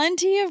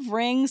plenty of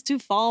rings to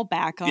fall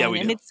back on. Yeah, we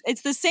and do.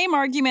 It's the same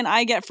argument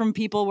I get from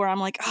people where I'm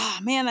like, oh,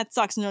 man, that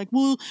sucks. And they're like,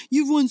 well,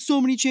 you've won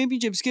so many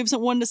championships. Give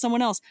one to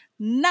someone else.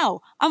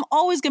 No, I'm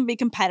always going to be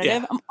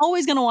competitive. Yeah. I'm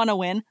always going to want to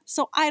win.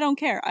 So I don't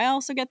care. I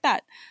also get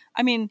that.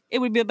 I mean, it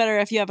would be better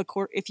if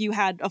you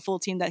had a full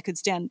team that could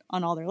stand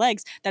on all their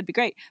legs. That'd be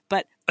great.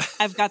 But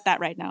I've got that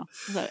right now.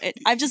 So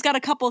I've just got a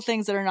couple of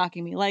things that are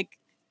knocking me, like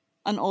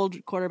an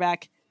old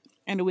quarterback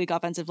and a weak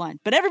offensive line.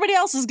 But everybody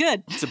else is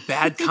good. It's a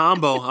bad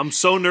combo. I'm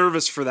so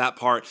nervous for that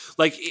part.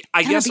 Like,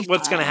 I guess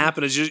what's going to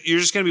happen is you're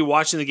just going to be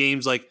watching the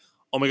games like,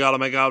 oh my God, oh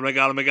my God, oh my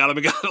God, oh my God, oh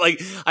my God.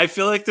 Like, I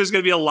feel like there's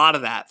going to be a lot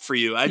of that for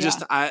you.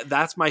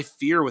 That's my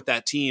fear with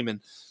that team. And,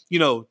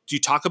 do you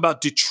talk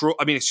about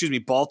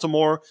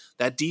Baltimore?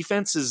 That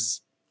defense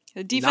is...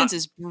 The defense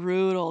is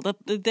brutal. Right?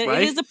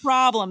 It is a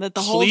problem that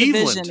the whole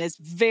division is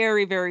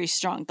very, very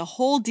strong. The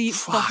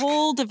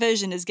whole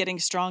division is getting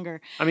stronger.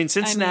 I mean,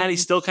 Cincinnati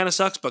still kind of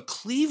sucks, but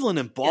Cleveland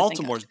and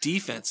Baltimore's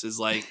defense is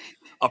like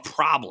a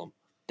problem.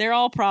 They're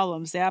all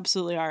problems. They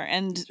absolutely are.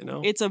 And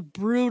it's a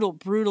brutal,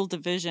 brutal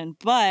division.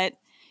 But,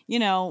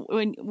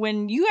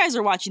 when you guys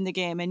are watching the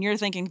game and you're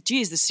thinking,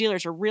 geez, the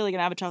Steelers are really going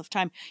to have a tough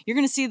time, you're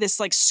going to see this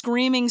like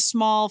screaming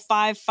small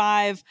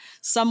 5'5"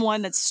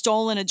 someone that's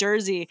stolen a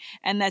jersey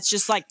and that's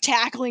just like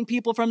tackling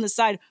people from the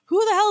side.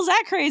 Who the hell is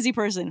that crazy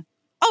person?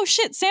 Oh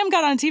shit, Sam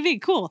got on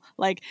TV. Cool.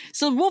 Like,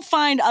 so we'll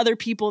find other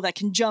people that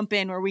can jump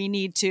in where we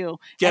need to.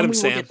 Get him, we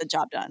Sam. will get the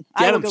job done.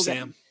 Get him,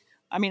 Sam.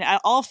 I mean,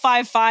 all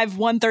 5'5",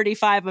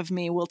 135 of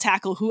me will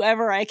tackle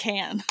whoever I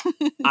can.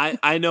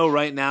 I know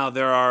right now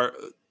there are,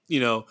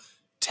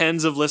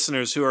 tens of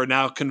listeners who are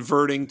now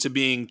converting to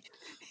being,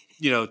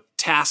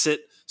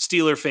 tacit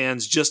Steeler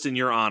fans just in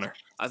your honor.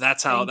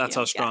 That's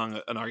how strong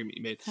an argument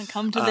you made.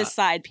 Come to this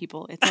side,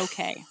 people. It's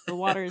okay. The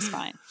water is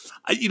fine.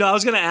 I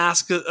was going to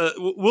ask,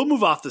 we'll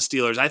move off the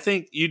Steelers. I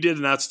think you did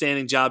an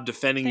outstanding job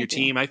defending your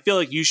team. I feel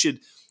like you should,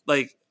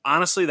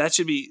 honestly,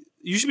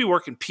 you should be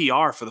working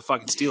PR for the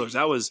fucking Steelers.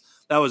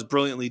 That was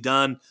brilliantly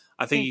done.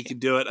 I think you could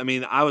do it. I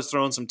mean, I was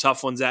throwing some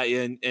tough ones at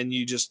you, and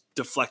you just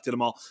deflected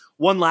them all.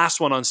 One last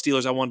one on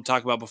Steelers I wanted to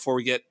talk about before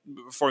we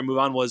move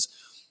on was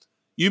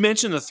you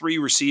mentioned the 3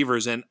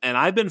 receivers, and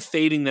I've been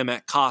fading them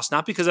at cost,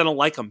 not because I don't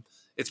like them.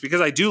 It's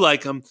because I do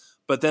like them,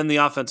 but then the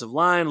offensive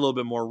line, a little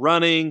bit more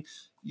running,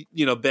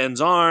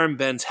 Ben's arm,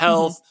 Ben's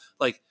health,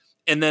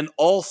 and then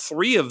all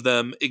 3 of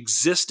them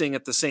existing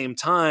at the same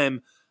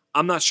time.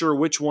 I'm not sure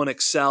which one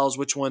excels,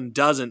 which one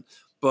doesn't,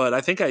 but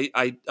I think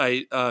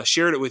I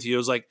shared it with you. It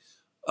was like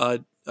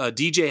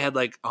DJ had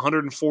like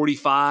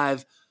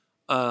 145,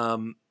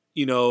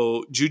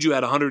 Juju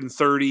had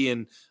 130,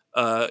 and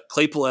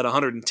Claypool had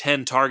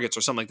 110 targets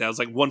or something like that. It was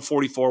like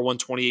 144,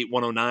 128,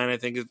 109, I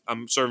think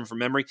I'm serving from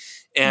memory.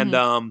 And,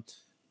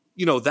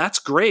 that's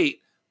great,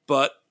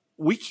 but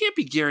we can't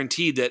be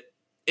guaranteed that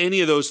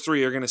any of those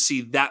 3 are going to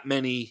see that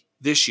many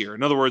this year.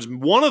 In other words,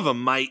 one of them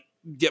might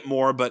get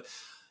more, but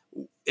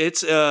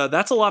it's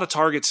that's a lot of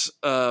targets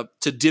to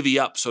divvy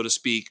up, so to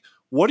speak.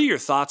 What are your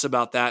thoughts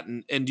about that?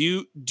 And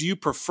do you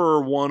prefer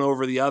one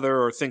over the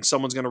other, or think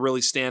someone's going to really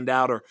stand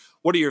out? Or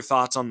what are your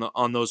thoughts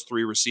on those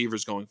 3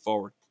 receivers going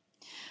forward?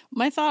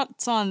 My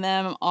thoughts on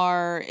them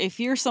are, if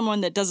you're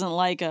someone that doesn't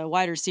like a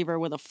wide receiver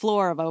with a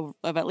floor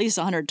of at least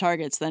 100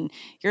 targets, then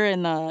you're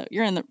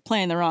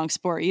playing the wrong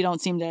sport. You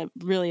don't seem to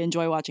really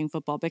enjoy watching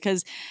football,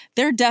 because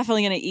they're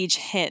definitely going to each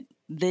hit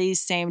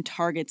these same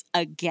targets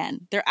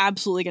again. They're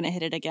absolutely going to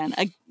hit it again.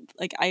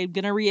 I'm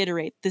going to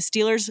reiterate, the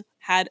Steelers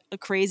had a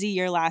crazy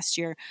year last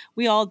year.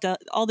 All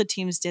the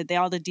teams did. They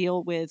all had to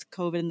deal with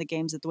COVID in the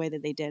games the way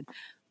that they did.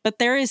 But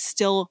there is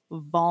still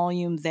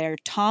volume there.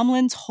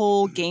 Tomlin's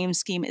whole game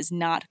scheme is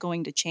not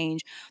going to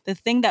change. The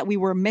thing that we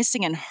were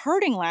missing and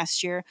hurting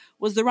last year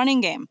was the running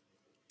game.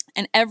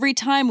 And every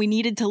time we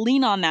needed to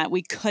lean on that,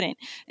 we couldn't.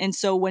 And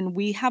so when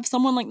we have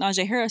someone like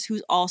Najee Harris,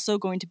 who's also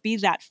going to be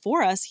that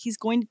for us, he's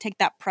going to take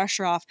that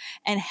pressure off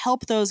and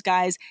help those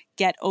guys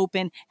get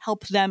open,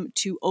 help them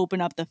to open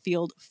up the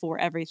field for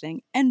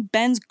everything. And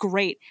Ben's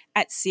great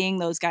at seeing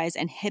those guys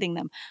and hitting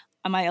them.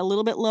 Am I a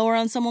little bit lower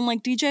on someone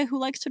like DJ who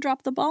likes to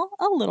drop the ball?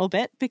 A little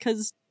bit,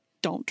 because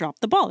don't drop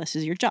the ball. This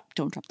is your job.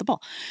 Don't drop the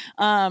ball.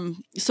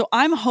 So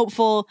I'm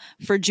hopeful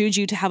for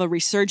Juju to have a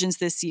resurgence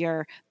this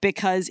year,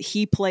 because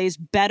he plays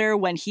better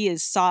when he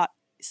is sought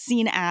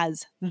seen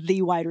as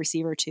the wide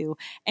receiver too.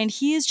 And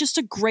he is just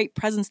a great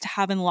presence to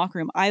have in the locker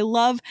room. I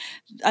love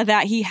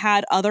that he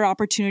had other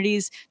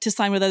opportunities to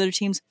sign with other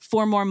teams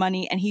for more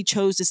money, and he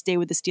chose to stay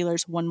with the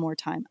Steelers one more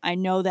time. I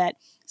know that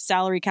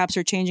salary caps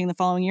are changing the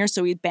following year,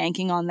 so he's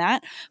banking on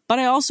that. But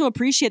I also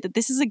appreciate that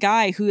this is a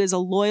guy who is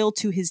loyal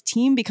to his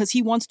team because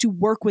he wants to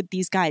work with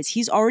these guys.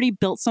 He's already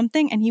built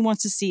something and he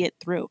wants to see it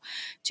through.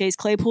 Chase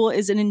Claypool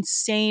is an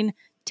insane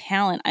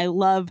talent. I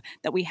love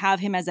that we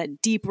have him as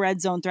that deep red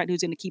zone threat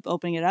who's going to keep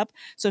opening it up.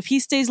 So if he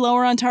stays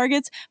lower on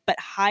targets, but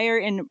higher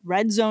in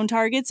red zone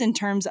targets in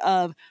terms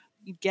of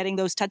getting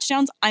those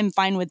touchdowns, I'm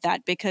fine with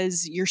that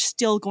because you're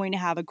still going to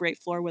have a great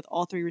floor with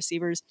all three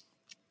receivers.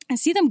 I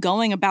see them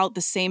going about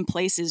the same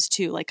places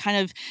too, like kind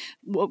of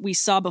what we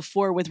saw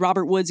before with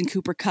Robert Woods and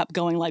Cooper Kupp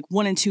going like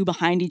 1 and 2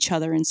 behind each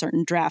other in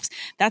certain drafts.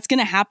 That's going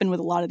to happen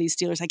with a lot of these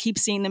Steelers. I keep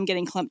seeing them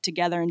getting clumped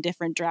together in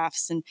different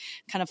drafts and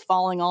kind of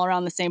falling all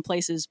around the same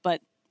places,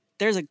 but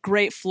there's a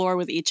great floor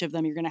with each of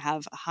them. You're going to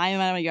have a high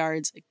amount of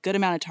yards, a good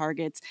amount of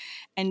targets,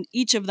 and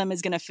each of them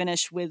is going to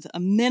finish with a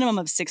minimum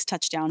of 6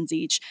 touchdowns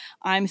each.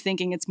 I'm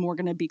thinking it's more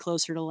going to be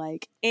closer to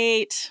like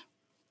 8,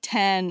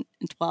 10,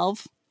 and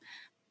 12.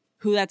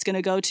 Who that's going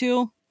to go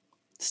to,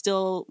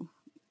 still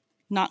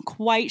not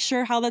quite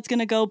sure how that's going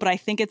to go, but I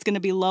think it's going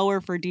to be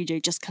lower for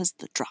DJ just because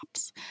the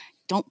drops.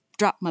 Don't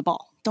drop my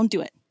ball. Don't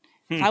do it.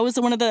 If I was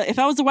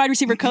the wide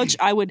receiver coach,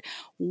 I would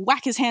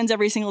whack his hands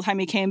every single time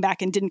he came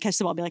back and didn't catch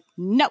the ball. I'd be like,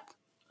 no,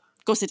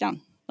 go sit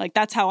down. Like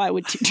that's how I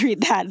would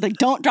treat that. Like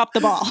don't drop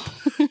the ball.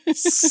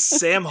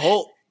 Sam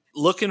Holt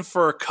looking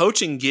for a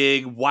coaching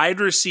gig, wide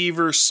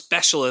receiver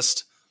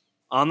specialist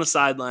on the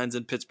sidelines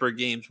in Pittsburgh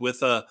games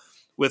with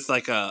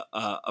like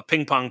a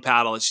ping pong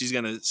paddle, and she's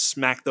going to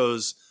smack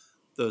those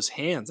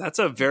hands. That's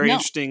a very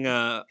interesting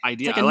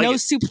idea. It's like no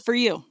soup for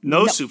you.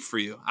 No soup for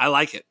you. I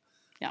like it.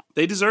 Yeah,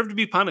 they deserve to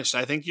be punished.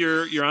 I think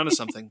you're onto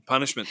something.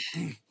 Punishment.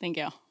 Thank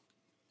you.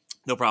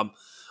 No problem.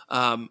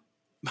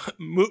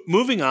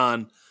 Moving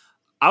on,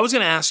 I was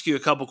going to ask you a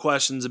couple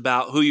questions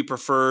about who you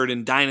preferred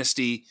in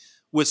Dynasty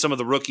with some of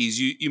the rookies.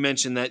 You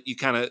mentioned that you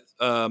kind of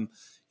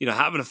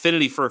have an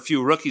affinity for a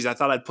few rookies. I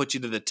thought I'd put you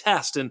to the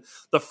test. And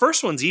the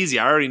first one's easy.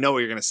 I already know what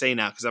you're going to say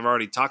now because I've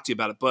already talked to you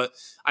about it. But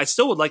I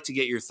still would like to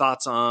get your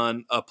thoughts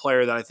on a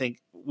player that I think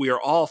we are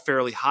all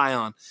fairly high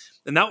on.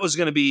 And that was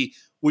going to be,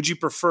 would you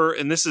prefer,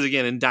 and this is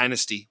again in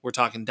Dynasty, we're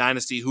talking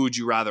Dynasty, who would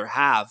you rather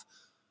have?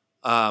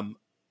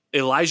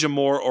 Elijah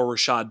Moore or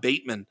Rashad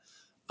Bateman?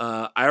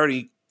 I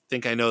already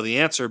think I know the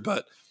answer,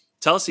 but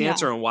tell us the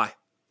answer and why.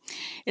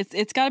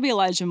 It's got to be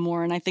Elijah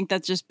Moore. And I think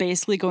that's just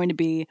basically going to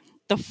be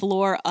the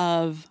floor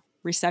of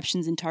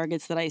receptions and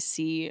targets that I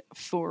see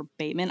for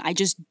Bateman. I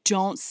just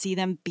don't see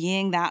them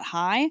being that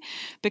high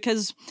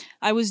because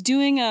I was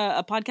doing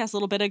a podcast a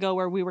little bit ago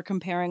where we were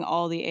comparing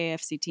all the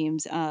AFC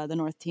teams, the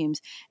North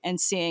teams, and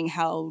seeing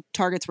how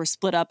targets were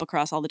split up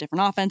across all the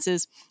different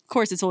offenses. Of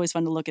course, it's always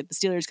fun to look at the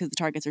Steelers because the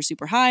targets are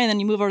super high, and then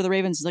you move over to the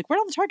Ravens. It's like, where'd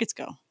all the targets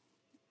go?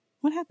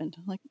 What happened?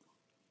 Like,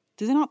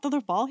 do they not throw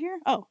their ball here?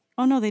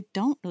 Oh no, they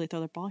don't really throw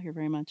their ball here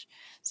very much.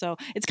 So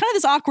it's kind of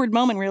this awkward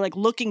moment where you're like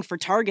looking for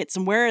targets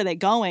and where are they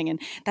going?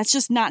 And that's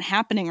just not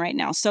happening right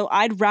now. So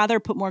I'd rather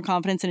put more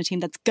confidence in a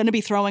team that's going to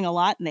be throwing a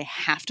lot and they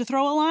have to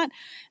throw a lot.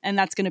 And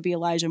that's going to be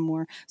Elijah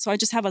Moore. So I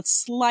just have a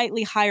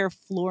slightly higher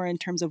floor in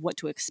terms of what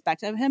to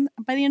expect of him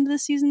by the end of the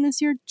season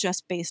this year,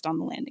 just based on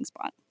the landing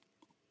spot.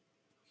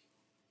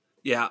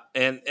 Yeah.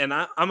 And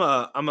I'm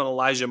an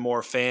Elijah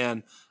Moore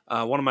fan.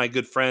 One of my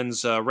good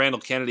friends,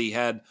 Randall Kennedy,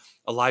 had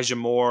Elijah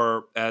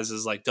Moore as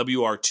his like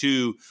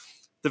WR2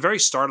 the very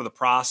start of the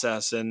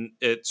process, and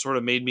it sort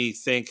of made me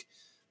think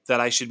that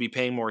I should be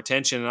paying more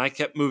attention, and I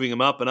kept moving him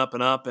up and up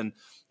and up, and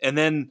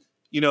then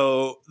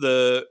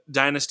the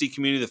dynasty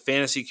community, the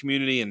fantasy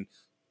community, and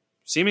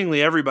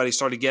seemingly everybody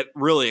started to get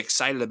really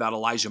excited about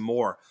Elijah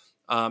Moore.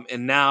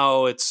 And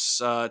now it's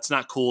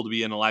not cool to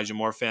be an Elijah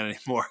Moore fan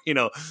anymore.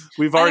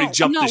 We've already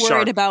jumped the shark. I'm not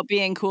worried about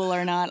being cool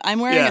or not. I'm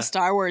wearing a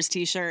Star Wars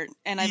t-shirt,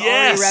 and I've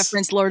already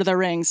referenced Lord of the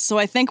Rings. So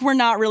I think we're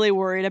not really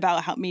worried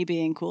about me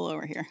being cool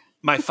over here.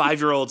 My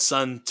 5-year-old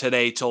son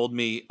today told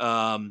me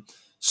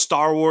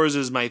Star Wars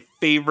is my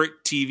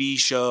favorite TV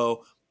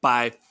show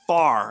by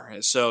far.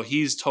 So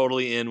he's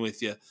totally in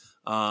with you.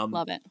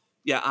 Love it.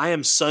 Yeah, I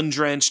am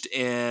sun-drenched,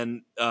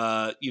 and,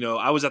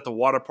 I was at the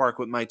water park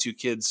with my 2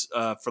 kids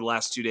for the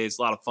last 2 days.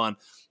 A lot of fun.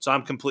 So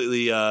I'm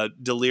completely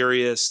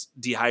delirious,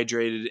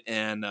 dehydrated,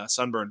 and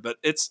sunburned. But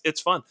it's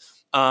fun.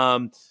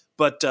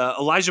 But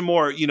Elijah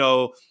Moore,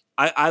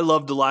 I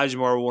loved Elijah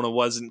Moore when it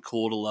wasn't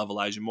cool to love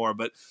Elijah Moore.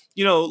 But,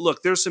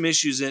 look, there's some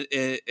issues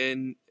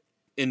in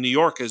New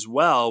York as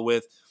well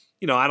with,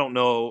 I don't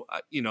know,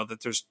 that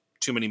there's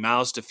too many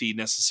mouths to feed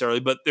necessarily,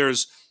 but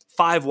there's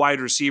 5 wide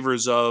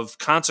receivers of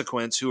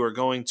consequence who are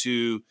going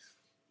to,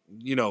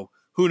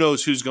 who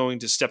knows who's going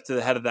to step to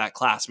the head of that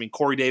class. I mean,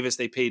 Corey Davis,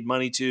 they paid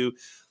money to.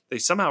 They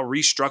somehow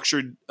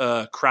restructured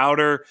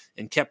Crowder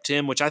and kept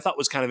him, which I thought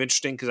was kind of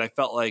interesting because I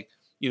felt like,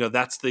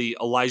 that's the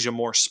Elijah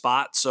Moore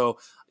spot. So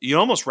you'd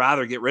almost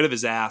rather get rid of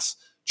his ass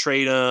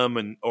trade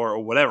him or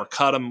whatever,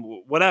 cut him,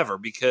 whatever,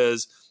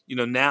 because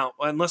now,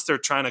 unless they're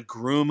trying to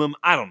groom him,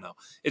 I don't know.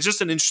 It's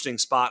just an interesting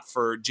spot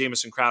for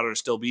Jamison Crowder to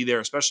still be there,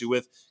 especially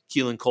with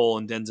Keelan Cole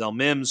and Denzel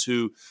Mims,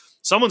 who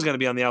someone's going to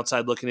be on the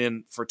outside looking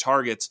in for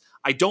targets.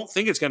 I don't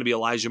think it's going to be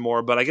Elijah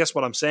Moore, but I guess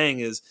what I'm saying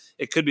is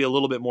it could be a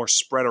little bit more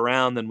spread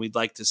around than we'd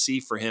like to see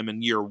for him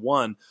in year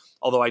one,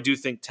 although I do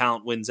think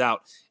talent wins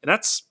out. And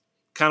that's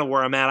kind of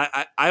where I'm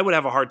at. I would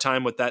have a hard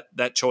time with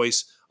that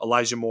choice,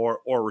 Elijah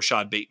Moore or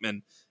Rashad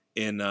Bateman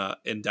in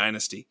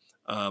Dynasty.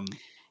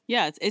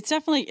 Yeah, it's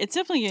definitely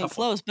getting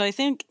close, but I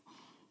think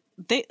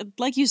they,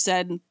 like you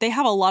said, they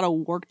have a lot of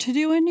work to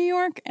do in New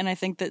York, and I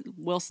think that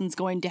Wilson's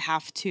going to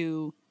have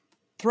to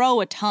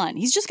throw a ton.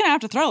 He's just going to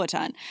have to throw a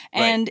ton,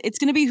 and It's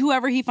going to be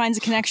whoever he finds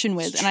a connection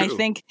with. And I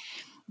think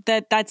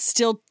that's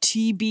still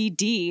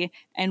TBD.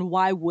 And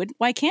why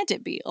can't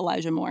it be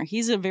Elijah Moore?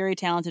 He's a very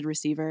talented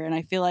receiver, and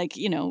I feel like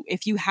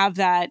if you have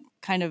that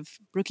kind of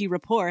rookie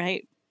rapport,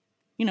 hey,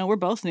 we're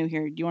both new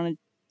here. Do you want to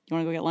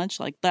go get lunch?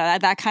 Like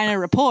that kind of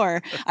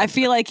rapport. I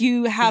feel like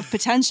you have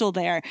potential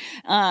there.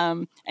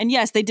 And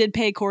yes, they did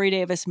pay Corey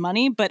Davis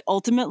money, but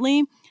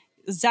ultimately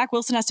Zach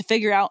Wilson has to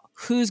figure out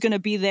who's going to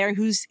be there,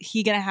 who's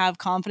he going to have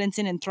confidence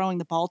in and throwing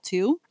the ball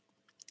to.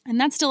 And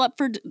that's still up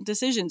for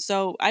decision.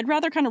 So I'd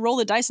rather kind of roll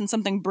the dice on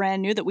something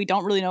brand new that we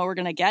don't really know what we're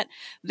going to get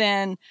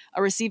than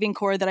a receiving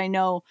core that I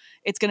know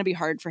it's going to be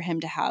hard for him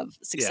to have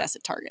success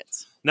at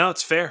targets. No,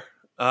 it's fair.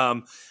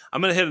 I'm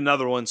going to hit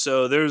another one.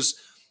 So there's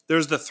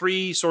the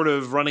three sort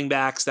of running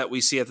backs that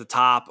we see at the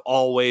top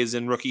always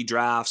in rookie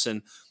drafts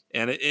and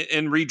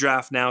in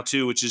redraft now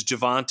too, which is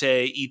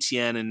Javonte,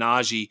 Etienne, and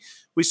Najee.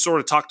 We sort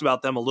of talked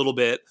about them a little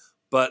bit,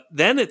 but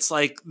then it's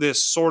like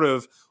this sort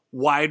of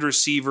wide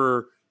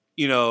receiver,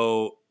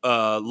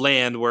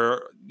 land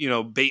where,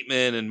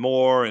 Bateman and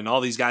Moore and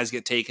all these guys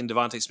get taken,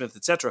 Devontae Smith,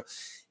 etc.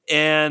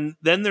 And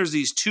then there's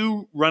these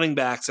two running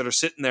backs that are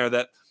sitting there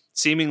that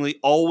seemingly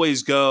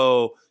always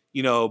go,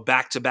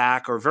 back to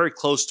back or very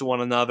close to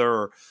one another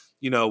or,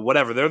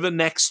 whatever. They're the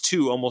next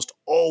two almost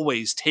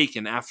always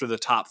taken after the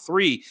top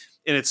three.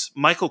 And it's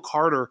Michael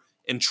Carter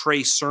and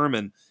Trey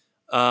Sermon.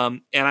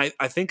 And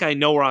I think I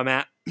know where I'm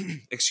at,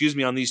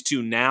 on these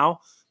two now,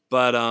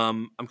 but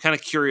I'm kind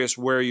of curious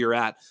where you're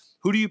at.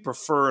 Who do you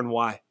prefer and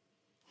why?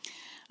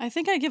 I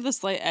think I give the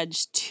slight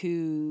edge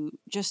to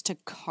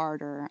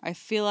Carter. I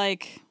feel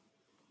like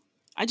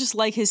I just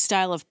like his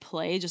style of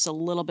play just a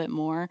little bit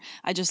more.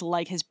 I just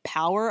like his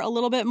power a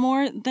little bit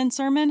more than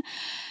Sermon.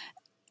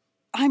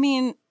 I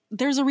mean,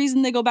 there's a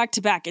reason they go back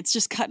to back. It's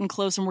just cutting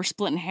close and we're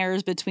splitting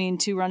hairs between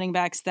two running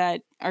backs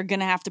that are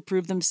going to have to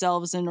prove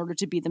themselves in order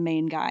to be the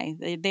main guy.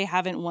 They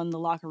haven't won the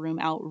locker room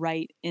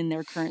outright in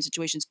their current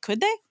situations.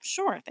 Could they?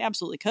 Sure, they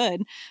absolutely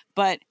could.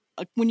 But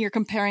when you're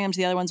comparing them to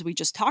the other ones we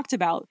just talked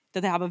about,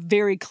 that they have a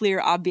very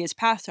clear, obvious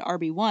path to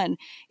RB1,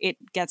 it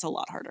gets a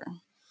lot harder.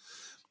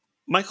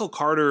 Michael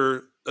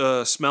Carter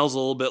smells a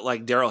little bit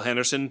like Darrell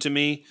Henderson to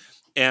me,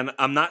 and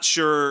I'm not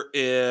sure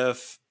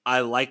if I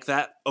like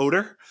that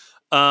odor.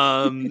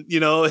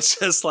 It's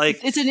just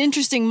like it's an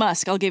interesting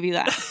musk. I'll give you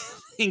that.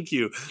 Thank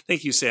you,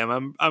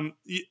 Sam.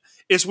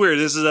 It's weird.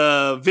 This is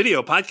a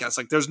video podcast.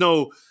 Like,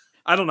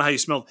 I don't know how you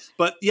smell,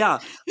 but yeah.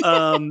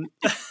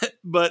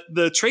 But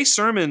the Trey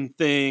Sermon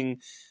thing,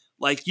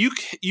 like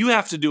you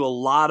have to do a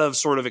lot of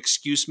sort of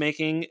excuse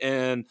making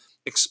and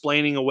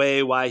explaining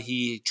away why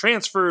he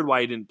transferred,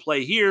 why he didn't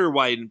play here,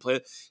 why he didn't play,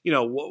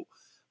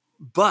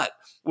 But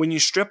when you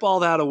strip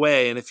all that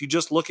away, and if you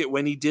just look at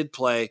when he did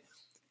play,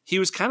 he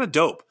was kind of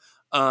dope.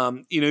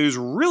 He was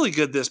really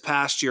good this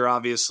past year,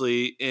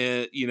 obviously,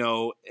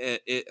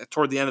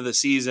 toward the end of the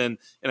season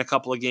in a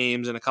couple of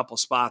games and a couple of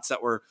spots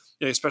that were,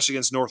 especially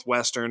against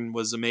Northwestern,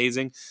 was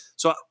amazing.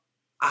 So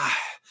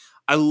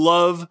I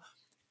love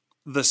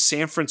the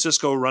San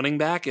Francisco running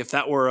back. If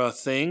that were a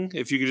thing,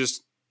 if you could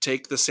just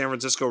take the San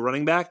Francisco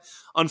running back.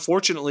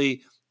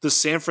 Unfortunately, the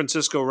San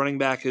Francisco running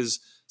back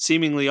is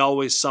seemingly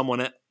always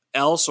someone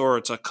else, or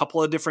it's a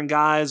couple of different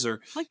guys,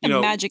 or like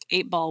the magic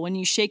 8-ball. When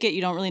you shake it,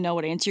 you don't really know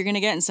what answer you're going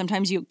to get, and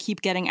sometimes you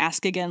keep getting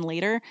asked again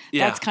later.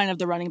 Yeah. That's kind of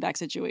the running back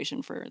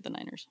situation for the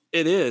Niners.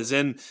 It is,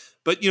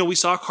 but we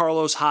saw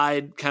Carlos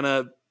Hyde kind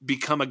of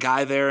become a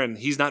guy there, and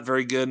he's not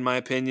very good in my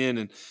opinion,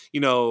 and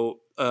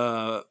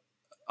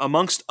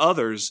amongst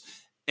others,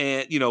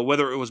 and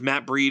whether it was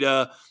Matt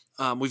Breida,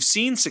 we've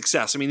seen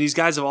success. I mean, these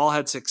guys have all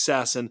had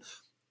success, and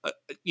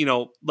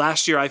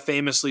last year I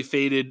famously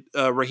faded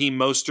Raheem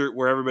Mostert,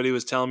 where everybody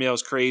was telling me I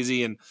was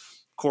crazy. And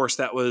of course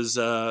that was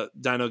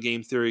Dino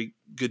Game Theory.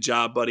 Good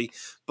job, buddy.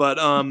 But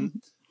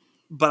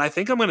I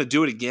think I'm going to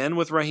do it again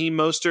with Raheem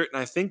Mostert.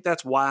 And I think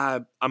that's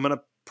why I'm going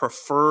to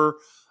prefer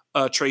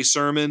Trey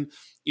Sermon.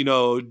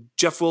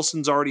 Jeff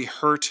Wilson's already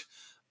hurt.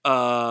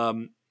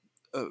 McKinnon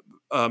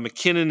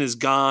is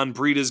gone.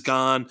 Breida's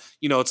gone.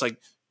 It's like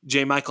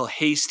J. Michael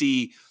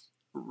Hasty,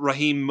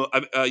 Raheem,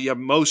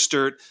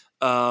 Mostert.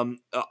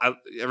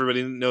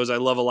 Everybody knows I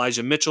love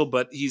Elijah Mitchell,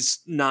 but he's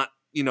not,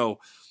 going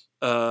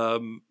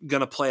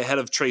to play ahead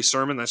of Trey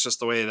Sermon. That's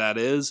just the way that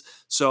is.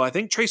 So I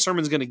think Trey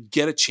Sermon's going to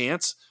get a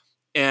chance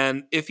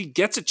And if he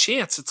gets a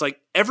chance, it's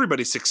like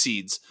everybody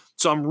succeeds.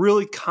 So I'm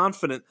really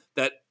confident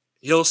that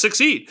he'll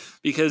succeed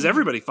because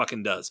everybody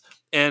fucking does.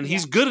 And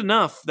he's good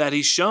enough that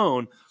he's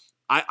shown.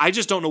 I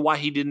just don't know why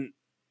he didn't,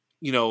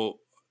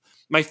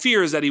 my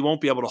fear is that he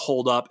won't be able to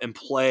hold up and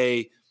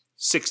play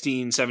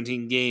 16,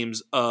 17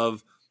 games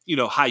of,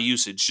 high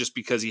usage just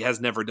because he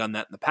has never done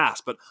that in the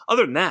past. But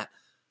other than that,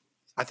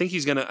 I think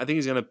he's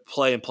gonna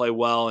play and play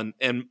well.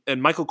 And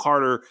Michael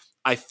Carter,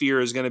 I fear,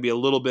 is going to be a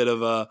little bit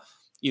of a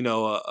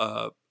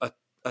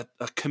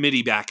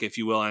committee back, if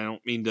you will. I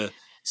don't mean to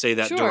say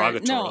that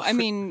derogatorily. No, I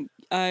mean,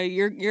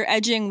 you're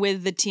edging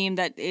with the team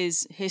that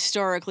is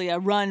historically a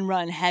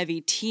run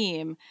heavy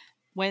team.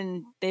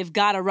 When they've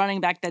got a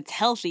running back that's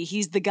healthy,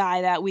 he's the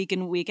guy that week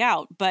in, week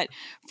out. But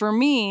for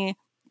me,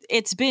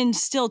 it's been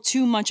still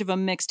too much of a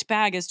mixed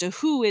bag as to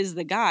who is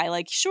the guy.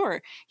 Like,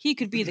 sure, he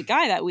could be the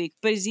guy that week,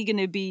 but is he going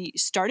to be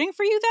starting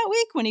for you that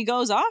week when he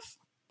goes off?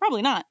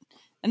 Probably not.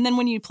 And then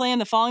when you play him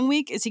the following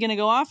week, is he going to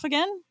go off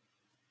again?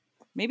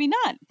 Maybe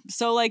not.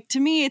 So, like, to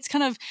me, it's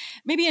kind of,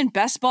 maybe in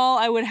best ball,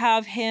 I would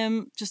have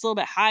him just a little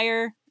bit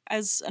higher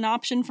as an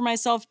option for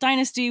myself.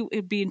 Dynasty,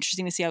 it'd be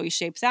interesting to see how he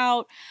shapes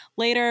out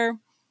later.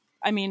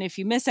 I mean, if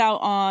you miss out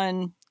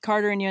on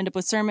Carter and you end up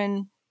with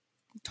Sermon,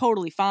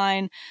 totally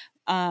fine.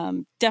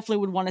 Definitely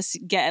would want to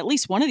get at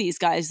least one of these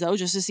guys, though,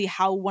 just to see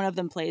how one of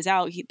them plays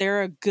out.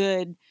 They're a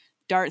good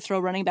dart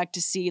throw running back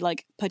to see,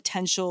 like,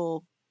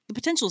 potential. The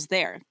potential's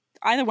there.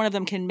 Either one of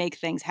them can make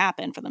things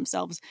happen for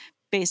themselves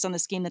based on the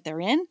scheme that they're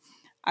in.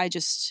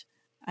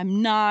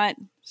 I'm not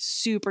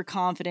super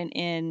confident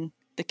in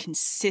the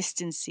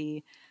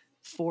consistency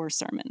for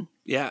Sermon.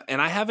 Yeah,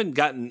 and I haven't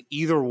gotten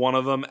either one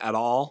of them at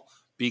all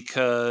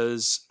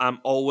because I'm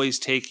always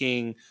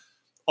taking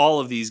all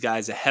of these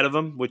guys ahead of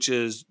him, which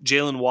is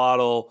Jalen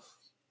Waddle,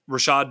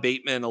 Rashad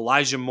Bateman,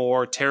 Elijah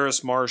Moore,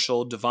 Terrace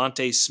Marshall,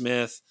 Devontae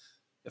Smith.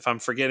 If I'm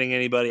forgetting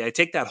anybody, I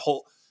take that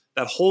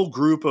whole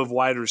group of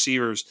wide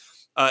receivers,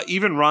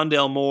 even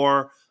Rondale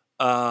Moore,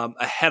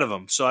 ahead of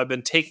him. So I've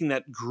been taking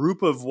that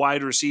group of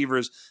wide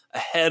receivers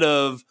ahead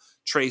of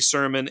Trey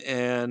Sermon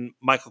and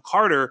Michael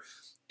Carter.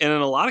 And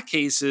in a lot of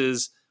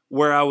cases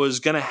where I was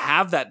going to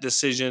have that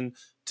decision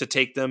to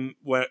take them,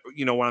 when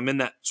I'm in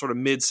that sort of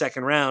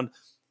mid-second round,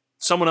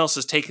 someone else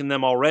has taken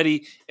them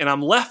already, and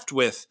I'm left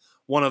with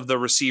one of the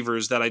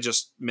receivers that I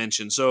just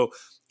mentioned. So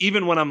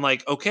even when I'm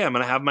like, okay, I'm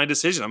going to have my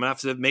decision, I'm going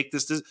to have to make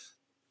this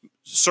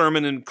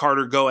Sermon and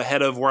Carter go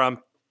ahead of where I'm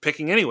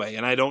picking anyway,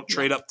 and I don't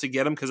trade up to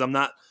get them because I'm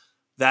not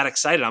that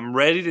excited. I'm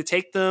ready to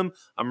take them.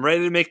 I'm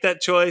ready to make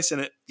that choice,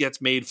 and it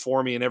gets made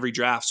for me in every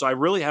draft. So I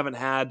really haven't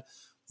had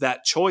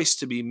that choice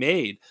to be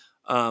made.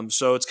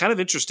 So it's kind of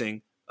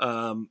interesting.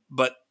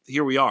 But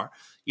here we are.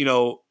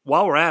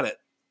 While we're at it,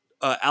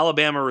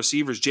 Alabama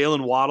receivers,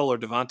 Jalen Waddle or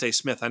Devontae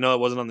Smith. I know it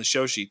wasn't on the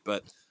show sheet,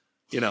 but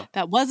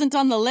that wasn't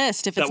on the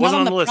list. If it's not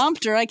on the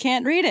prompter, I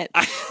can't read it.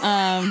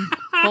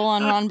 Full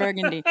on Ron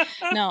Burgundy.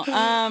 No.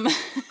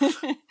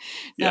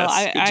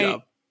 Yes, good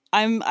job.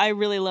 I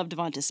really love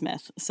Devonta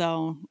Smith.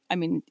 So, I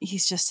mean,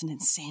 he's just an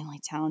insanely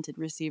talented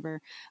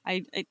receiver.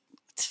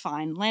 It's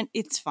fine.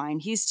 It's fine.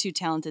 He's too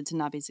talented to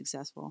not be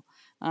successful.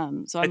 So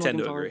I'm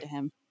looking forward to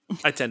him.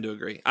 I tend to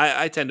agree.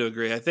 I tend to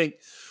agree. I think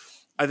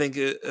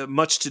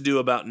much to do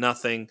about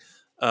nothing.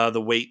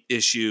 The weight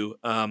issue.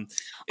 Come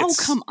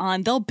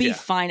on. They'll be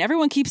fine.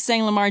 Everyone keeps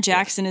saying Lamar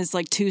Jackson is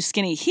like too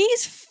skinny.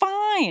 He's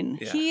fine.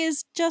 Yeah. He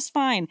is just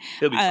fine.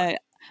 He'll be fine.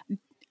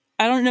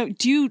 I don't know.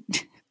 Do you...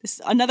 This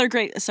is another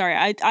great. Sorry,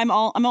 I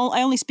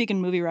only speak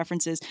in movie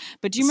rereferences.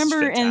 But do you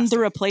remember in The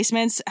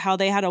Replacements how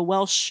they had a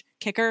Welsh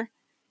kicker?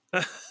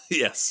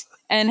 Yes.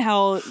 And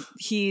how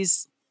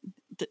he's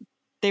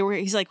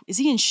like, is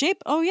he in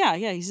shape? Oh yeah,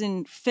 he's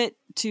in fit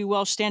to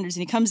Welsh standards.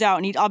 And he comes out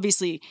and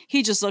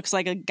he just looks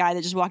like a guy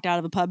that just walked out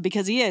of a pub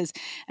because he is.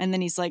 And then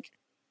he's like,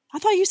 I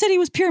thought you said he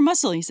was pure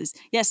muscle. He says,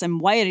 yes, I'm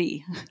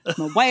wiry.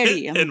 I'm a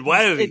wiry. And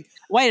wiry.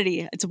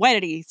 It's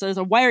wiry. So there's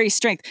a wiry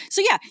strength.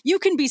 So yeah, you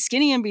can be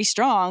skinny and be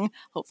strong,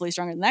 hopefully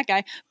stronger than that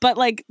guy. But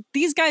like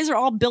these guys are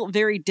all built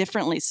very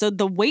differently. So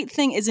the weight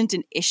thing isn't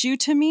an issue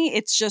to me.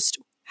 It's just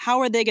how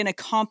are they going to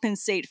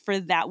compensate for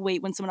that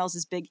weight when someone else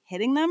is big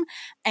hitting them?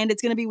 And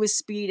it's going to be with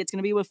speed. It's going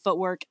to be with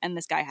footwork. And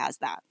this guy has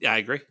that. Yeah, I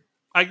agree.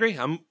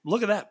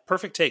 Look at that.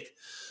 Perfect take.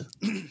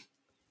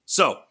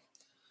 So,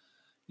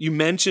 you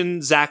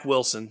mentioned Zach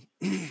Wilson.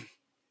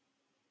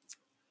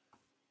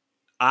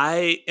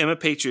 I am a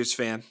Patriots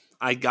fan.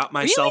 I got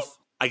myself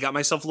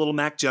a little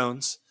Mac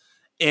Jones,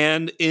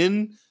 and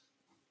in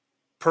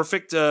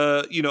perfect,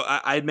 I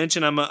had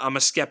mentioned I'm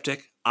a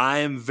skeptic. I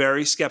am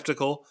very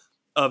skeptical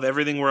of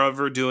everything we're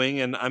ever doing,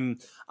 and I'm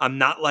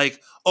not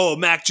like, oh,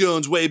 Mac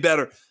Jones way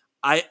better.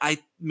 I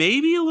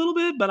maybe a little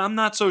bit, but I'm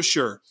not so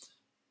sure.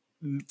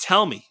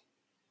 Tell me,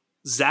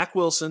 Zach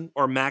Wilson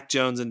or Mac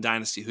Jones in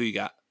Dynasty? Who you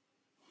got?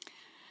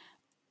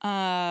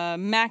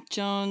 Mac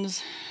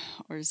Jones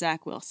or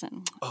Zach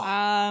Wilson.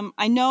 Oh.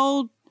 I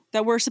know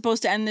that we're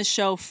supposed to end this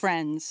show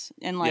friends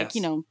and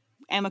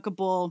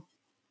amicable,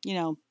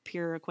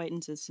 pure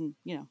acquaintances and,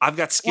 I've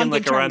got skin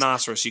like a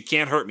rhinoceros. You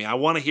can't hurt me. I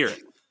want to hear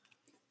it.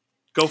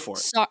 Go for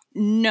it.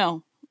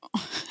 No.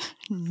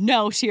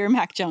 no to your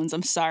Mac Jones.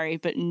 I'm sorry,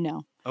 but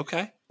no.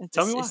 Okay.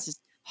 Tell me why. It's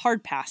just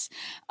hard pass.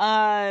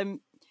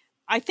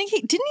 I think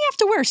didn't he have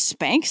to wear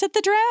Spanx at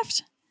the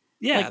draft?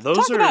 Yeah, like, those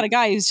talk are about a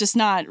guy who's just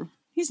not.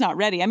 He's not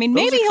ready. I mean,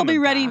 those maybe are he'll be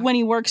coming ready back. when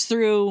he works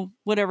through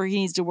whatever he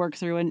needs to work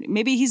through, and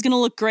maybe he's going to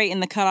look great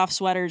in the cutoff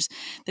sweaters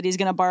that he's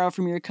going to borrow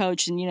from your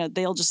coach, and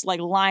they'll just like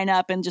line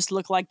up and just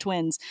look like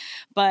twins.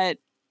 But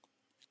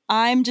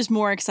I'm just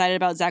more excited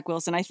about Zach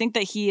Wilson. I think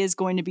that he is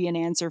going to be an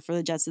answer for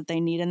the Jets that they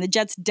need, and the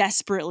Jets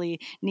desperately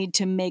need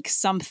to make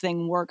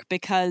something work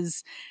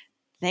because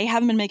they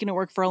haven't been making it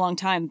work for a long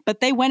time. But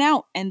they went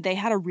out and they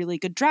had a really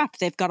good draft.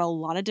 They've got a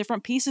lot of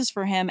different pieces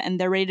for him, and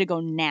they're ready to go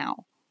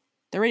now.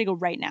 They're ready to go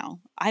right now.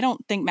 I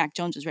don't think Mac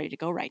Jones is ready to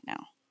go right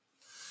now.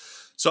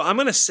 So I'm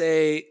going to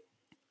say,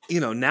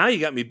 now you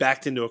got me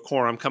backed into a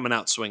corner. I'm coming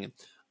out swinging.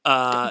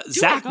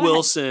 Zach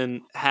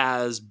Wilson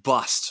has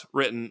bust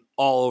written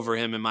all over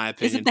him, in my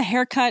opinion. Is it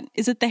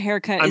the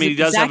haircut? I mean, he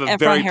does have a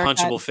very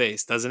punchable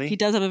face, doesn't he? He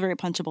does have a very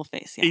punchable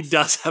face. Yes. He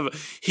does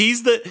have.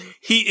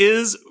 He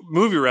is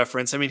movie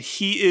reference. I mean,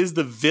 he is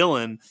the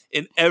villain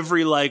in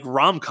every like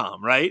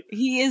rom-com, right?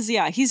 He is.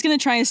 Yeah, he's gonna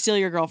try and steal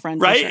your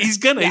girlfriend. Right? Sure. He's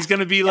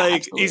gonna be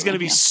like, he's gonna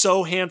be yeah.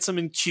 so handsome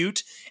and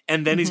cute,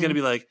 and then he's gonna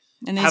be like.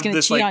 And then he's going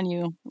to cheat on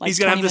you. Like, he's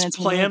going to have this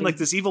plan, like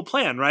this evil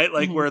plan, right?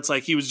 Like where it's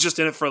like he was just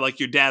in it for like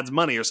your dad's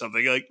money or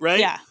something, like, right?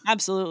 Yeah,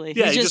 absolutely.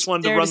 Yeah, he just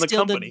wanted to run the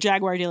company. The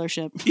Jaguar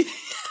dealership.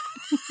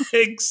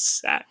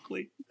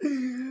 Exactly.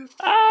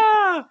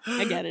 I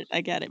get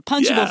it.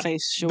 Punchable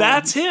face, sure.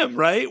 That's him,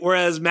 right?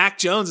 Whereas Mac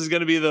Jones is going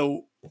to be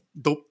the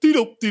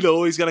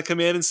dope-de-dope-de-do. He's going to come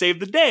in and save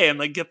the day and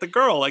like get the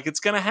girl. Like it's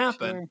going to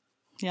happen. Sure.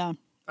 Yeah.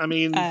 I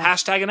mean,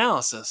 hashtag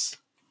analysis.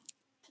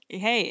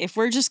 Hey, if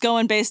we're just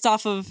going based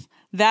off of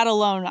that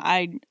alone,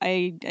 I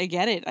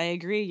get it. I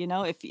agree.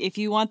 If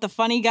you want the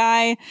funny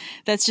guy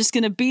that's just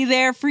going to be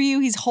there for you,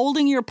 he's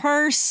holding your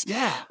purse.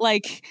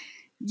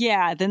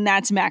 Yeah. Then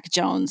that's Mac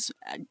Jones.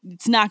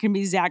 It's not going to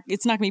be Zach.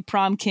 It's not going to be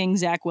prom king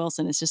Zach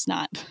Wilson. It's just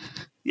not.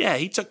 Yeah,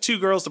 he took 2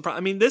 girls to prom. I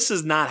mean, this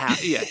is not how.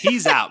 Yeah,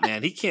 he's out,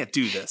 man. He can't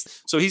do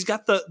this. So he's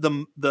got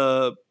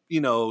the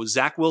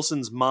Zach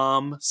Wilson's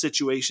mom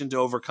situation to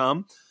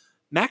overcome.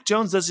 Mac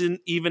Jones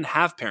doesn't even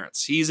have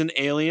parents. He's an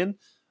alien.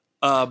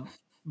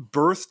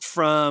 Birthed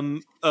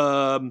from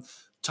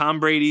Tom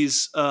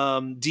Brady's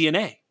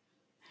DNA.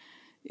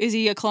 Is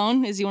he a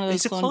clone? Is he one of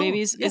those clone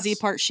babies? Yes. Is he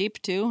part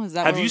sheep too? Is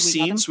that? Have you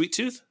seen Sweet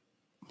Tooth?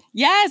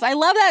 Yes, I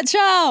love that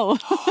show.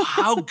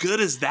 How good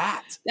is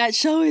that? That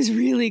show is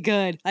really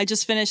good. I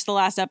just finished the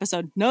last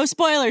episode. No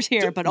spoilers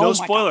here, but no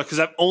spoiler because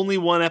I'm only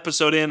 1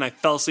 episode in. I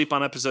fell asleep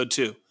on episode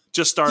 2.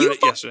 Just started it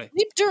yesterday.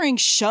 Sleep during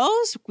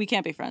shows? We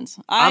can't be friends.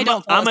 I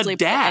don't fall asleep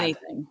for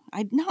anything.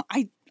 I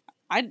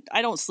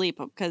don't sleep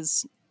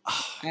because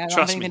I don't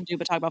have anything to do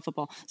but talk about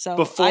football. So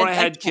before I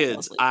had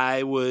kids,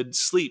 I would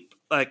sleep.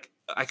 Like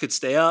I could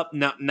stay up.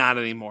 Not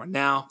anymore.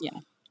 Now,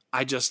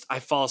 I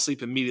fall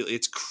asleep immediately.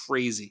 It's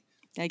crazy.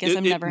 I guess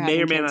I'm never. It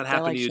may or may not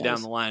happen to you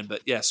down the line,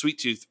 but yeah, Sweet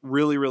Tooth,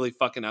 really, really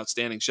fucking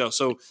outstanding show.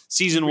 So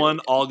season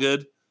 1, all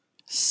good.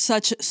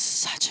 Such a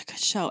good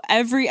show.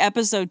 Every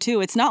episode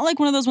too. It's not like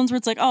one of those ones where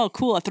it's like, oh,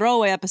 cool, a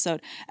throwaway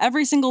episode.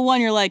 Every single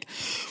one, you're like,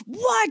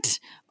 what?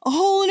 A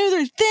whole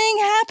other thing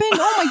happened?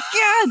 Oh my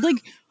god!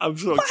 Like, I'm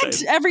so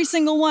excited. Every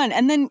single one,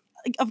 and then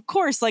of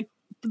course, like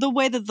the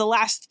way that the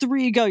last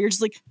 3 go, you're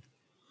just like,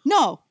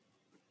 no,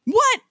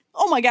 what?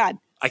 Oh my god!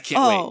 I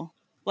can't wait.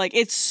 Like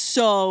it's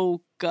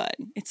so good.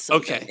 It's so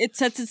good. It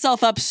sets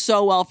itself up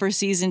so well for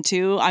season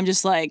 2. I'm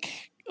just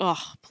like,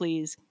 oh,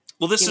 please.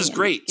 Well, this is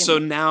great. So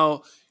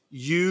now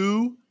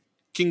you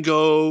can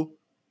go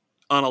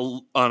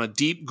on a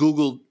deep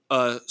Google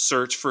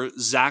search for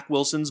Zach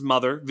Wilson's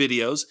mother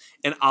videos,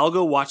 and I'll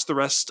go watch the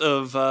rest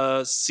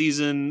of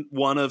season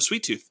 1 of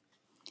Sweet Tooth.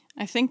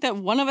 I think that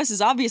one of us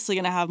is obviously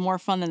going to have more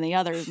fun than the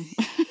other.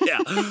 Yeah,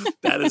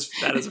 that is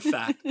a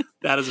fact.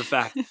 That is a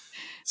fact. I'm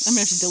going to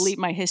have to delete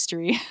my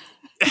history.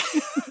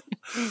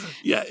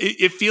 Yeah,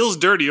 it feels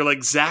dirty. You're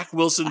like Zach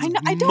Wilson's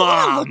I don't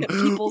mom. Want to look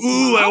at people's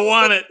Ooh, mom. I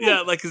want it.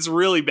 Yeah, like it's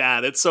really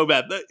bad. It's so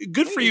bad.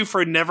 Good for you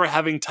for never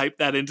having typed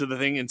that into the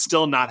thing and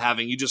still not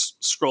having. You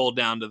just scroll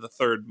down to the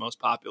 3rd most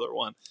popular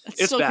one.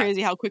 It's so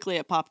crazy how quickly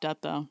it popped up,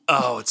 though.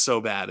 Oh, it's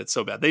so bad. It's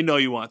so bad. They know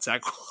you want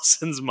Zach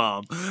Wilson's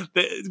mom.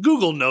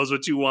 Google knows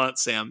what you want,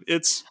 Sam.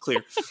 It's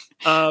clear.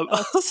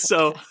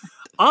 So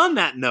on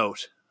that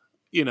note,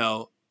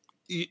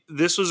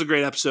 this was a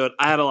great episode.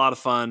 I had a lot of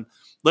fun.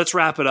 Let's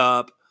wrap it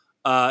up.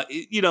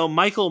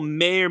 Michael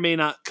may or may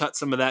not cut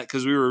some of that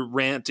because we were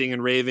ranting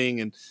and raving,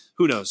 and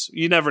who knows?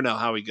 You never know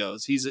how he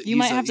goes. You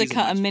might have to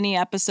cut a mini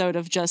episode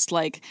of just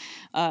like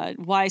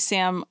why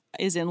Sam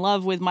is in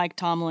love with Mike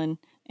Tomlin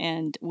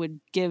and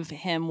would give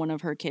him one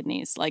of her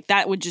kidneys. Like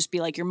that would just be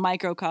like your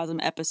microcosm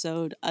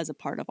episode as a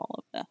part of all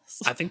of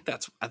this. I think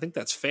that's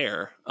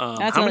fair.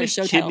 That's how many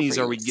kidneys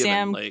are we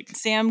giving?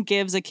 Sam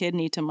gives a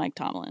kidney to Mike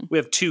Tomlin. We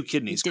have 2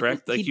 kidneys,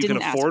 correct? Like you can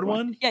afford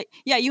one?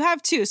 Yeah, you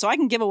have 2, so I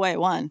can give away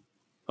 1.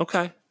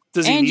 Okay.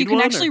 Does he and need you can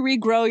one, actually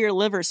regrow your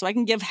liver, so I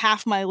can give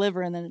half my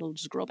liver and then it'll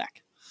just grow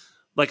back.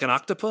 Like an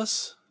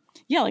octopus?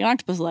 Yeah, like an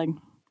octopus leg.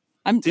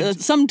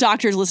 Some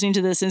doctors listening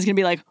to this is going to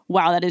be like,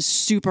 wow, that is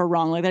super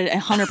wrong. Like that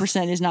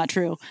 100% is not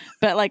true.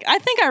 But like, I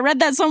think I read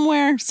that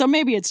somewhere. So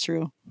maybe it's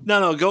true.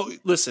 No, go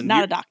listen.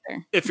 Not a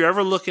doctor. If you're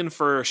ever looking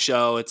for a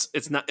show, it's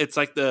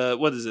like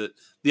what is it?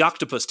 The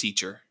Octopus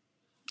Teacher.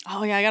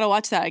 Oh yeah, I gotta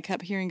watch that. I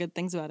kept hearing good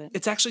things about it.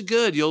 It's actually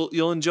good.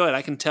 You'll enjoy it.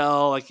 I can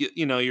tell. Like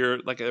you're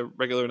like a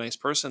regular nice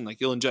person.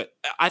 Like you'll enjoy it.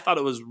 I thought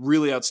it was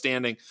really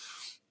outstanding.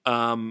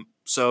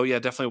 So yeah,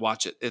 definitely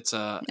watch it. It's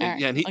right.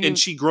 and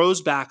she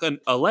grows back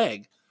a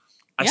leg.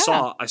 I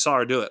saw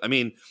her do it. I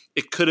mean,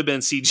 it could have been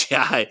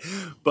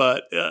CGI,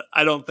 but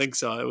I don't think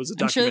so. It was a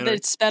documentary. I'm sure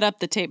they sped up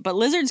the tape, but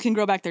lizards can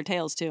grow back their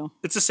tails too.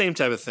 It's the same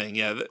type of thing.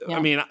 Yeah.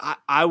 I mean,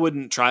 I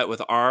wouldn't try it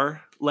with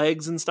our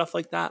legs and stuff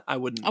like that. I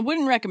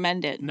wouldn't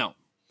recommend it. No.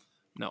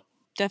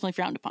 Definitely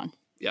frowned upon.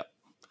 Yep.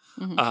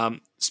 Mm-hmm.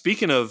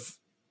 Speaking of,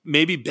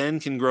 maybe Ben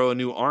can grow a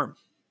new arm.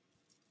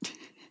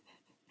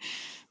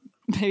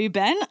 Maybe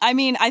Ben? I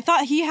mean, I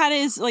thought he had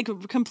his like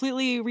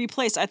completely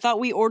replaced. I thought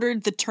we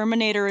ordered the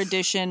Terminator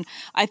edition.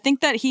 I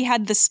think that he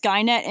had the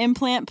Skynet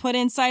implant put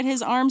inside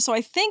his arm, so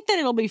I think that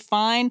it'll be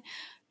fine.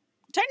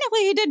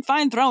 Technically, he did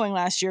fine throwing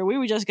last year.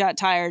 We just got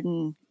tired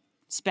and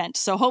spent.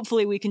 So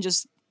hopefully we can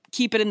just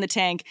keep it in the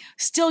tank,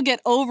 still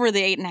get over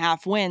the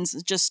 8.5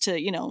 wins just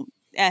to,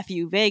 F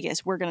you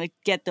Vegas. We're going to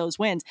get those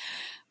wins,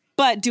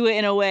 but do it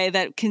in a way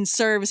that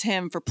conserves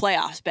him for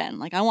playoffs, Ben.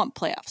 Like I want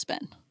playoffs,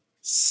 Ben.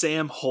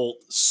 Sam Holt,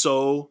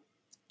 so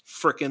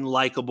freaking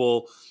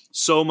likable.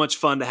 So much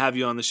fun to have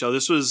you on the show.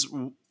 This was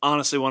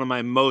honestly one of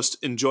my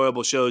most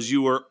enjoyable shows.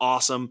 You were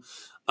awesome.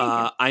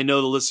 I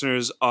know the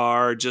listeners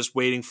are just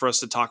waiting for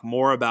us to talk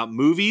more about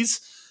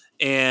movies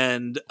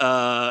and,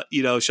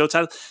 show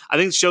titles. I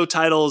think show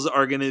titles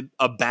are going to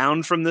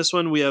abound from this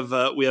one. We have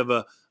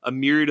a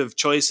myriad of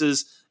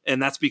choices,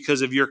 and that's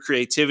because of your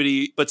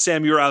creativity. But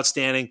Sam, you're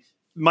outstanding.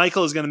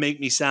 Michael is going to make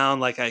me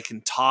sound like I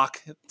can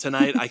talk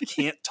tonight. I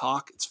can't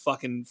talk. It's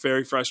fucking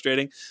very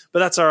frustrating, but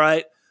that's all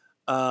right.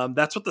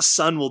 That's what the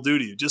sun will do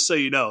to you. Just so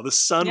you know, the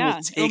sun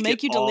will take it'll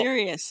make you all.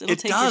 delirious.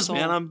 It does,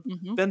 man. I'm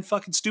been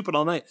fucking stupid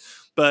all night,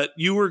 but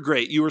you were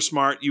great. You were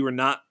smart. You were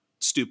not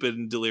stupid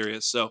and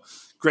delirious. So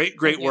great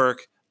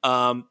work.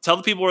 Tell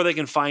the people where they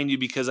can find you,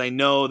 because I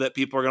know that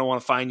people are going to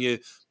want to find you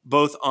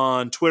both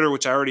on Twitter,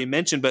 which I already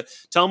mentioned, but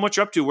tell them what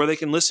you're up to, where they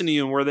can listen to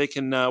you, and where they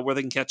can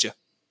catch you.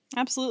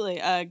 Absolutely.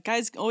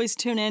 Guys, always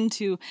tune in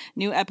to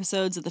new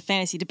episodes of the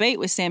Fantasy Debate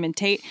with Sam and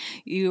Tate.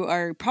 You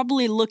are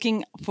probably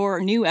looking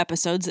for new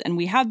episodes, and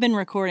we have been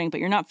recording,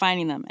 but you're not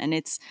finding them. And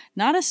it's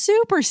not a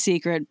super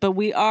secret, but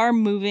we are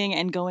moving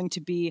and going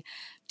to be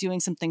doing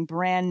something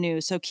brand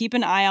new. So keep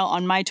an eye out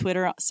on my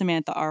Twitter,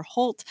 Samantha R.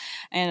 Holt,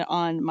 and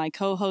on my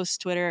co-host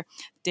Twitter,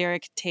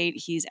 Derek Tate.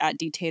 He's at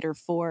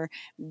dtater4.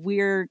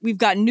 We've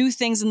got new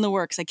things in the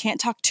works. I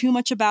can't talk too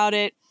much about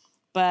it,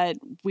 but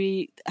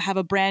we have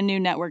a brand new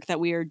network that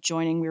we are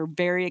joining. We're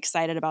very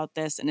excited about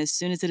this. And as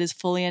soon as it is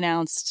fully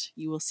announced,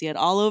 you will see it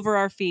all over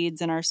our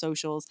feeds and our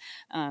socials.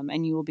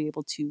 And you will be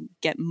able to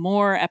get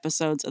more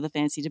episodes of the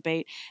Fantasy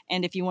Debate.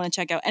 And if you want to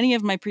check out any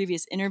of my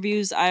previous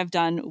interviews I've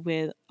done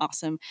with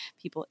awesome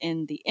people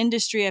in the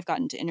industry, I've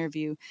gotten to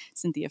interview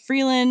Cynthia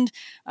Freeland,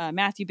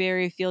 Matthew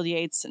Berry, Field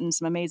Yates, and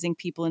some amazing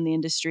people in the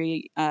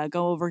industry.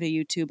 Go over to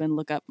YouTube and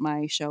look up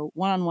my show,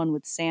 One-on-One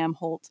with Sam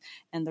Holt.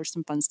 And there's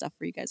some fun stuff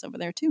for you guys over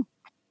there too.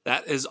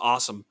 That is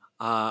awesome.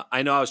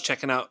 I know I was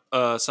checking out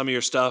some of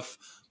your stuff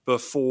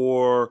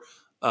before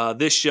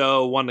this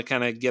show, wanted to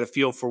kind of get a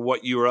feel for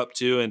what you were up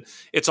to, and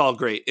it's all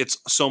great. It's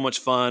so much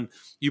fun.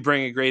 You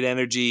bring a great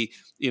energy.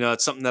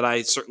 It's something that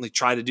I certainly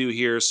try to do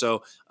here.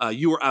 So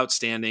you were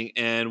outstanding,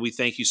 and we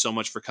thank you so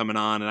much for coming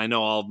on. And I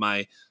know all of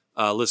my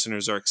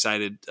listeners are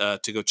excited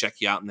to go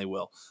check you out, and they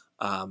will.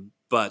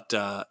 But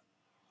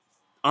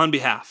on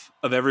behalf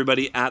of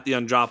everybody at the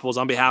Undroppables,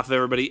 on behalf of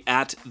everybody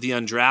at the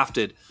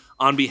Undrafted,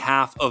 on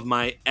behalf of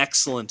my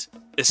excellent,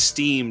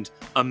 esteemed,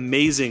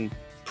 amazing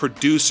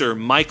producer,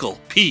 Michael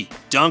P.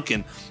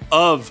 Duncan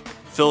of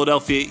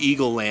Philadelphia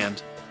Eagle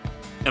Land,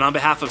 and on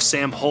behalf of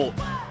Sam Holt,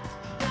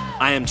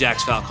 I am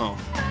Jax Falcone.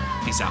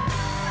 Peace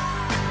out.